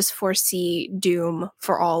quartet, I just foresee doom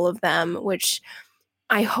for all of them, which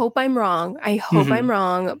I hope I'm wrong. I'm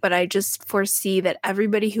wrong, but I just foresee that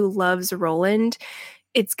everybody who loves Roland,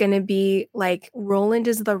 it's going to be like Roland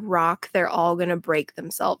is the rock they're all going to break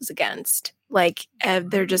themselves against. Like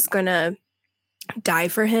they're just going to die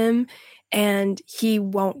for him, and he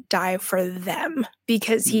won't die for them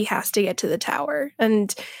because he has to get to the tower.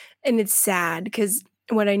 And it's sad because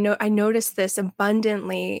what I noticed this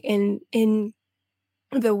abundantly in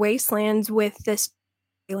the Wastelands with this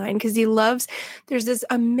line, because there's this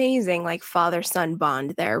amazing like father-son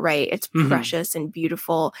bond there, right? It's precious and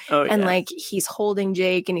beautiful. And like he's holding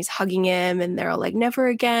Jake and he's hugging him, and they're all like, never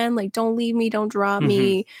again, like don't leave me, don't drop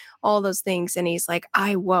me, all those things. And he's like,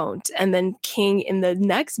 I won't. And then King in the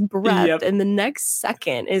next breath in the next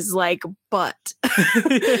second is like, but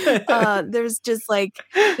there's just like,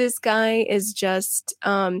 this guy is just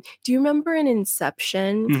do you remember in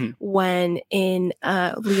Inception when in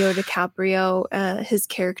Leo DiCaprio, his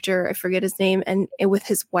character, I forget his name, and with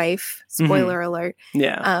his wife, spoiler alert,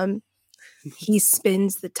 he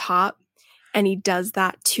spins the top and he does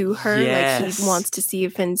that to her. Like he wants to see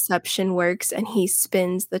if Inception works, and he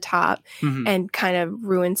spins the top and kind of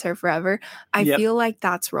ruins her forever. I feel like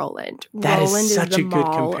that's Roland. Roland is the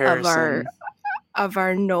Maul of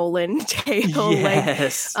our Nolan tale.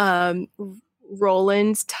 Yes. Like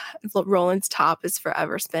Roland's top is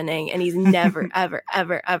forever spinning, and he's never ever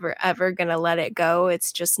ever ever ever gonna let it go.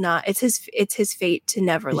 It's just not. It's his fate to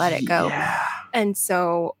never let it go. And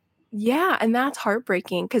so and that's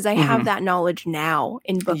heartbreaking because I have that knowledge now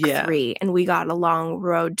in book 3, and we got a long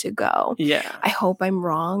road to go. I hope I'm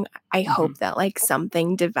wrong. I hope that like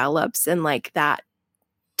something develops and like that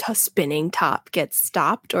spinning top gets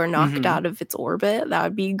stopped or knocked out of its orbit. That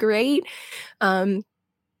would be great.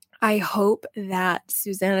 I hope that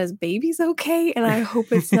Susanna's baby's okay, and I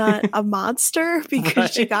hope it's not a monster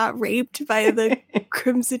because she got raped by the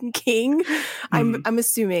Crimson King. I'm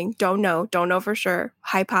assuming, don't know for sure.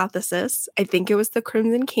 Hypothesis. I think it was the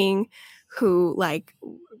Crimson King who like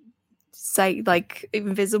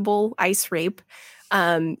invisible ice rape.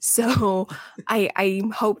 So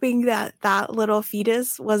I'm hoping that little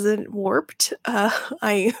fetus wasn't warped. Because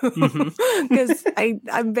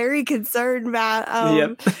I'm very concerned, Matt.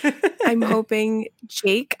 I'm hoping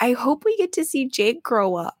Jake. I hope we get to see Jake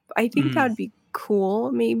grow up. I think that'd be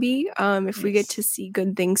cool. Maybe if we get to see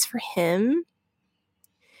good things for him.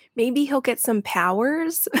 maybe he'll get some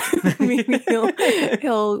powers. Maybe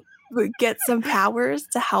he'll get some powers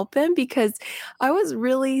to help him, because I was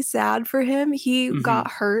really sad for him. He got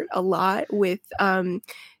hurt a lot with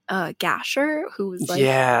Gasher, who was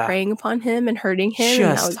like preying upon him and hurting him,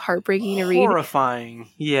 and that was heartbreaking to read. Horrifying.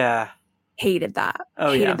 Yeah. Hated that.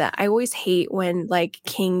 Hated that. I always hate when like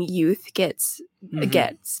King Youth gets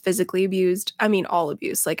physically abused. I mean, all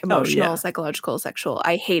abuse, like emotional, psychological, sexual.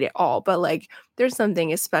 I hate it all. But like, there's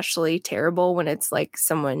something especially terrible when it's like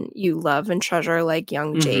someone you love and treasure, like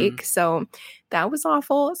young Jake. So that was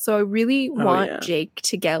awful. So I really want Jake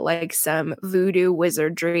to get like some voodoo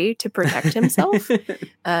wizardry to protect himself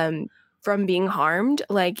from being harmed.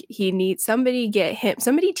 Like, he needs somebody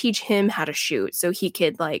teach him how to shoot so he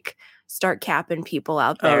could like start capping people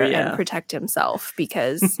out there and protect himself,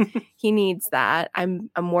 because he needs that. I'm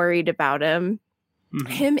worried about him.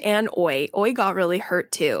 Him and Oi. Oi got really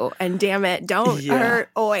hurt too. And damn it, don't hurt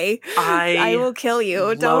Oi. I will kill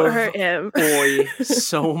you. Don't hurt him. Oi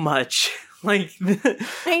so much. Like,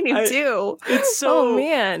 I do too. It's so, oh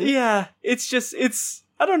man. Yeah. It's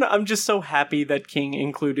I don't know. I'm just so happy that King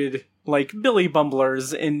included like Billy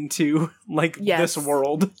Bumblers into like this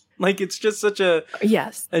world. Like, it's just such a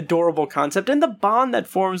adorable concept. And the bond that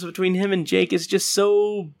forms between him and Jake is just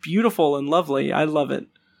so beautiful and lovely. I love it.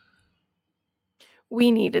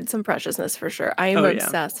 We needed some preciousness for sure. I am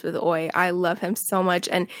obsessed with Oi. I love him so much.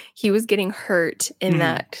 And he was getting hurt in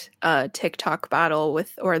that TikTok battle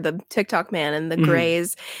or the TikTok man and the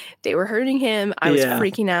Greys. They were hurting him. I was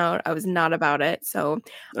freaking out. I was not about it. So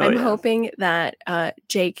I'm hoping that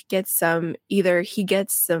Jake gets some, either he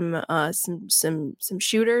gets some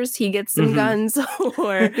shooters, he gets some guns,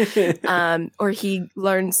 or he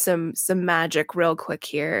learns some magic real quick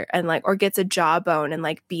here, and like, or gets a jawbone and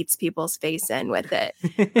like beats people's face in with it.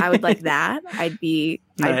 I would like that. I'd be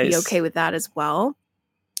okay with that as well.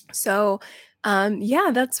 So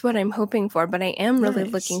that's what I'm hoping for. But I am really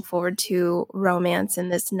looking forward to romance in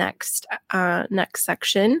this next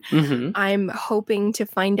section. I'm hoping to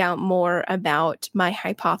find out more about my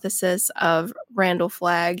hypothesis of Randall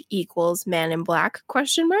Flagg equals Man in Black ?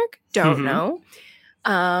 Don't know.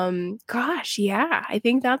 I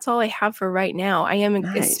think that's all I have for right now. I am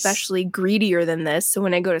especially greedier than this, so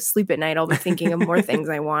when I go to sleep at night, I'll be thinking of more things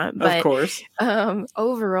I want. But of course,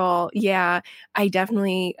 overall, I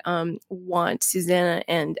definitely want Susanna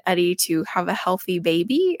and Eddie to have a healthy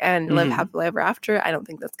baby and live happily ever after. I don't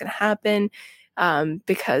think that's going to happen.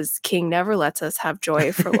 Because King never lets us have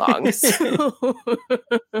joy for long. So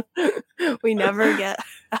we never get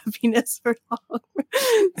happiness for long.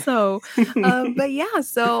 So,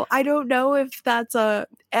 so I don't know if that's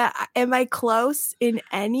am I close in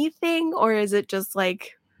anything, or is it just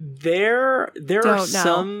like, there are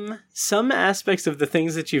some aspects of the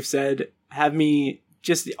things that you've said have me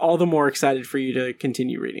just all the more excited for you to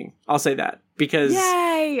continue reading. I'll say that, because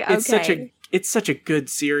it's such a good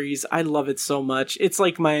series. I love it so much. It's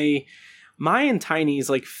like my and Tiny's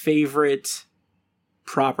like favorite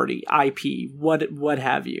property, IP, what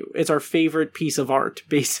have you. It's our favorite piece of art,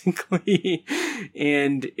 basically.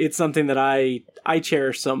 And it's something that I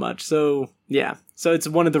cherish so much. So yeah. So it's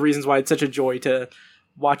one of the reasons why it's such a joy to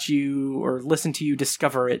watch you or listen to you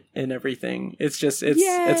discover it and everything. It's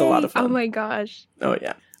a lot of fun. Oh my gosh. Oh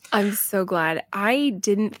yeah. I'm so glad. I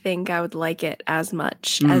didn't think I would like it as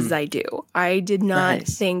much as I do. I did not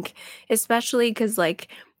think, especially because, like,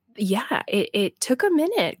 it took a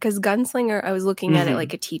minute, because Gunslinger, I was looking at it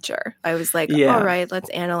like a teacher. I was like, all right, let's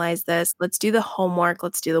analyze this. Let's do the homework.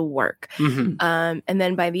 Let's do the work. And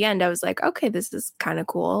then by the end, I was like, okay, this is kind of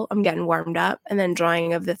cool. I'm getting warmed up. And then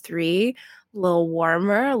Drawing of the Three, a little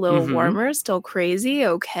warmer, still crazy,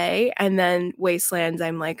 okay. And then Wastelands,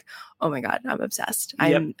 I'm like, oh my god, I'm obsessed.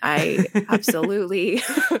 I absolutely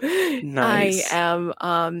nice. I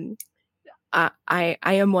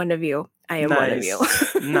am one of you. I am one of you.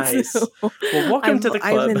 Nice. So, well, welcome to the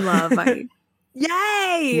club. I'm in love.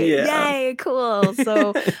 Yay, cool.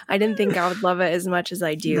 So I didn't think I would love it as much as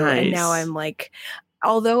I do. And now I'm like,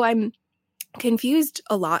 although I'm confused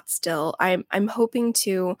a lot still, I'm hoping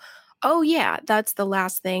to. Oh, yeah, that's the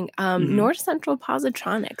last thing. North Central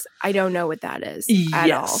Positronics. I don't know what that is at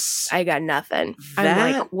all. I got nothing.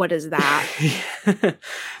 I'm like, what is that?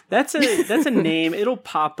 That's a name. It'll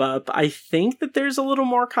pop up. I think that there's a little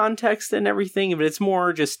more context and everything, but it's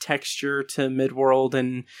more just texture to Midworld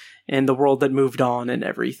and the world that moved on and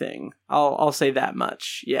everything. I'll say that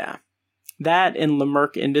much. Yeah. That and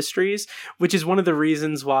Lemerck Industries, which is one of the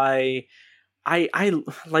reasons why I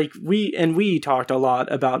like we talked a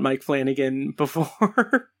lot about Mike Flanagan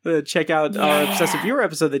before. Check out our Obsessive Viewer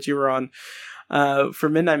episode that you were on for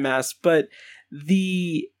Midnight Mass. But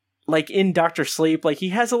like in Dr. Sleep, like he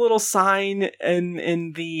has a little sign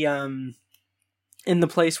in the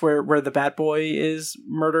place where the Bat Boy is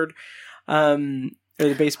murdered, or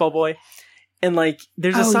the baseball boy, and like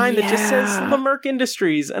there's a sign that just says Lamerck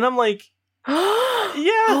Industries, and I'm like,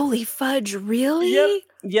 yeah, holy fudge, really?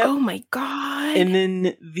 Yep. Oh my god. And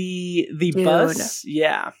then the bus,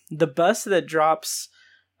 the bus that drops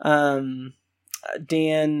Dan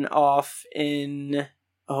off in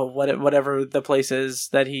whatever the place is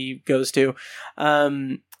that he goes to.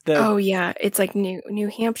 It's like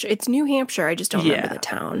New Hampshire. It's New Hampshire. I just don't remember the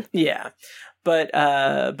town. Yeah, but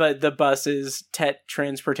the bus is Tet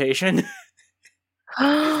Transportation.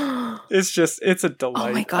 It's a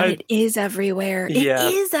delight. Oh my god, it is everywhere. It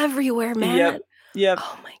is everywhere, Matt. Yep.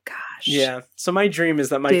 Oh my gosh. Yeah. So my dream is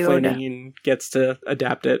that Mike Flanagan gets to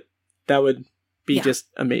adapt it. That would be just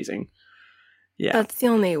amazing. Yeah. That's the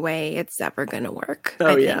only way it's ever going to work.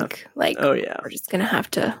 I think. Like, we're just going to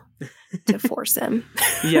have to force him.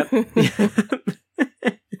 Yep.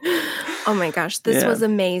 Oh my gosh, this was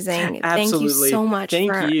amazing. Thank you so much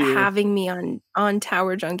for having me on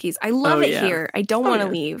Tower Junkies. I love it here. I don't want to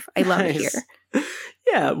leave. I love it here.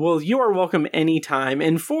 Yeah, well, you are welcome anytime.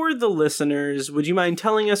 And for the listeners, would you mind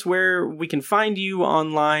telling us where we can find you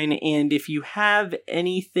online, and if you have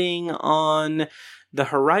anything on the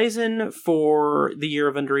horizon for the year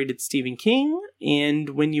of underrated Stephen King, and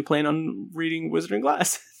when you plan on reading Wizard and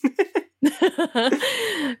Glass?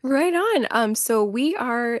 Right on. So we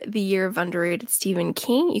are the year of underrated Stephen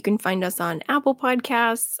King. You can find us on Apple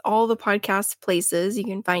Podcasts, all the podcast places you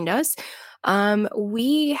can find us.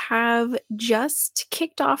 We have just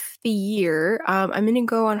kicked off the year. I'm going to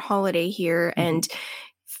go on holiday here and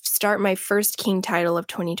start my first King title of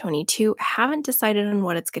 2022. Haven't decided on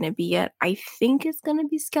what it's going to be yet. I think it's going to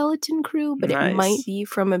be Skeleton Crew, but it might be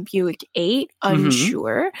from a Buick 8.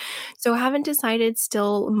 Unsure. So haven't decided,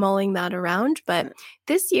 still mulling that around. But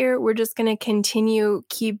this year, we're just going to continue,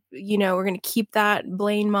 we're going to keep that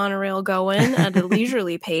Blaine monorail going at a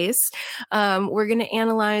leisurely pace. We're going to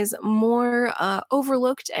analyze more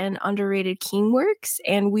overlooked and underrated King works,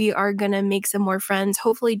 and we are going to make some more friends,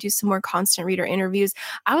 hopefully do some more constant reader interviews.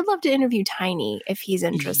 I would love to interview Tiny if he's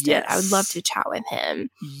interested. Yes. I would love to chat with him.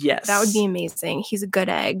 Yes. That would be amazing. He's a good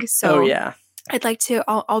egg. So I'd like to,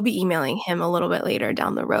 I'll be emailing him a little bit later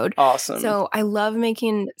down the road. Awesome. So I love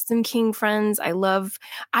making some King friends.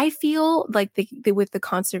 I feel like with the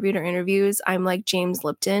constant reader interviews, I'm like James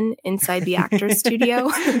Lipton inside the actor's studio.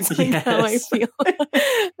 That's like how I feel.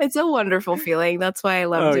 It's a wonderful feeling. That's why I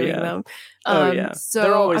love doing them. So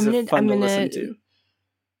they're always fun to listen to.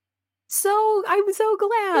 So I'm so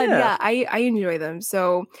glad. Yeah, I enjoy them.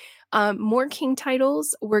 So more King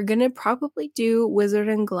titles. We're going to probably do Wizard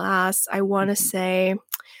and Glass. I want to say,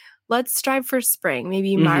 let's strive for spring,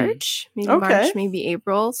 maybe March, maybe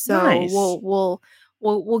April. So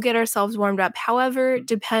we'll get ourselves warmed up. However,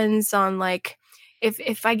 depends on like,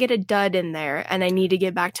 if I get a dud in there and I need to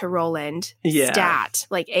get back to Roland stat,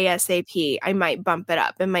 like ASAP, I might bump it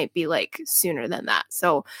up. It might be like sooner than that.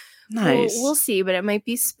 So we'll see, but it might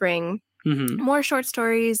be spring. More short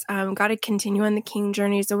stories. Got to continue on the King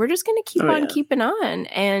journey. So we're just going to keep on keeping on.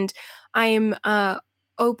 And I'm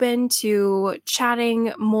open to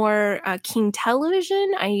chatting more King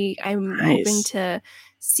television. I'm open to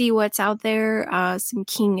see what's out there. Some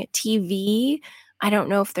King TV. I don't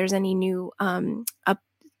know if there's any new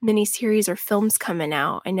miniseries or films coming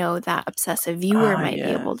out. I know that Obsessive Viewer might be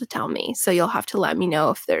able to tell me. So you'll have to let me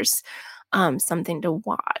know if there's something to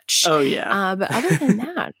watch. But other than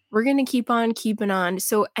that, we're going to keep on keeping on.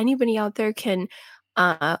 So anybody out there can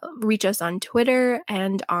reach us on Twitter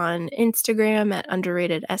and on Instagram at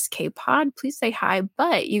underrated SK pod. Please say hi.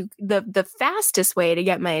 But the fastest way to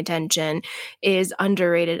get my attention is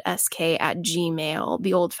underratedsk@gmail,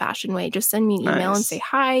 the old fashioned way. Just send me an email and say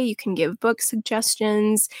hi. You can give book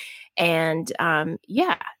suggestions. And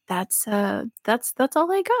that's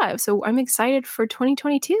all I got. So I'm excited for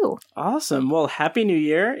 2022. Awesome. Well, Happy New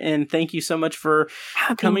Year, and thank you so much for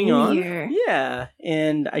coming on. Yeah,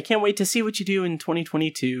 and I can't wait to see what you do in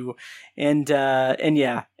 2022. And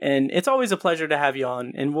it's always a pleasure to have you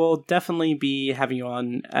on, and we'll definitely be having you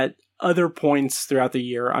on at other points throughout the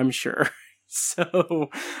year, I'm sure. So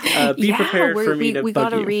be prepared for me to we bug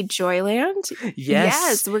gotta you. read Joyland.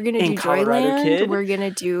 Yes, we're gonna do Colorado Joyland. Kid. We're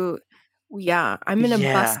gonna do. Yeah, I'm gonna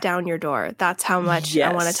bust down your door. That's how much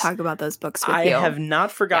I want to talk about those books with you. I have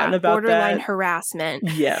not forgotten about borderline that. harassment.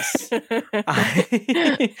 Yes,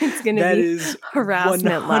 it's gonna that be is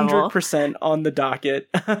harassment 100% on the docket.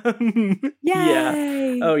 Yay!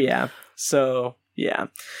 Yeah. Oh yeah. So yeah.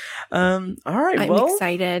 All right. I'm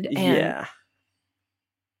excited. And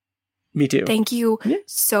Me too. Thank you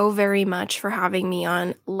so very much for having me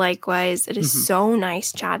on. Likewise, it is so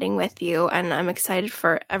nice chatting with you, and I'm excited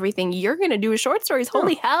for everything you're going to do with short stories.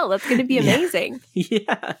 Holy hell, that's going to be amazing.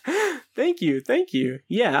 Yeah. Thank you.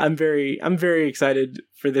 Yeah, I'm very excited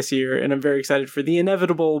for this year, and I'm very excited for the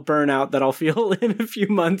inevitable burnout that I'll feel in a few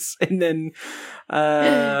months, and then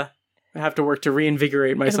I have to work to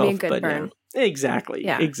reinvigorate myself. It'll be a good burn. Yeah. Exactly.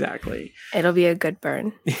 Yeah. Exactly. It'll be a good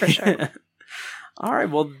burn, for sure. All right,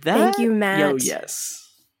 well, thank you, Matt. Yes.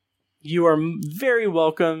 You are very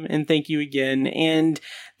welcome, and thank you again. And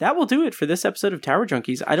that will do it for this episode of Tower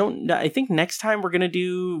Junkies. I think next time Tiny and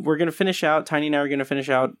I are going to finish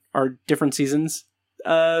out our different seasons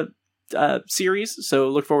series, so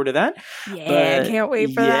look forward to that. I can't wait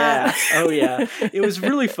for that. Oh yeah, it was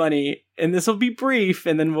really funny, and this will be brief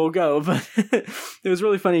and then we'll go, but it was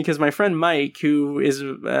really funny because my friend Mike, who is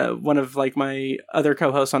one of like my other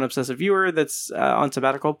co-hosts on Obsessive Viewer that's on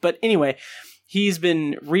sabbatical, but anyway, he's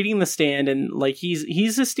been reading The Stand, and like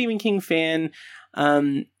he's a Stephen King fan,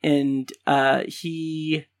 and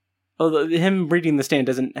him reading The Stand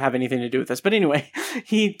doesn't have anything to do with this. But anyway,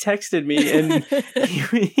 he texted me and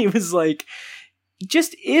he was like,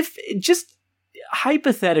 just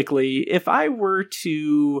hypothetically, if I were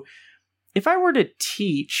to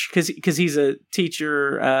teach, because he's a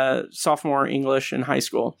teacher, sophomore English in high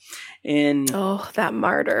school, and that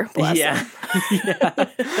martyr, bless him. Yeah.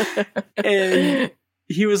 And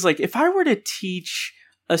he was like, if I were to teach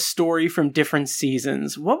a story from different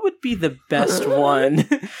seasons, what would be the best one?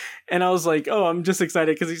 And I was like, I'm just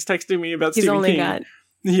excited because he's texting me about Stephen King. Got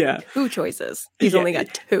 2 choices. He's only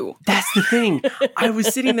got 2. That's the thing. I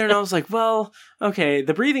was sitting there and I was like, well, okay,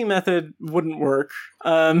 the breathing method wouldn't work.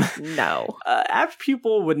 No. Apt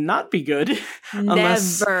pupil would not be good.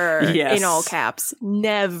 Never. In all caps.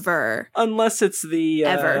 Never. Unless it's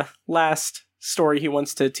the last story he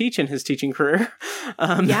wants to teach in his teaching career.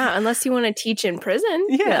 Unless you want to teach in prison.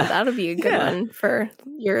 Yeah, that'll be a good one for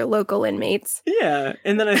your local inmates. Yeah.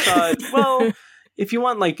 And then I thought, well, if you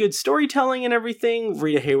want like good storytelling and everything,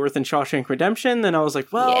 Rita Hayworth and Shawshank Redemption. Then I was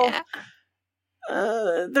like, well,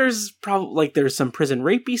 there's there's some prison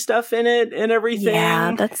rapey stuff in it and everything.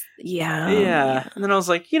 Yeah. And then I was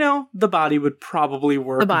like, The Body would probably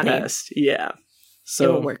work best. Yeah. So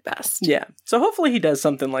it will work best. Yeah. So hopefully he does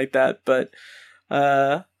something like that, but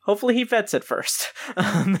hopefully he vets it first.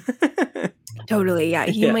 Totally. Yeah.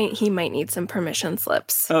 He might need some permission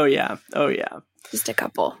slips. Oh yeah. Just a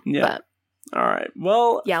couple. Yeah. But all right.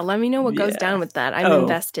 Well, yeah, let me know what goes down with that. I'm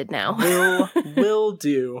invested now. Will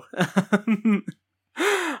do.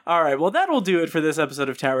 All right. Well, that'll do it for this episode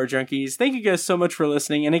of Tower Junkies. Thank you guys so much for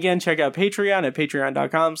listening. And again, check out Patreon at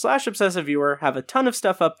patreon.com/obsessiveviewer. Have a ton of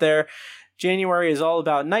stuff up there. January is all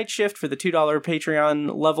about Night Shift for the $2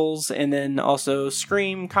 Patreon levels, and then also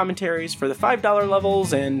Scream commentaries for the $5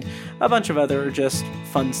 levels, and a bunch of other just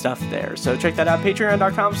fun stuff there. So check that out,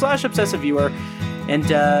 patreon.com/obsessiveviewer. And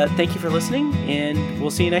thank you for listening, and we'll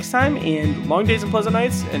see you next time. And long days and pleasant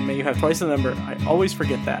nights, and may you have twice the number. I always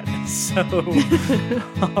forget that. So,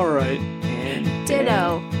 all right. And,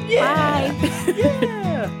 ditto. Yeah. Bye.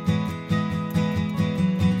 Yeah.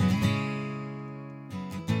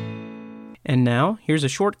 And now, here's a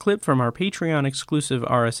short clip from our Patreon exclusive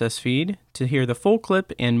RSS feed. To hear the full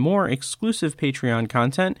clip and more exclusive Patreon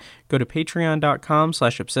content, go to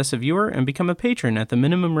patreon.com/obsessiveviewer and become a patron at the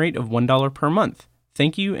minimum rate of $1 per month.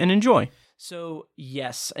 Thank you and enjoy. So,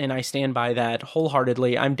 yes, and I stand by that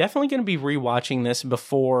wholeheartedly. I'm definitely going to be rewatching this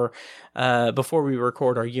before we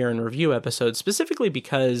record our year in review episode, specifically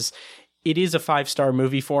because it is a 5-star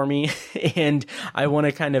movie for me, and I want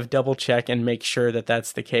to kind of double check and make sure that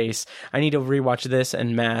that's the case. I need to rewatch this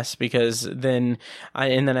en masse because then I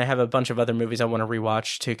have a bunch of other movies I want to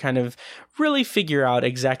rewatch to kind of really figure out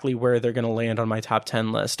exactly where they're going to land on my top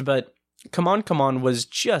 10 list. But Come On was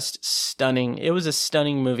just stunning. It was a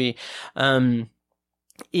stunning movie.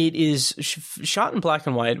 It is shot in black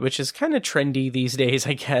and white, which is kind of trendy these days,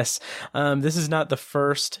 I guess. This is not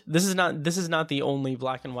the only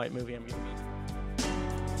black and white movie I'm going to be.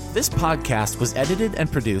 This podcast was edited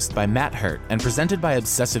and produced by Matt Hurt and presented by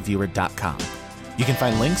ObsessiveViewer.com. You can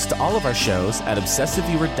find links to all of our shows at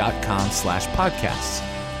ObsessiveViewer.com/podcasts.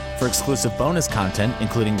 For exclusive bonus content,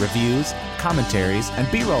 including reviews, commentaries, and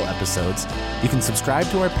B-roll episodes, you can subscribe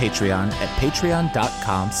to our Patreon at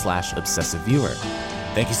patreon.com/ObsessiveViewer.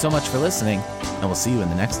 Thank you so much for listening, and we'll see you in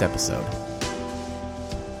the next episode.